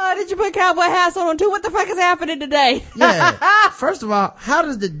son. Did you put cowboy hats on too? What the fuck is happening today? Yeah. First of all, how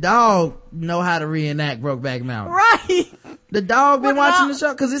does the dog know how to reenact Brokeback Mountain? Right. The dog been watching the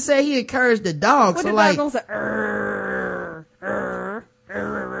show because it said he encouraged the dog. What so the like, dog gonna say?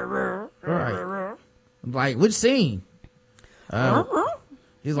 Right. Like, which scene?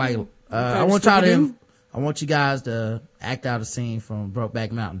 He's like, I want you guys to act out a scene from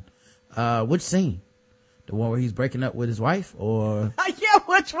Brokeback Mountain. Which scene? The one where he's breaking up with his wife, or yeah,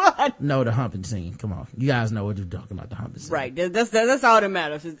 which one? No, the humping scene. Come on, you guys know what you're talking about. The humping scene, right? That's all that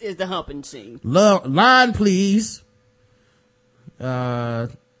matters is the humping scene. Line, please.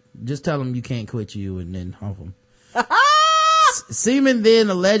 Just tell him you can't quit you, and then hump him. Seaman then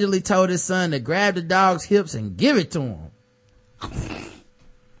allegedly told his son to grab the dog's hips and give it to him.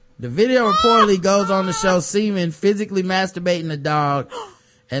 The video reportedly goes on to show Seaman physically masturbating the dog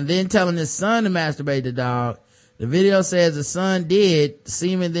and then telling his son to masturbate the dog. The video says the son did.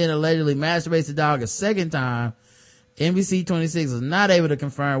 Seaman then allegedly masturbates the dog a second time. NBC 26 was not able to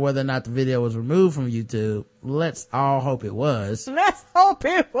confirm whether or not the video was removed from YouTube. Let's all hope it was. Let's hope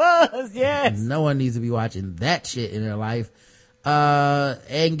it was, yes. No one needs to be watching that shit in their life.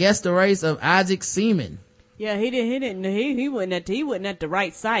 And guess the race of Isaac Seaman. Yeah, he wasn't at the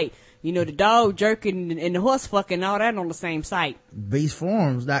right site. You know, the dog jerking and the horse fucking, all that on the same site.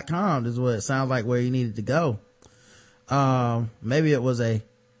 Beastforums.com is what it sounds like where he needed to go. Maybe it was a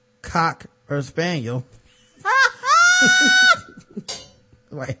cock or spaniel.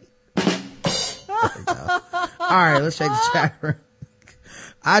 Wait. Alright, let's check the chat room.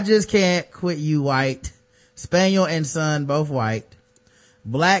 I just can't quit you, white. Spaniel and son, both white.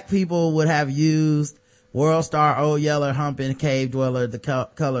 Black people would have used World Star, Old Yeller, Humping, Cave Dweller, the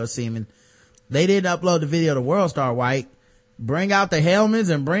color of semen. They didn't upload the video to World Star white. Bring out the helmets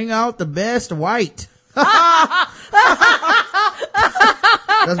and bring out the best white. That's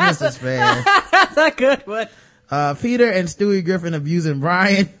Mrs. Fair. That's a good one. Peter and Stewie Griffin abusing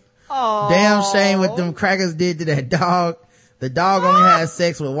Brian. Aww. Damn shame what them crackers did to that dog. The dog only has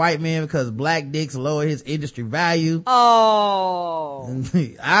sex with white men because black dicks lower his industry value. Oh.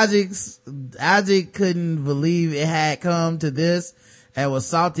 Isaac couldn't believe it had come to this and was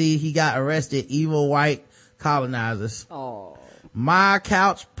salty he got arrested. Evil white colonizers. Oh. My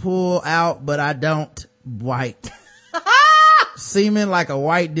couch pull out, but I don't white. Seeming like a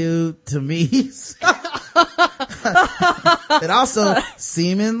white dude to me. And also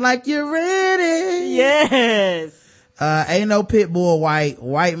seeming like you're ready. Yes. Ain't no pit bull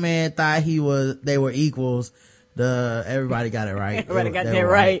white man thought they were equals. Everybody got it right. Everybody got that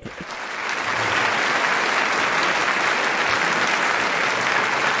right.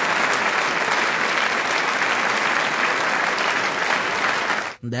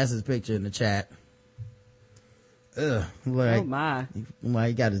 That's his picture in the chat. Ugh. Like, oh my.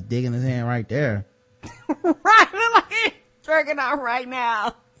 He got his dick in his hand right there. Right. Look like he's jerking out right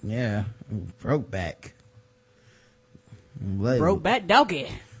now. Yeah. Broke back. Broke back doggy.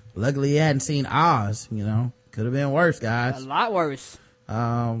 Luckily he hadn't seen Oz, Could have been worse, guys. A lot worse.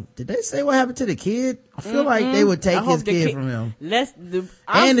 Did they say what happened to the kid? I feel like they would take his kid from him.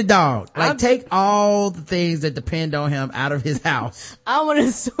 And the dog. Take all the things that depend on him out of his house. I'm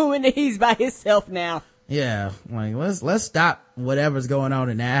assuming that he's by himself now. Yeah. Let's stop whatever's going on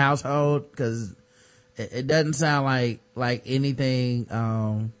in that household, because it doesn't sound like anything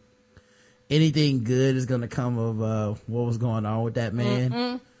good is gonna come of what was going on with that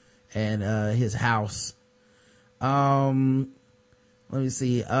man and his house. Let me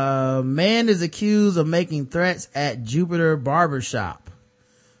see. Man is accused of making threats at Jupiter Barbershop.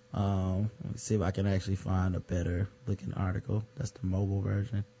 Let me see if I can actually find a better looking article. That's the mobile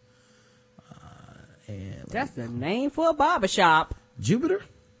version. And that's the name for a barbershop. Jupiter?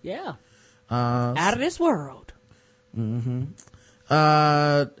 Yeah. Out of this world. Hoping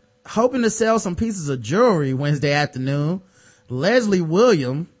to sell some pieces of jewelry Wednesday afternoon, Leslie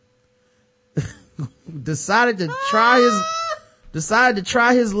William decided to try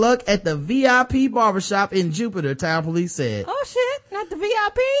his luck at the VIP barbershop in Jupiter, town police said. Oh shit, not the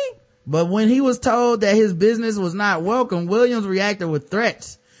VIP? But when he was told that his business was not welcome, Williams reacted with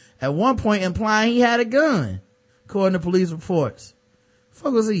threats, at one point implying he had a gun, according to police reports.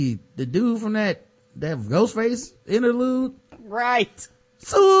 Fuck was he, the dude from that Ghostface interlude? Right.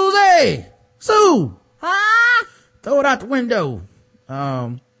 Susie! Sue! Huh? Throw it out the window.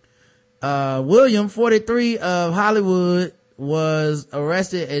 William, 43, of Hollywood, was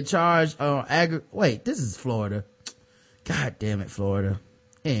arrested and charged on wait, this is Florida. God damn it, Florida.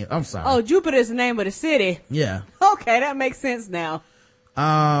 Anyway, I'm sorry. Oh, Jupiter's the name of the city. Yeah. Okay, that makes sense now.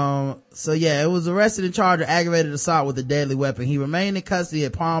 So yeah, it was arrested and charged with aggravated assault with a deadly weapon. He remained in custody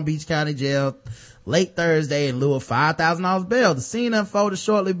at Palm Beach County Jail late Thursday in lieu of $5,000 bail. The scene unfolded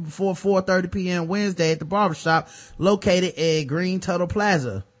shortly before 4:30 p.m. Wednesday at the barbershop located at Green Tuttle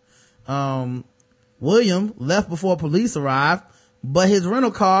Plaza. William left before police arrived, but his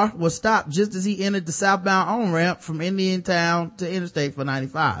rental car was stopped just as he entered the southbound on-ramp from Indiantown to Interstate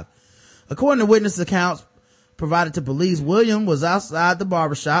 495. According to witness accounts provided to police, William was outside the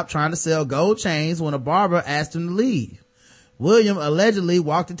barbershop trying to sell gold chains when a barber asked him to leave. William allegedly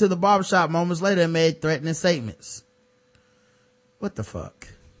walked into the barbershop moments later and made threatening statements. What the fuck?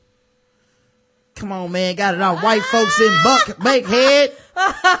 Come on, man. Got it all white folks in Bankhead.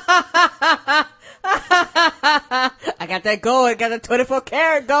 I got that gold. I got the 24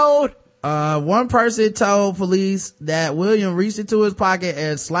 karat gold. One person told police that William reached into his pocket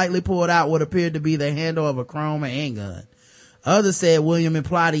and slightly pulled out what appeared to be the handle of a chrome handgun. Others said William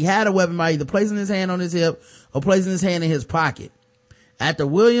implied he had a weapon by either placing his hand on his hip or placing his hand in his pocket. After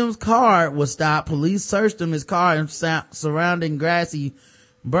William's car was stopped, police searched his car and surrounding grassy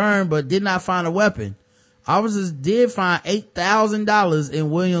burn, but did not find a weapon. Officers did find $8,000 in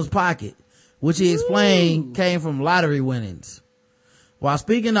Williams' pocket, which he explained came from lottery winnings. While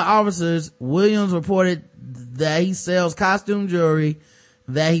speaking to officers, Williams reported that he sells costume jewelry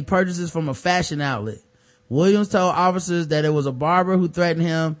that he purchases from a fashion outlet. Williams told officers that it was a barber who threatened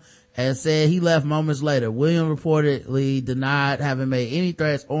him and said he left moments later. William reportedly denied having made any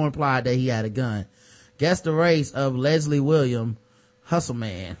threats or implied that he had a gun. Guess the race of Leslie William, Hustle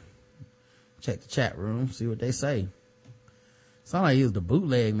Man. Check the chat room, see what they say. Sound like he was the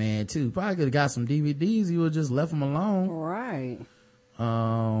bootleg man too. Probably could have got some DVDs. He would just left them alone. Right.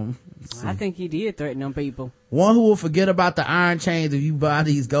 I think he did threaten them people. One who will forget about the iron chains if you buy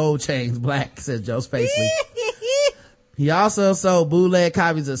these gold chains black, says Joe Spacely. He also sold bootleg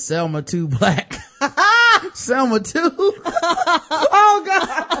copies of Selma 2 Black. Selma 2? Oh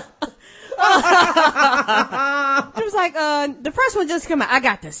God. It was like, the first one just came out. I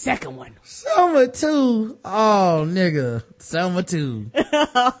got the second one. Selma 2. Oh, nigga. Selma 2.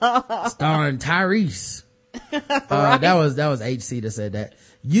 Starring Tyrese. Right. That was HC that said that.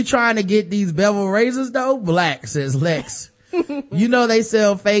 You trying to get these bevel razors though? Black, says Lex. You know they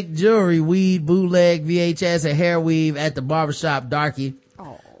sell fake jewelry, weed, bootleg, VHS, and hair weave at the barbershop, Darky.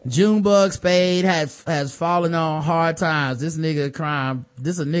 Junebug Spade has fallen on hard times. This a nigga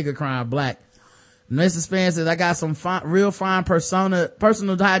crying black. Mrs. Span says, I got some real fine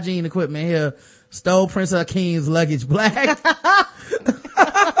personal hygiene equipment here. Stole Prince Hakim's luggage black.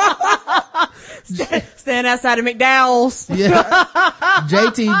 Stand outside of McDowell's. Yeah.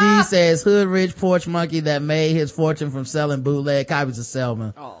 JTD says hood rich porch monkey that made his fortune from selling bootleg copies of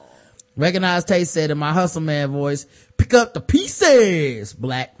Selma. Recognized Taste said in my hustle man voice, pick up the pieces,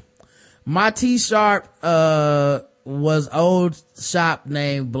 black. My T-Sharp, was old shop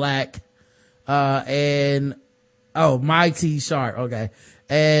named Black, my T-Sharp, okay.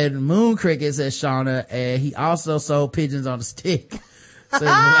 And Moon Cricket, says Shauna, and he also sold pigeons on a stick.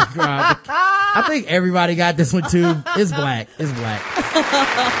 I think everybody got this one too. It's black. It's black.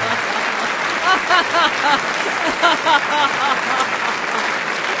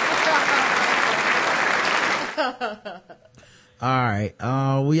 All right.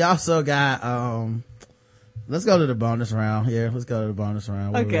 We also got, let's go to the bonus round here. Let's go to the bonus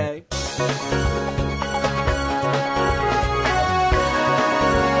round. Okay.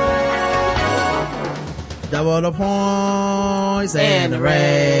 Double the points and the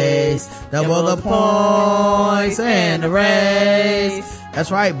race. Double the points and the race.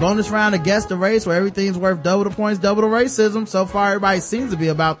 That's right. Bonus round of Guess the Race, where everything's worth double the points, double the racism. So far, everybody seems to be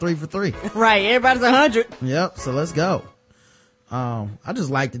about 3 for 3. Right. Everybody's 100. Yep. So let's go. I just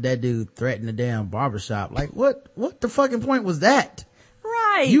liked that dude threatened the damn barbershop. Like, what the fucking point was that?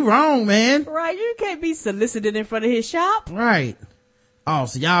 Right. You wrong, man. Right. You can't be solicited in front of his shop. Right. Oh,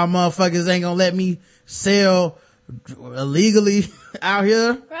 so y'all motherfuckers ain't gonna let me sell illegally out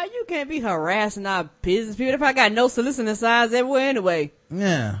here? Right. You can't be harassing our business people. If I got no soliciting signs everywhere anyway.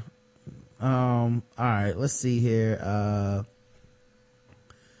 Yeah. All right. Let's see here.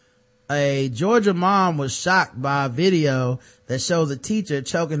 A Georgia mom was shocked by a video that shows a teacher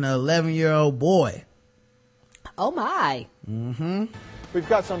choking an 11-year-old boy. Oh my. Mm-hmm. We've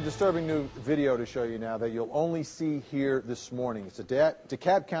got some disturbing new video to show you now that you'll only see here this morning. It's a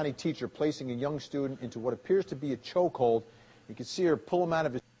DeKalb County teacher placing a young student into what appears to be a chokehold. You can see her pull him out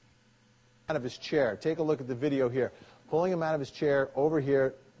of his chair. Take a look at the video here. Pulling him out of his chair over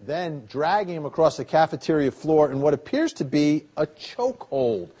here, then dragging him across the cafeteria floor in what appears to be a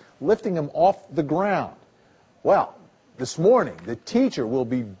chokehold, lifting him off the ground. Well, this morning, the teacher will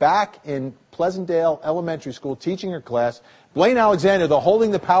be back in Pleasantdale Elementary School teaching her class. Blaine Alexander, the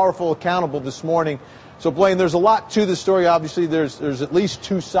Holding the Powerful Accountable this morning. So, Blaine, there's a lot to the story. Obviously, there's at least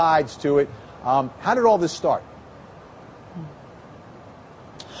two sides to it. How did all this start?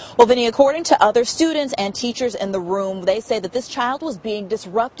 Well, Vinny, according to other students and teachers in the room, they say that this child was being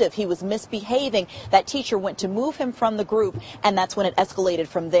disruptive. He was misbehaving. That teacher went to move him from the group, and that's when it escalated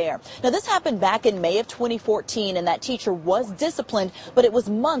from there. Now, this happened back in May of 2014, and that teacher was disciplined, but it was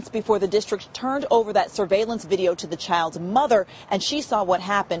months before the district turned over that surveillance video to the child's mother, and she saw what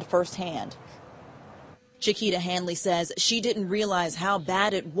happened firsthand. Chiquita Hanley says she didn't realize how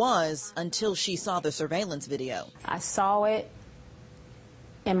bad it was until she saw the surveillance video. I saw it,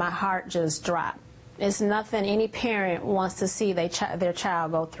 and my heart just dropped. It's nothing any parent wants to see their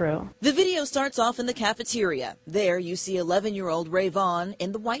child go through. The video starts off in the cafeteria. There you see 11-year-old Ray Vaughn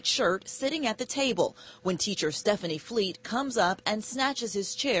in the white shirt sitting at the table when teacher Stephanie Fleet comes up and snatches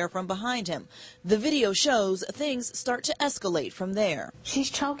his chair from behind him. The video shows things start to escalate from there.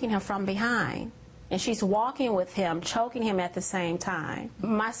 She's choking him from behind, and she's walking with him, choking him at the same time.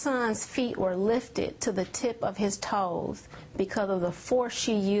 My son's feet were lifted to the tip of his toes because of the force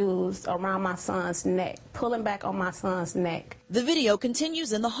she used around my son's neck, pulling back on my son's neck. The video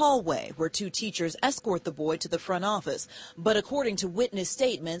continues in the hallway where two teachers escort the boy to the front office. But according to witness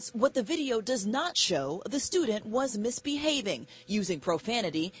statements, what the video does not show, the student was misbehaving, using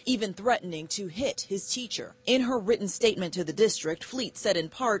profanity, even threatening to hit his teacher. In her written statement to the district, Fleet said in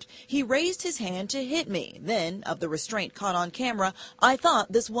part, "He raised his hand to hit me. Then, of the restraint caught on camera, I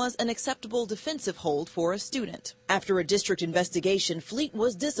thought this was an acceptable defensive hold for a student." After a district investigation, Fleet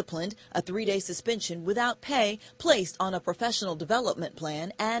was disciplined, a 3-day suspension without pay, placed on a professional development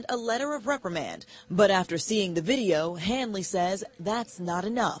plan, and a letter of reprimand. But after seeing the video, Hanley says that's not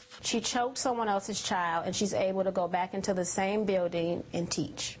enough. She choked someone else's child, and she's able to go back into the same building and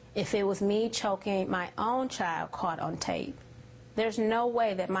teach. If it was me choking my own child caught on tape, there's no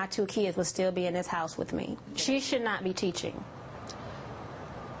way that my 2 kids would still be in this house with me. She should not be teaching.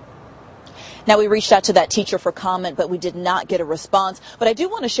 Now, we reached out to that teacher for comment, but we did not get a response. But I do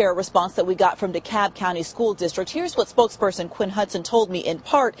want to share a response that we got from DeKalb County School District. Here's what spokesperson Quinn Hudson told me in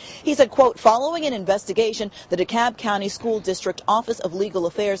part. He said, quote, "Following an investigation, the DeKalb County School District Office of Legal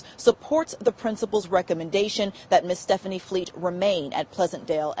Affairs supports the principal's recommendation that Miss Stephanie Fleet remain at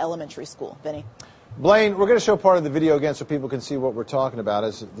Pleasantdale Elementary School." Vinny? Blaine, we're going to show part of the video again so people can see what we're talking about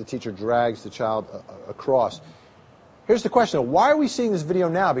as the teacher drags the child across. Here's the question. Why are we seeing this video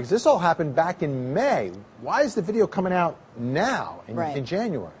now? Because this all happened back in May. Why is the video coming out now in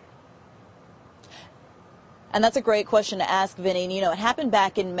January? And that's a great question to ask, Vinny. You know, it happened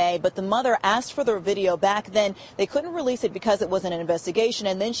back in May, but the mother asked for the video back then. They couldn't release it because it wasn't an investigation,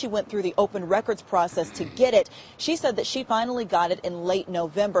 and then she went through the open records process to get it. She said that she finally got it in late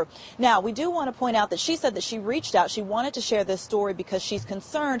November. Now, we do want to point out that she said that she reached out. She wanted to share this story because she's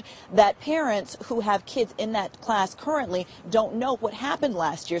concerned that parents who have kids in that class currently don't know what happened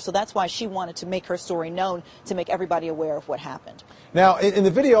last year, so that's why she wanted to make her story known to make everybody aware of what happened. Now, in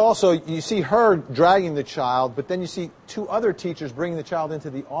the video also, you see her dragging the child, but then you see 2 other teachers bringing the child into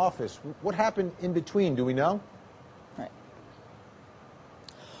the office. What happened in between? Do we know? Right.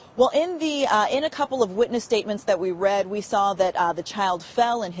 Well, in a couple of witness statements that we read, we saw that the child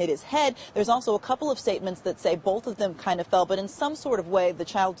fell and hit his head. There's also a couple of statements that say both of them kind of fell, but in some sort of way the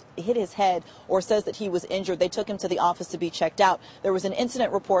child hit his head or says that he was injured. They took him to the office to be checked out. There was an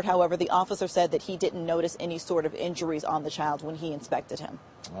incident report, however, the officer said that he didn't notice any sort of injuries on the child when he inspected him.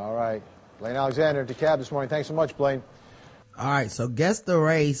 All right. Blaine Alexander, DeKalb this morning. Thanks so much, Blaine. All right, so guess the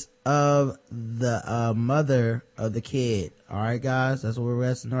race of the mother of the kid. All right, guys, that's what we're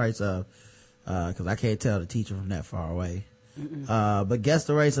asking the race of, because I can't tell the teacher from that far away. But guess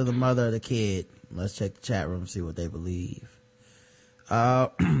the race of the mother of the kid. Let's check the chat room and see what they believe.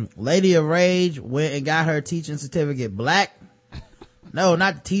 Lady of Rage went and got her teaching certificate black. No,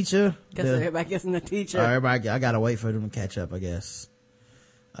 not the teacher. Guess everybody guessing the teacher. Everybody, I gotta wait for them to catch up, I guess.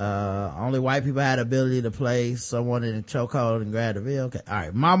 Only white people had the ability to place someone in a chokehold and grab the veil. Okay. All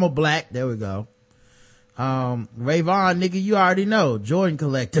right. Mama Black. There we go. Rayvon, nigga, you already know. Jordan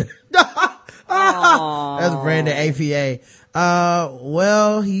collector. That's Brandon APA.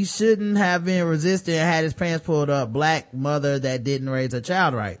 Well, he shouldn't have been resisting and had his pants pulled up. Black mother that didn't raise her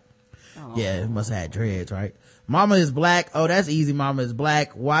child right. Yeah, must have had dreads, right? Mama is black. Oh, that's easy. Mama is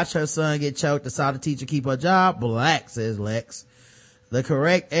black. Watch her son get choked and saw the teacher keep her job. Black, says Lex. The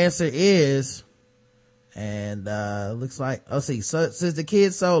correct answer is, and looks like, so since the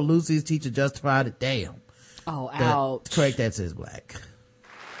kid sold, Lucy's teacher justified it. Damn. Oh, ouch. The correct answer is black.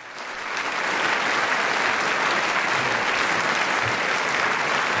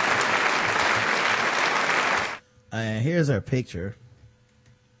 And here's her picture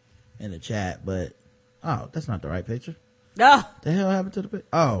in the chat, but oh, that's not the right picture. No. The hell happened to the picture?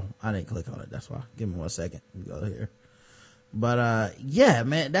 Oh, I didn't click on it. That's why. Give me 1 second. We go here. But yeah,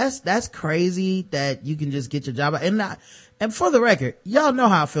 man, that's crazy that you can just get your job. And for the record, y'all know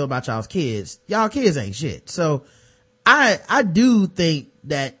how I feel about y'all's kids. Y'all kids ain't shit. So I do think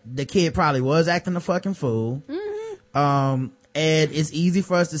that the kid probably was acting a fucking fool. Mm-hmm. And it's easy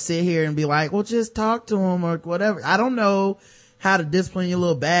for us to sit here and be like, well, just talk to him or whatever. I don't know how to discipline your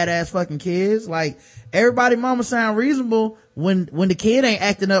little badass fucking kids. Like, everybody mama sound reasonable when the kid ain't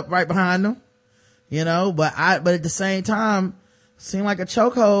acting up right behind them. You know, but at the same time, seem like a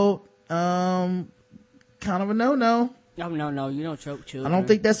chokehold, kind of a no-no. No, you don't choke children. I don't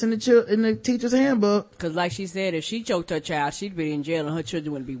think that's in the teacher's handbook. Cause like she said, if she choked her child, she'd be in jail and her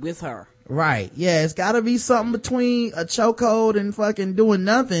children wouldn't be with her. Right. Yeah, it's gotta be something between a chokehold and fucking doing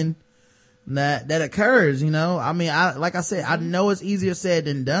nothing that occurs, you know? I mean, like I said, I know it's easier said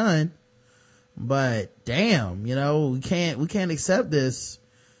than done, but damn, you know, we can't accept this.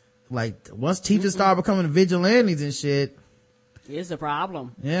 Like, once teachers start becoming vigilantes and shit, it's a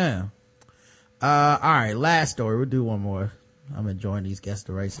problem. Yeah. All right, last story. We'll do one more. I'm enjoying these guest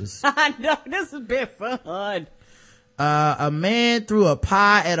races. I know, this has been fun. A man threw a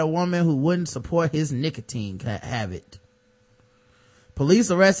pie at a woman who wouldn't support his nicotine habit.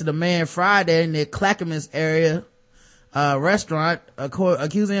 Police arrested a man Friday near Clackamas area restaurant,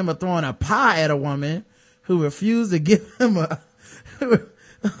 accusing him of throwing a pie at a woman who refused to give him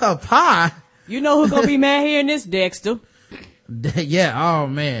a pie. You know who's gonna be mad hearing this, Dexter? Yeah, oh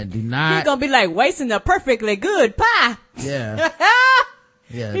man, do not. He's gonna be like wasting a perfectly good pie. Yeah.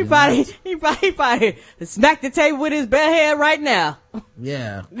 Yeah. He probably smacked the table with his bare hand right now.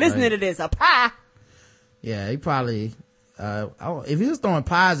 Yeah. Listening to this, a pie. Yeah, he probably, if he was throwing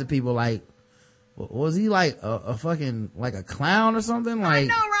pies at people, like, was he like a fucking, like a clown or something? Like, I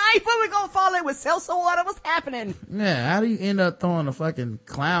know, right? Before we gonna fall in with seltzer water, what's happening? Yeah, how do you end up throwing a fucking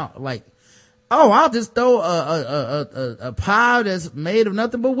clown? Like, oh, I'll just throw a pie that's made of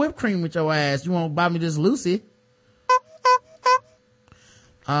nothing but whipped cream with your ass. You won't buy me this Lucy?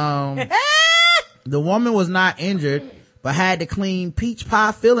 The woman was not injured, but had to clean peach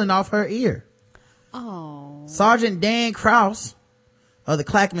pie filling off her ear. Oh. Sergeant Dan Krause of the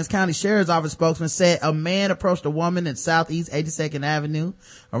Clackamas County Sheriff's Office spokesman said a man approached a woman in Southeast 82nd Avenue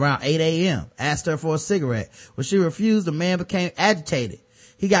around 8 a.m., asked her for a cigarette. When she refused, the man became agitated.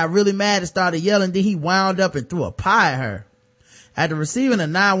 He got really mad and started yelling, then he wound up and threw a pie at her. After receiving a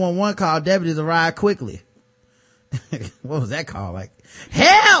 911 call, deputies arrived quickly. What was that call? Like,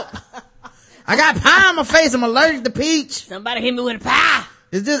 help! I got pie on my face. I'm allergic to peach. Somebody hit me with a pie.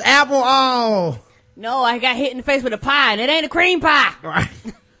 Is this apple? Oh. No, I got hit in the face with a pie, and it ain't a cream pie. Right.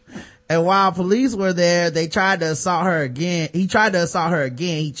 And while police were there, they tried to assault her again. He tried to assault her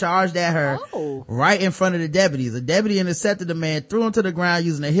again. He charged at her right in front of the deputies. The deputy intercepted the man, threw him to the ground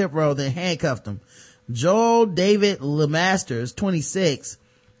using a hip roll, then handcuffed him. Joel David LeMasters, 26,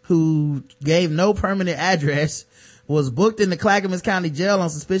 who gave no permanent address, was booked in the Clackamas County Jail on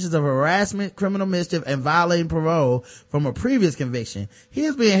suspicions of harassment, criminal mischief, and violating parole from a previous conviction. He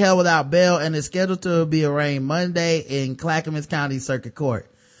is being held without bail and is scheduled to be arraigned Monday in Clackamas County Circuit Court.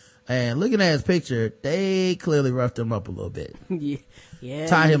 And looking at his picture, they clearly roughed him up a little bit. Yeah.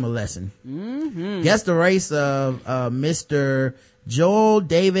 Taught him a lesson. Mm-hmm. Guess the race of Mr. Joel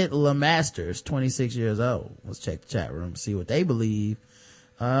David LeMasters, 26 years old. Let's check the chat room, see what they believe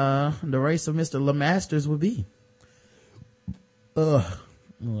the race of Mr. LeMasters would be. Like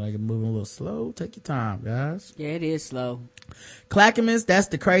I'm moving a little slow. Take your time, guys. Yeah, it is slow. Clackamas, that's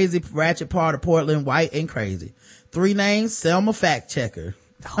the crazy ratchet part of Portland, white and crazy. 3 names, Selma Fact Checker.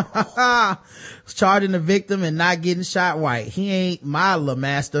 Charging the victim and not getting shot white. He ain't my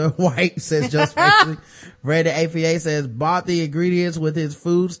LeMaster white, says Just Factory. Read the APA says bought the ingredients with his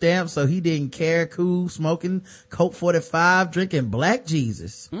food stamps, so he didn't care. Cool, smoking Coke 45, drinking Black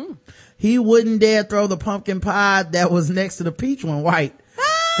Jesus. He wouldn't dare throw the pumpkin pie that was next to the peach one white.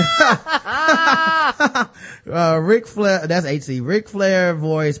 Ric Flair, that's HC. Ric Flair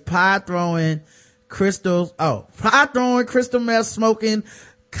voice, pie throwing, crystal meth smoking,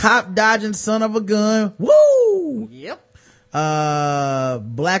 cop dodging son of a gun. Woo! Yep.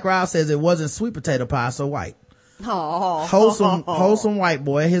 Black Rob says it wasn't sweet potato pie, so white. Oh. Wholesome white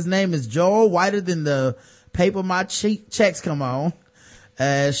boy. His name is Joel, whiter than the paper my checks come on.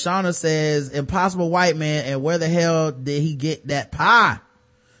 Shauna says, impossible white man, and where the hell did he get that pie?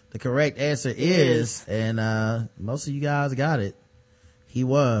 The correct answer is, and most of you guys got it, he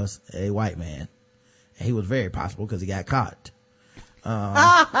was a white man. And he was very possible because he got caught.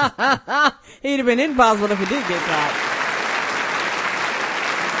 He'd have been impossible if he did get caught.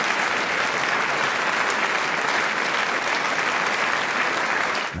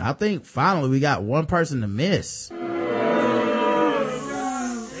 I think finally we got one person to miss.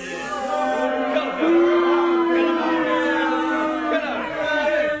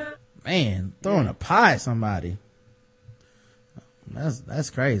 Man, throwing a pie at somebody. That's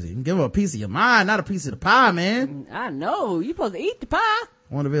crazy. You can give him a piece of your mind, not a piece of the pie, man. I know. You supposed to eat the pie. I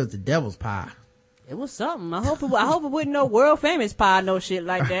wonder if it was the devil's pie. It was something. I hope it wasn't no world famous pie, no shit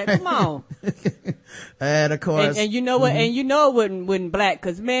like that. Come on. And of course. And you know what? And you know it wasn't black,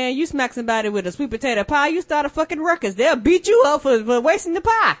 cause man, you smack somebody with a sweet potato pie, you start a fucking ruckus. They'll beat you up for wasting the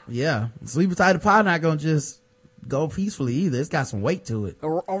pie. Yeah. Sweet potato pie not gonna just go peacefully either. It's got some weight to it.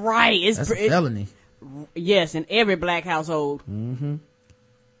 Right. That's a felony. Yes, in every black household. Mm-hmm.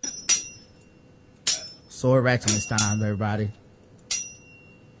 Sword ratchet this time, everybody.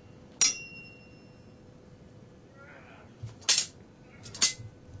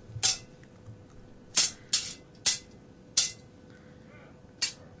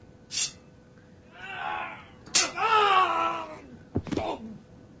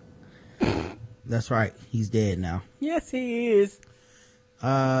 That's right. He's dead now. Yes, he is.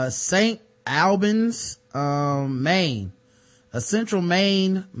 St. Albans, Maine. A central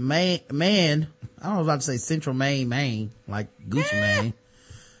Maine man, I don't know if I have to say central Maine, like Gucci Mane.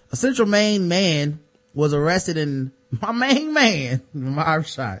 A central Maine man was arrested in my main man. My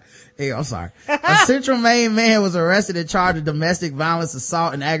shot. Hey, I'm sorry. A central Maine man was arrested and charged with domestic violence,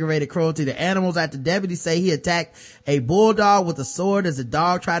 assault, and aggravated cruelty to animals after deputies say he attacked a bulldog with a sword as the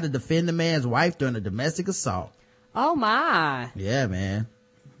dog tried to defend the man's wife during a domestic assault. Oh my. Yeah, man.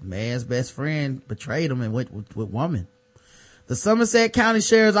 Man's best friend betrayed him and went with woman. The Somerset County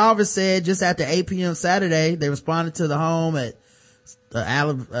Sheriff's Office said just after 8 p.m. Saturday, they responded to the home at the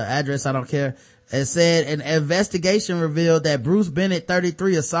address, I don't care. It said an investigation revealed that Bruce Bennett,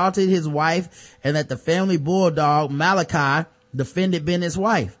 33, assaulted his wife and that the family bulldog, Malachi, defended Bennett's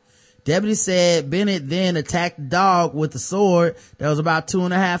wife. Deputies said Bennett then attacked the dog with a sword that was about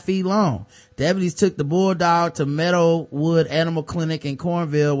 2.5 feet long. Deputies took the bulldog to Meadowwood Animal Clinic in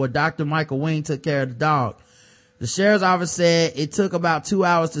Cornville, where Dr. Michael Wing took care of the dog. The sheriff's office said it took about 2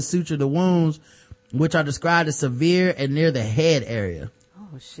 hours to suture the wounds, which are described as severe and near the head area.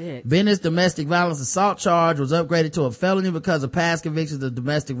 Oh shit. Bennett's domestic violence assault charge was upgraded to a felony because of past convictions of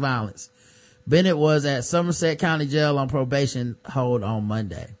domestic violence. Bennett was at Somerset County Jail on probation hold on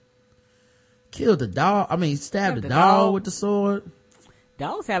Monday. Stabbed the dog with the sword.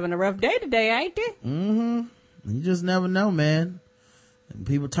 Dog's having a rough day today, ain't they? You just never know, man. And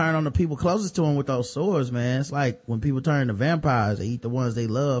people turn on the people closest to them with those swords, man. It's like when people turn to vampires, they eat the ones they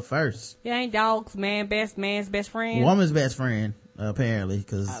love first. Yeah, ain't dogs man's best friend? Woman's best friend, apparently,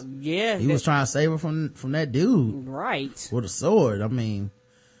 because he was trying to save her from that dude. Right. With a sword. I mean,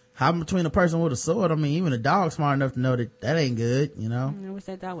 how between a person with a sword, I mean, even a dog smart enough to know that ain't good, you know? I wish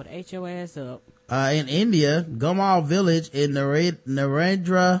that dog would ate your ass up. In India, Gomal village in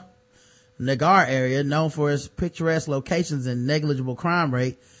Narendra Nagar area, known for its picturesque locations and negligible crime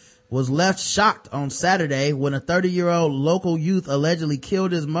rate, was left shocked on Saturday when a 30-year-old local youth allegedly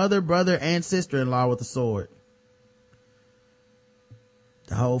killed his mother, brother, and sister-in-law with a sword.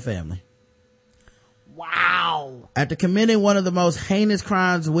 The whole family. Wow. After committing one of the most heinous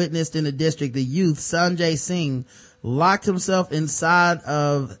crimes witnessed in the district, the youth, Sanjay Singh, locked himself inside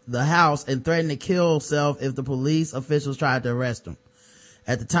of the house and threatened to kill himself if the police officials tried to arrest him.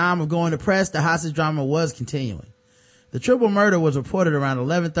 At the time of going to press, the hostage drama was continuing. The triple murder was reported around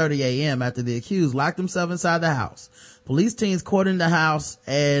 11:30 a.m. after the accused locked himself inside the house. Police teams cordoned the house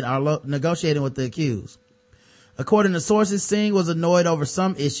and are negotiating with the accused. According to sources, Singh was annoyed over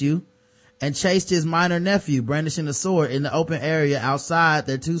some issue and chased his minor nephew, brandishing a sword, in the open area outside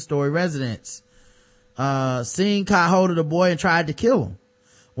their 2-story residence. Singh caught hold of the boy and tried to kill him.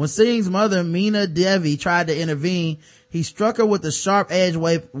 When Singh's mother, Meena Devi, tried to intervene, he struck her with a sharp-edged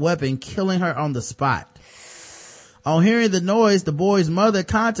weapon, killing her on the spot. On hearing the noise, the boy's mother,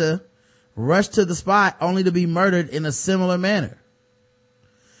 Kanta, rushed to the spot only to be murdered in a similar manner.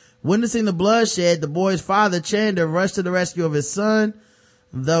 Witnessing the bloodshed, the boy's father, Chander, rushed to the rescue of his son.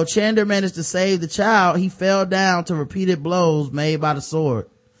 Though Chander managed to save the child, he fell down to repeated blows made by the sword.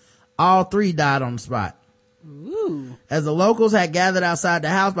 All 3 died on the spot. Ooh. As the locals had gathered outside the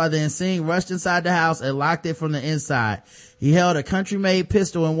house by then, Singh rushed inside the house and locked it from the inside. He held a country-made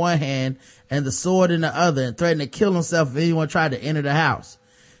pistol in one hand and the sword in the other and threatened to kill himself if anyone tried to enter the house.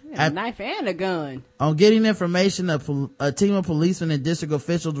 A knife and a gun. On getting information, a team of policemen and district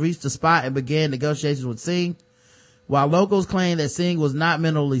officials reached the spot and began negotiations with Singh. While locals claimed that Singh was not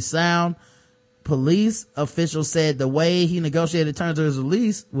mentally sound, police officials said the way he negotiated terms of his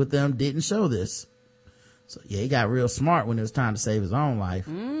release with them didn't show this. So yeah, he got real smart when it was time to save his own life.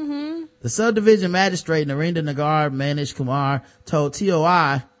 Mm-hmm. The subdivision magistrate Narendra Nagar Manish Kumar told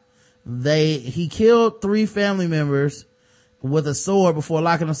TOI he killed 3 family members with a sword before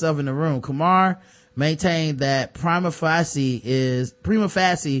locking himself in the room. Kumar maintained that prima facie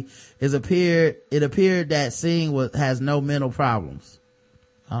it appeared that Singh has no mental problems.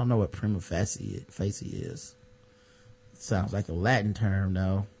 I don't know what prima facie is. It sounds like a Latin term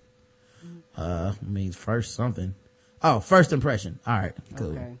though. Means first something. Oh, first impression. All right,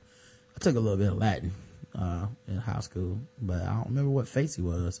 cool. Okay. I took a little bit of Latin in high school, but I don't remember what facie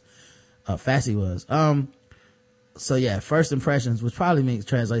was. So yeah, first impressions, which probably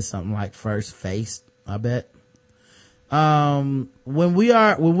translates something like first face, I bet. When we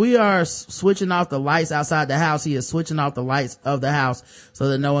are switching off the lights outside the house, he is switching off the lights of the house so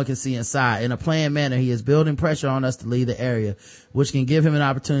that no one can see inside. In a planned manner, he is building pressure on us to leave the area, which can give him an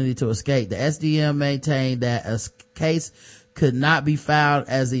opportunity to escape. The SDM maintained that a case could not be filed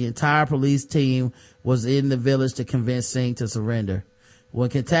as the entire police team was in the village to convince Singh to surrender. When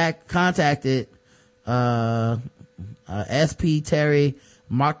contacted SP Terry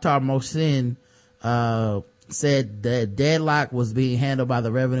Mokhtar Mohsin, said that deadlock was being handled by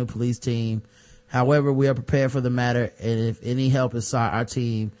the Revenue Police team. However, we are prepared for the matter, and if any help is sought, our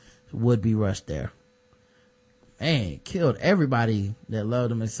team would be rushed there. Man, killed everybody that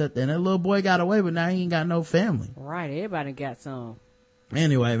loved him except that little boy got away, but now he ain't got no family. Right, everybody got some.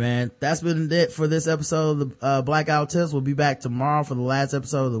 Anyway, man, that's been it for this episode of the Blackout Tips. We'll be back tomorrow for the last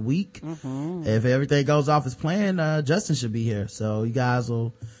episode of the week. Mm-hmm. If everything goes off as planned, Justin should be here, so you guys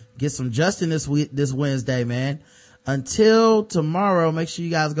will get some Justin this Wednesday, man. Until tomorrow, make sure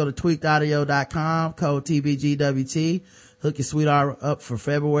you guys go to tweakedaudio.com, code TBGWT. Hook your sweetheart up for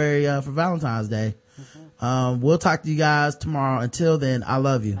February, for Valentine's Day. We'll talk to you guys tomorrow. Until then, I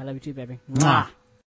love you. I love you too, baby. Mwah.